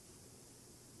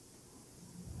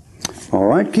 All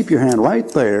right, keep your hand right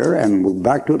there, and we'll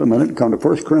back to it in a minute. Come to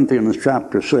 1 Corinthians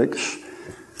chapter 6,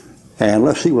 and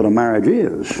let's see what a marriage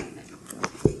is.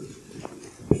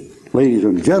 Ladies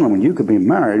and gentlemen, you could be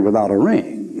married without a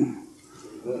ring,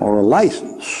 or a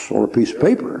license, or a piece of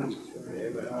paper.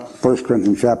 1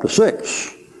 Corinthians chapter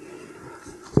 6.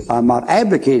 I'm not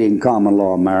advocating common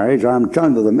law marriage. I'm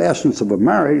telling you the essence of a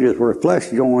marriage is where flesh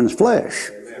joins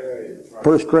flesh.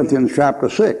 1 Corinthians chapter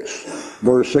 6,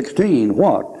 verse 16,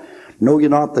 what? Know ye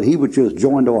not that he which is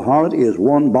joined to a harlot is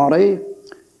one body?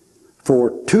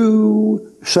 For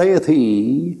two, saith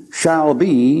he, shall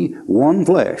be one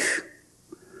flesh.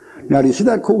 Now, do you see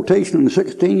that quotation in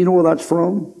 16? You know where that's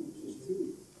from?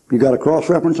 You got a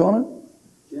cross-reference on it?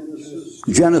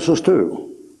 Genesis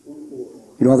 2.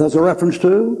 You know what that's a reference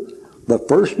to? The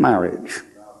first marriage.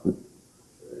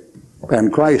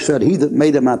 And Christ said, he that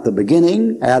made them at the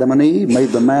beginning, Adam and Eve, made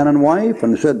the man and wife,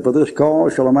 and said, for this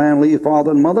cause shall a man leave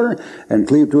father and mother, and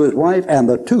cleave to his wife, and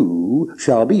the two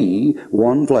shall be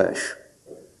one flesh.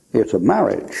 It's a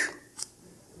marriage,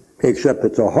 except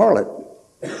it's a harlot.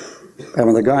 And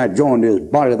when the guy joined his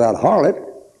body to that harlot,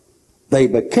 they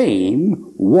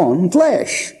became one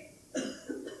flesh.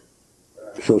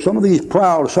 So some of these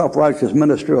proud, self-righteous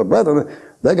ministerial brethren,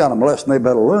 they got a lesson they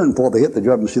better learn before they hit the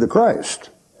judgment seat of Christ.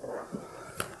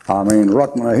 I mean,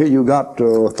 Ruckman, I hear you got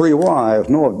 3 wives.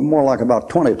 No, more like about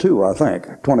 22, I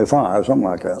think. 25, something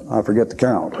like that. I forget the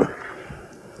count.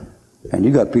 And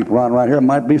you got people around right here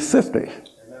might be 50.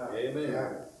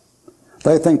 Amen.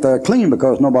 They think they're clean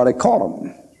because nobody caught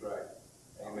them. That's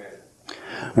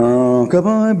right. Amen.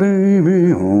 Goodbye,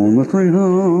 baby, on the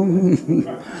freedom.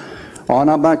 Oh,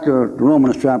 now back to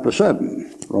Romans chapter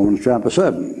 7. Romans chapter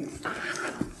 7.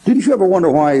 Didn't you ever wonder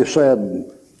why he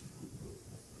said,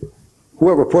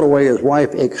 whoever put away his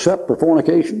wife except for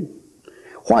fornication?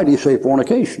 Why do you say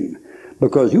fornication?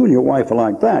 Because you and your wife are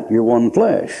like that. You're one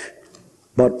flesh.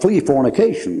 But flee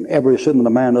fornication. Every sin that a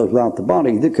man does without the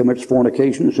body, he that commits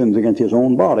fornication sins against his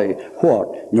own body.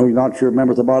 What? You know you're not sure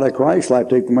members of the body of Christ? Like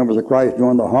take the members of Christ,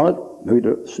 join the harlot? Who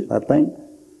do that thing?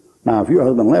 Now, if your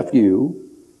husband left you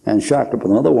and shacked up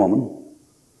with another woman,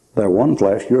 they're one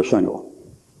flesh, you're single.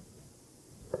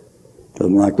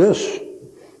 Doesn't like this.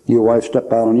 Your wife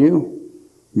stepped out on you,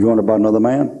 joined her by another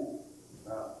man.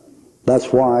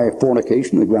 That's why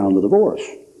fornication is the ground of divorce.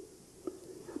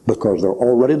 Because they're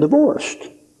already divorced.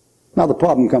 Now the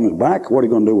problem comes back. What are you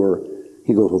going to do where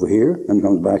he goes over here and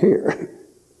comes back here?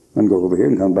 And goes over here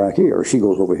and comes back here. Or she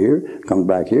goes over here, comes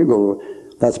back here, goes over.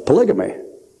 That's polygamy.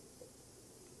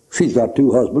 She's got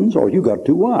 2 husbands or you got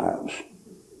 2 wives.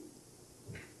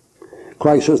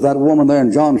 Christ says that woman there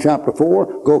in John chapter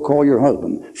 4, go call your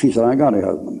husband. She said, I got a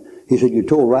husband. He said, you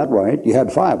told that right. You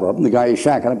had 5 of them. The guy you're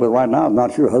shacking up with right now is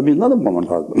not your husband. He's another woman's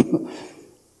husband.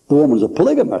 The woman's a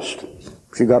polygamist.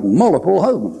 She got multiple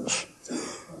husbands.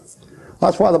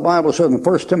 That's why the Bible says in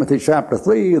 1 Timothy chapter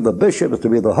 3, the bishop is to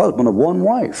be the husband of one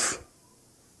wife.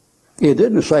 It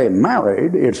didn't say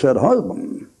married, it said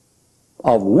husband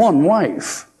of one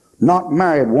wife. Not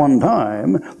married one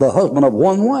time, the husband of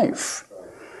one wife.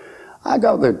 I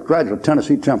got the graduate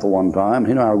Tennessee Temple one time.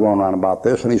 He and I were going around about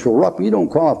this, and he said, well, Rupp, you don't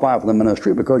qualify for the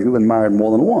ministry because you've been married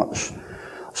more than once.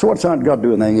 So what's that got to do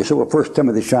with anything? He said, well, 1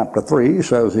 Timothy chapter 3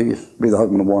 says he's be the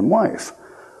husband of one wife.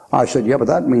 I said, yeah, but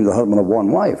that means the husband of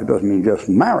one wife. It doesn't mean just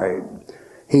married.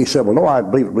 He said, well, no, I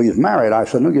believe he's married. I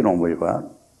said, no, you don't believe that.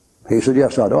 He said,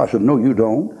 yes, I do. I said, no, you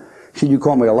don't. He said, you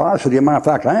call me a liar? I said, yeah, matter of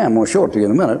fact, I am. I'm going to show it to you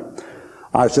in a minute.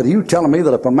 I said, are you telling me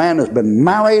that if a man has been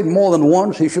married more than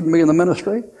once, he shouldn't be in the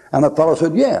ministry? And the fellow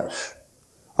said, yes.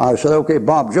 I said, okay,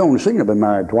 Bob Jones Sr. been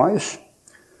married twice.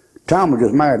 Talmadge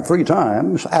is married 3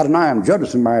 times. Adoniram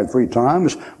Judson married 3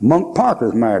 times. Monk Parker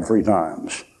is married 3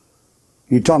 times.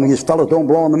 You tell me these fellows don't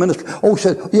belong in the ministry? Oh, he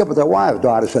said, yeah, but their wives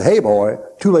died. I said, hey, boy,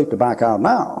 too late to back out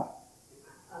now.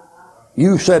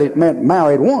 You said it meant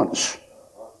married once.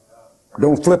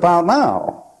 Don't flip out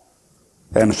now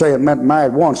and say it meant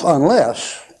married once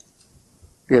unless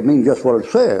it means just what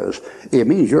it says. It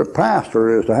means your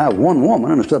pastor is to have one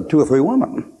woman instead of 2 or 3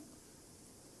 women.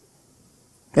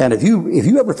 And if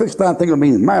you ever fix that thing, it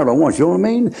means married on once. You know what I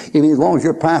mean? It means as long as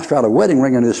your pastor had a wedding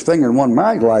ring in his finger and 1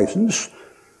 marriage license,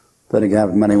 then he can have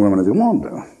as many women as he wanted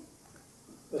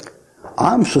to.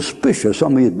 I'm suspicious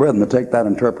some of these brethren that take that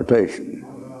interpretation.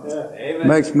 Yeah.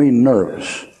 Makes me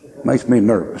nervous. Makes me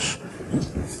nervous.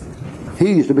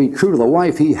 He's to be true to the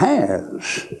wife he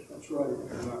has. That's right.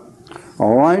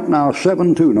 All right, now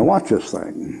 7:2. Now watch this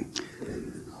thing.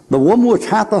 The woman which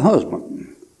hath a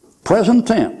husband, present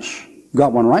tense,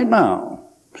 got one right now.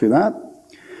 See that?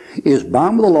 Is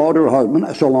bound with the law to her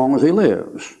husband so long as he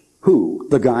lives. Who?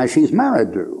 The guy she's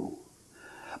married to.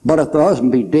 But if the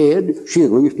husband be dead, she is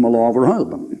loosed from the law of her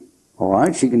husband. All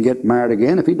right, she can get married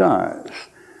again if he dies.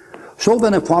 So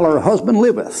then, if while her husband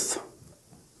liveth,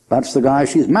 that's the guy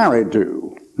she's married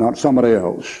to, not somebody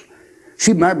else.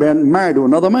 She's been married to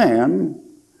another man,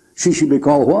 she should be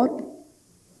called what?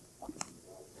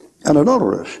 An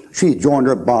adulteress. She joined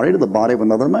her body to the body of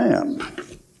another man.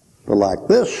 But like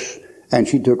this, and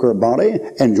she took her body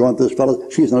and joined this fellow,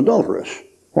 she's an adulteress.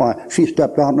 Why? She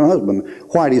stepped out on her husband.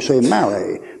 Why do you say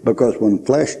marry? Because when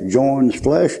flesh joins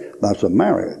flesh, that's a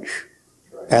marriage.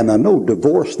 And there's no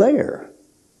divorce there.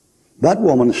 That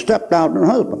woman stepped out on her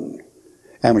husband.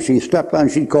 And when she stepped out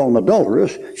and she's called an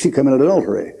adulteress, she committed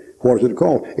adultery. What is it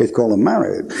called? It's called a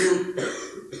marriage.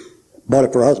 But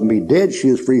if her husband be dead, she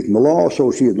is free from the law,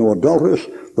 so she is no adulteress,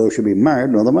 though she be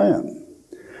married to another man.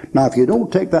 Now, if you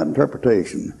don't take that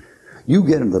interpretation, you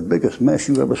get into the biggest mess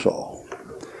you ever saw.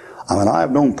 I mean,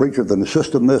 I've known preachers that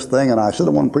insisted on this thing, and I said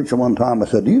to one preacher one time, I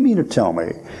said, do you mean to tell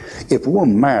me if a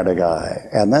woman married a guy,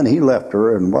 and then he left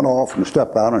her and went off and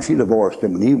stepped out, and she divorced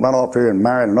him, and he went off here and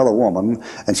married another woman,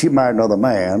 and she married another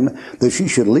man, that she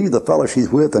should leave the fellow she's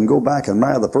with and go back and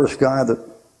marry the first guy that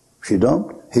she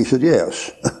dumped? He said,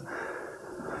 yes.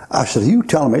 I said, are you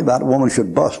telling me that woman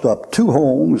should bust up 2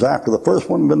 homes after the first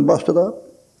one had been busted up?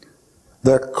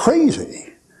 They're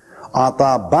crazy. Art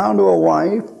thou bound to a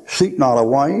wife? Seek not a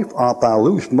wife. Art thou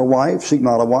loosed from a wife? Seek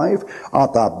not a wife.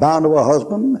 Art thou bound to a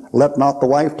husband? Let not the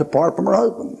wife depart from her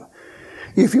husband.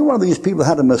 If you're one of these people that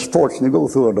had the misfortune to go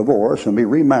through a divorce and be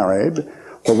remarried,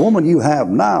 the woman you have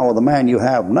now or the man you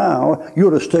have now,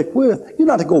 you're to stick with. You're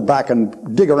not to go back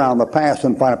and dig around the past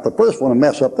and find out the first one and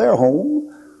mess up their home.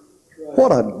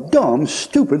 What a dumb,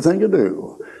 stupid thing to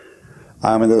do.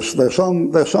 I mean, there's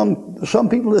some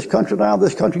people in this country now,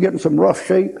 this country getting some rough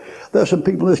shape. There's some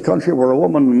people in this country where a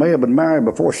woman may have been married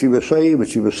before she was saved, but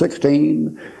she was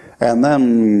 16, and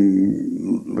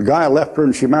then the guy left her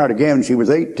and she married again when she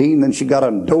was 18, then she got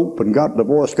on dope and got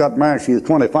divorced, got married, she was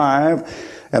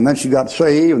 25, and then she got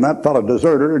saved, and that fellow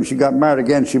deserted her, and she got married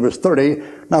again, she was 30.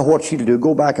 Now what's she to do?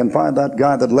 Go back and find that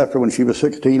guy that left her when she was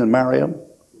 16 and marry him?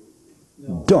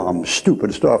 No. Dumb,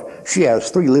 stupid stuff. She has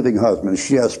 3 living husbands.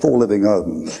 She has 4 living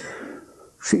husbands.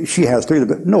 She has 3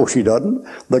 living... No, she doesn't.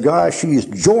 The guy she's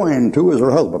joined to is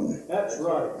her husband. That's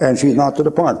right. And she's not to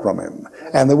depart from him.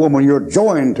 And the woman you're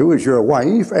joined to is your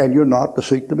wife, and you're not to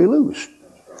seek to be loose.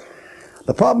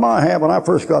 The problem I had when I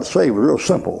first got saved was real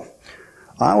simple.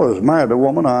 I was married to a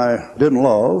woman I didn't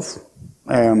love,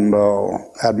 and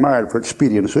had married for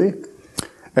expediency.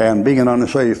 And being an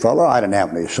unsaved fellow, I didn't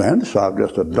have any sense. I was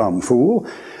just a dumb fool.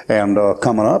 And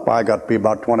coming up, I got to be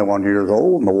about 21 years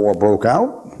old, and the war broke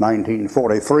out,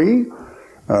 1943.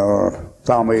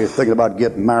 Found me thinking about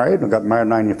getting married. I got married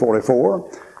in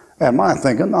 1944. And my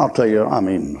thinking, I'll tell you, I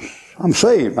mean, I'm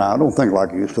saved now. I don't think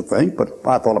like I used to think, but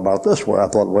I thought about it this way. I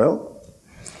thought, well,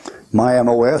 my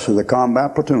MOS is a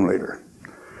combat platoon leader.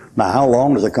 Now, how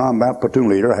long does a combat platoon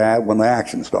leader have when the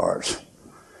action starts?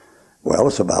 Well,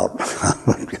 it's about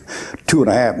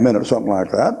 2.5 minutes, something like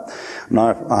that.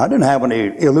 Now, I didn't have any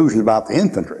illusions about the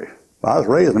infantry. I was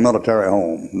raised in a military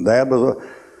home. Dad was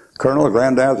a colonel,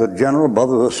 granddad was a general,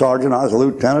 brother was a sergeant, I was a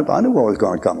lieutenant. I knew what was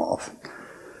going to come off.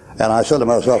 And I said to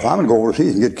myself, I'm going to go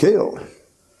overseas and get killed.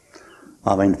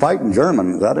 I mean, fighting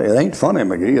Germans, it ain't funny,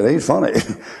 McGee, it ain't funny.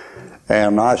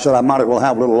 And I said I might as well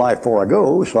have a little life before I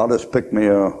go, so I just picked me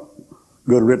a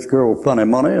good rich girl with plenty of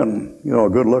money and, you know,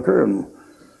 a good looker, and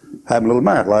have a little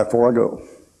married life before I go.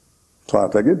 So I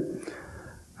figured,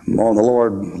 on the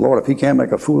Lord, if he can't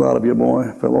make a fool out of you, boy,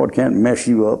 if the Lord can't mess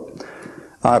you up,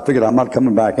 I figured I'm not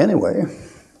coming back anyway.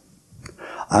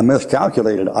 I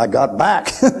miscalculated. I got back.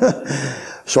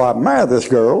 So I married this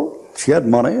girl. She had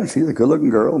money, and she's a good-looking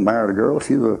girl. Married a girl.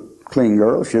 She's a clean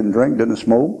girl. She didn't drink, didn't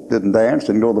smoke, didn't dance,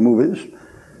 didn't go to the movies.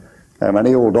 And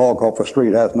any old dog off the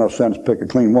street has enough sense to pick a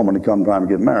clean woman to come time to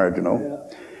get married, you know.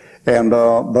 Yeah. And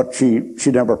but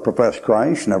she never professed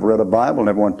Christ, she never read a Bible,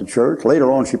 never went to church.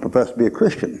 Later on, she professed to be a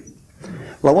Christian.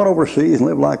 Well, I went overseas and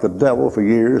lived like the devil for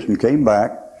years and came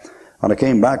back. When I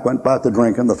came back, went back to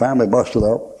drinking. The family busted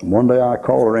up. One day I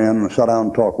called her in and sat down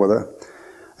and talked with her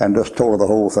and just told her the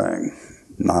whole thing.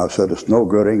 And I said, it's no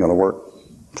good, ain't going to work.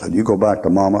 I said, you go back to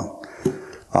Mama.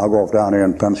 I'll go off down here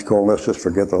in Pensacola. Let's just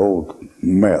forget the whole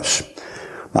mess.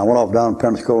 I went off down in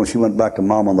Pensacola and she went back to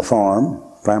Mama on the farm.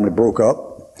 Family broke up.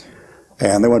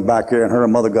 And they went back there, and her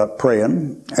mother got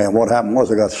praying, and what happened was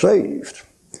they got saved.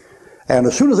 And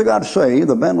as soon as they got saved,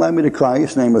 the man led me to Christ.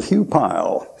 His name was Hugh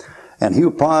Pyle. And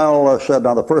Hugh Pyle said,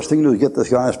 now the first thing to do is get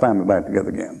this guy's family back together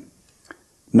again.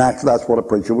 Naturally, that's what a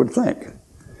preacher would think.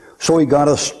 So he got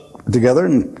us together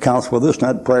and counseled with us and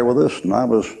had prayer with us, and I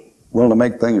was willing to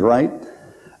make things right.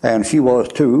 And she was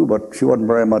too, but she wasn't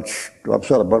very much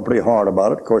upset about it, pretty hard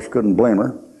about it. Of course, you couldn't blame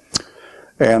her.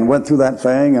 And went through that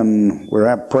thing, and we were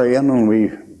out praying, and we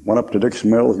went up to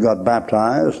Dixon Mills and got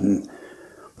baptized, and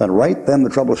then right then the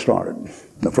trouble started.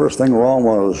 The first thing wrong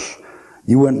was,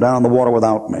 you went down the water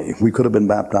without me. We could have been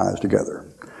baptized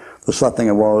together. The second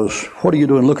thing was, what are you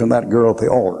doing looking at that girl at the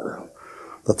altar?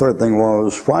 The third thing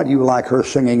was, why do you like her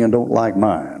singing and don't like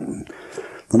mine?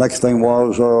 The next thing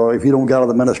was, if you don't get out of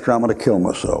the ministry, I'm going to kill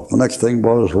myself. The next thing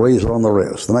was, razor on the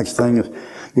wrist. The next thing is,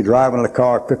 you're driving in a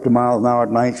car 50 miles an hour at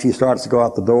night, she starts to go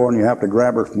out the door, and you have to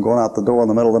grab her from going out the door in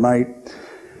the middle of the night.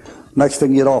 Next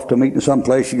thing you get off to a meeting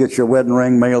someplace, you get your wedding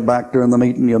ring mailed back during the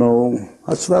meeting, you know.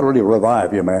 That'll really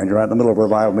revive you, man. You're right in the middle of a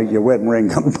revival meeting, your wedding ring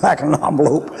coming back in an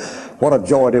envelope. What a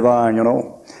joy divine, you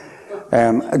know.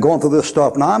 And going through this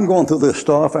stuff. Now I'm going through this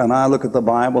stuff, and I look at the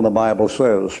Bible, and the Bible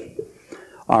says,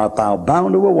 art thou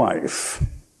bound to a wife,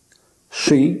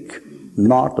 seek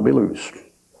not to be loosed.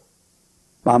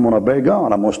 I'm going to obey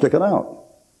God. I'm going to stick it out.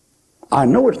 I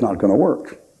know it's not going to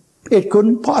work. It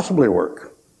couldn't possibly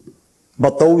work.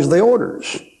 But those are the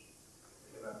orders.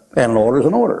 And an order is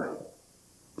an order.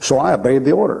 So I obeyed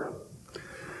the order.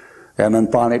 And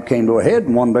then finally it came to a head.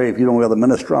 And one day, if you don't go to the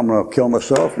ministry, I'm going to kill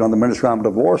myself. You know, the ministry, I'm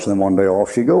divorced. And then one day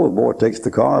off she goes. The boy takes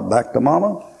the car back to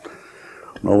Mama.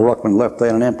 Old Ruckman left there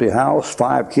in an empty house,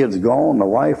 5 kids gone, the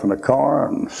wife and a car,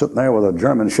 and sitting there with a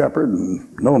German shepherd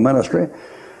and no ministry.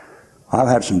 I've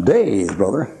had some days,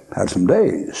 brother, had some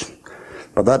days.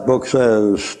 But that book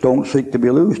says, don't seek to be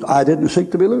loosed. I didn't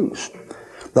seek to be loosed.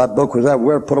 That book was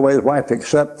everywhere, put away his wife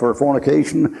except for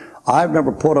fornication. I've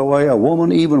never put away a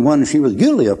woman even when she was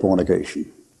guilty of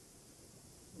fornication.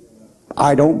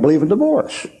 I don't believe in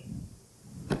divorce.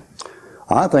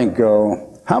 I think,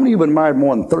 how many of you have been married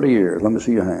more than 30 years? Let me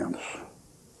see your hands.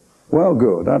 Well,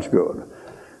 good, that's good.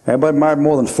 Everybody married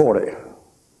more than 40? A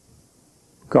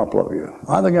couple of you.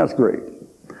 I think that's great.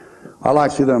 I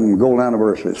like to see them golden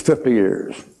anniversaries, 50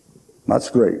 years. That's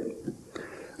great.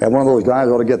 And one of those guys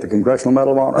ought to get the Congressional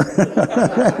Medal of Honor.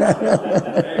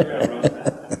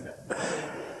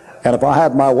 And if I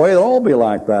had my way, it'd all be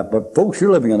like that. But folks,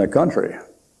 you're living in a country.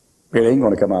 It ain't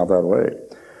going to come out that way.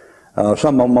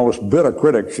 Some of the most bitter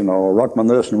critics, Ruckman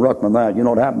this and Ruckman that, you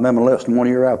know what happened to them in less than 1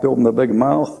 year after they opened their big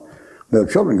mouth? Their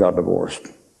children got divorced.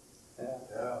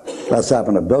 That's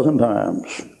happened a dozen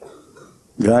times.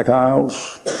 Jack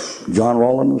Hiles, John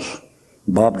Rollins,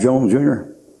 Bob Jones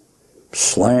Jr.,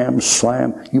 slam.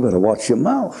 You better watch your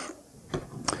mouth.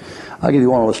 I'll give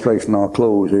you one illustration, I'll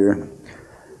close here.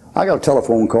 I got a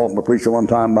telephone call from a preacher one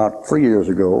time about 3 years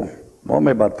ago, well,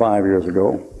 maybe about 5 years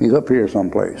ago. He's up here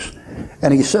someplace.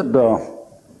 And he said,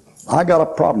 I got a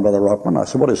problem, Brother Ruckman. I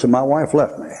said, what? He said, my wife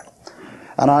left me.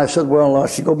 And I said, well,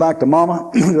 she go back to Mama?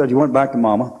 He said, you went back to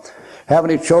Mama. Have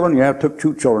any children? Yeah, I took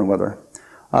 2 children with her.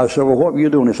 I said, well, what were you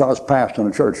doing? He said, I was pastoring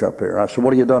a church up here. I said,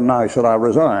 what have you done now? He said, I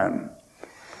resigned.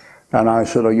 And I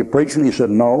said, are you preaching? He said,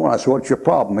 no. I said, what's your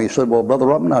problem? He said, well, Brother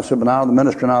Ruckman, I said, I've been out of the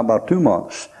ministry now about 2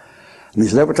 months. And he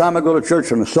said, every time I go to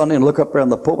church on a Sunday and look up there in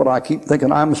the pulpit, I keep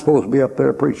thinking I'm supposed to be up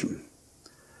there preaching.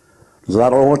 He said, I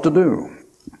don't know what to do.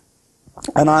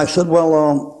 And I said,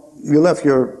 well, you left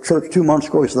your church 2 months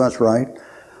ago. He said, that's right.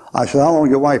 I said, how long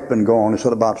has your wife been gone? He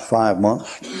said, about 5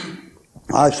 months.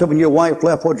 I said, when your wife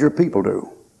left, what did your people do?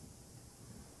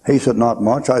 He said, not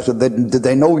much. I said, did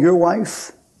they know your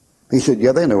wife? He said,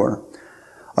 yeah, they knew her.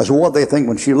 I said, what did they think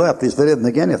when she left? He said, they didn't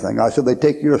think anything. I said, they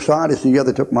take your side? He said, yeah,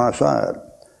 they took my side.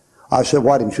 I said,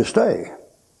 why didn't you stay?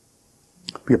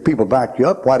 If your people backed you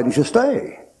up, why didn't you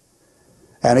stay?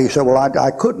 And he said, well,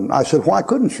 I couldn't. I said, why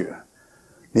couldn't you?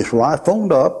 He said, well, I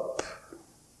phoned up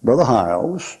Brother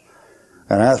Hiles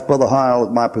and asked Brother Hiles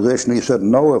my position. He said,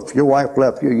 no, if your wife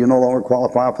left you, you no longer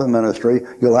qualify for the ministry.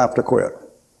 You'll have to quit.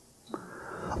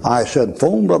 I said,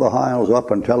 phone Brother Hiles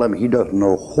up and tell him he doesn't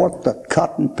know what the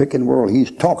cotton-picking world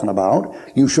he's talking about.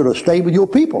 You should have stayed with your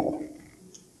people.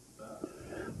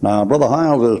 Now, Brother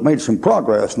Hiles has made some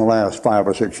progress in the last 5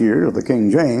 or 6 years of the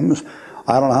King James.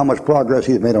 I don't know how much progress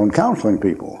he's made on counseling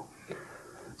people.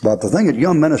 But the thing that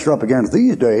young ministers are up against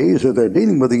these days is they're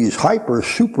dealing with these hyper,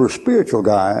 super spiritual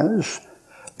guys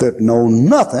that know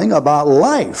nothing about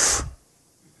life.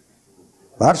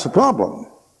 That's the problem.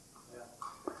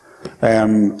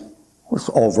 And it's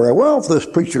all very well for this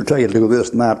preacher to tell you to do this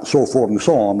and that and so forth and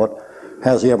so on, but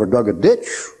has he ever dug a ditch?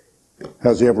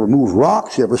 Has he ever removed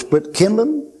rocks? He ever split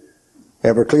kindling?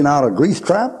 Ever clean out a grease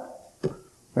trap?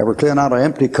 Ever clean out an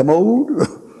empty commode?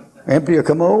 Empty a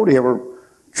commode? He ever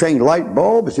change light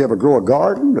bulbs? Does he ever grow a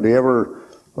garden? Did he ever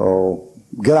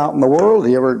get out in the world?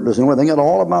 Does he know anything at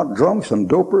all about drunks and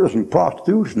dopers and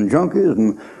prostitutes and junkies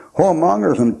and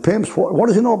whoremongers and pimps? What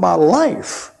does he know about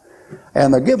life?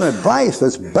 And they're giving advice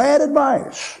that's bad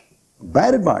advice.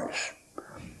 Bad advice.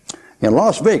 In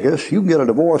Las Vegas, you can get a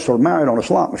divorce or married on a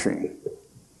slot machine.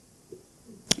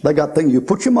 They got things, you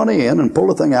put your money in and pull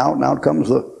the thing out, and out comes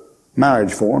the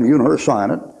marriage form. You and her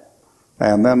sign it,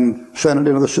 and then send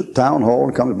it into the town hall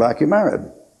and comes back, you're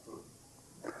married.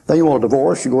 Then you want a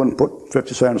divorce, you go and put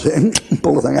 50 cents in,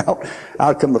 pull the thing out.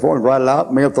 Out comes the form, write it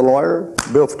out, mail it to the lawyer,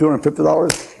 bill for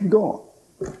 $250, you're gone.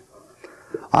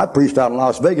 I preached out in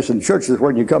Las Vegas in churches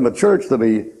where you come to church, there'll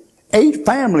be 8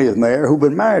 families in there who've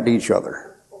been married to each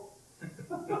other.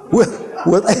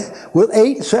 With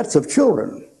 8 sets of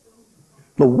children.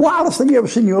 The wildest thing you ever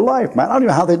seen in your life, man. I don't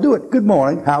know how they do it. Good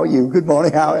morning, how are you? Good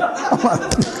morning, how are you?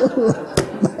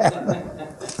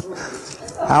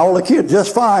 How old are the kids?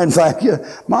 Just fine, thank you.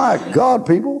 My God,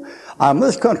 people.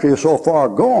 This country is so far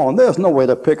gone, there's no way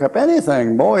to pick up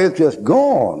anything, boy. It's just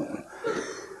gone.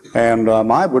 And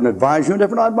I wouldn't advise you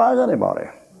different. I'd advise anybody.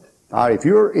 If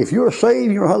you're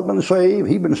saved, your husband's saved,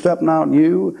 he's been stepping out on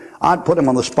you, I'd put him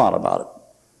on the spot about it.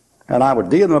 And I would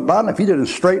deal with him about it. If he didn't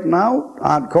straighten out,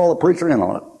 I'd call the preacher in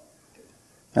on it.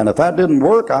 And if that didn't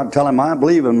work, I'd tell him I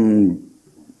believe in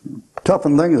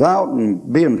toughing things out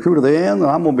and being true to the end, and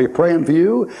I'm going to be praying for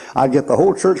you. I'd get the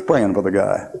whole church praying for the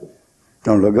guy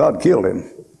until God killed him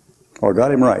or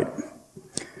got him right.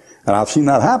 And I've seen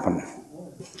that happen.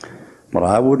 But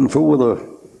I wouldn't fool with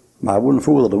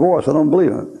a divorce. I don't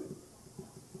believe in it.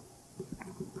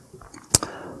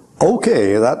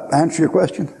 Okay, that answer your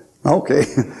question? Okay.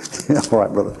 All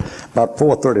right, brother. About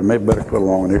 4:30, maybe better put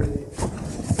along in here.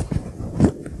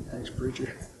 Thanks,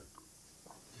 preacher.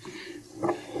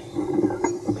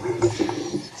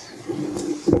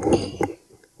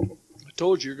 I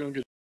told you you're going to get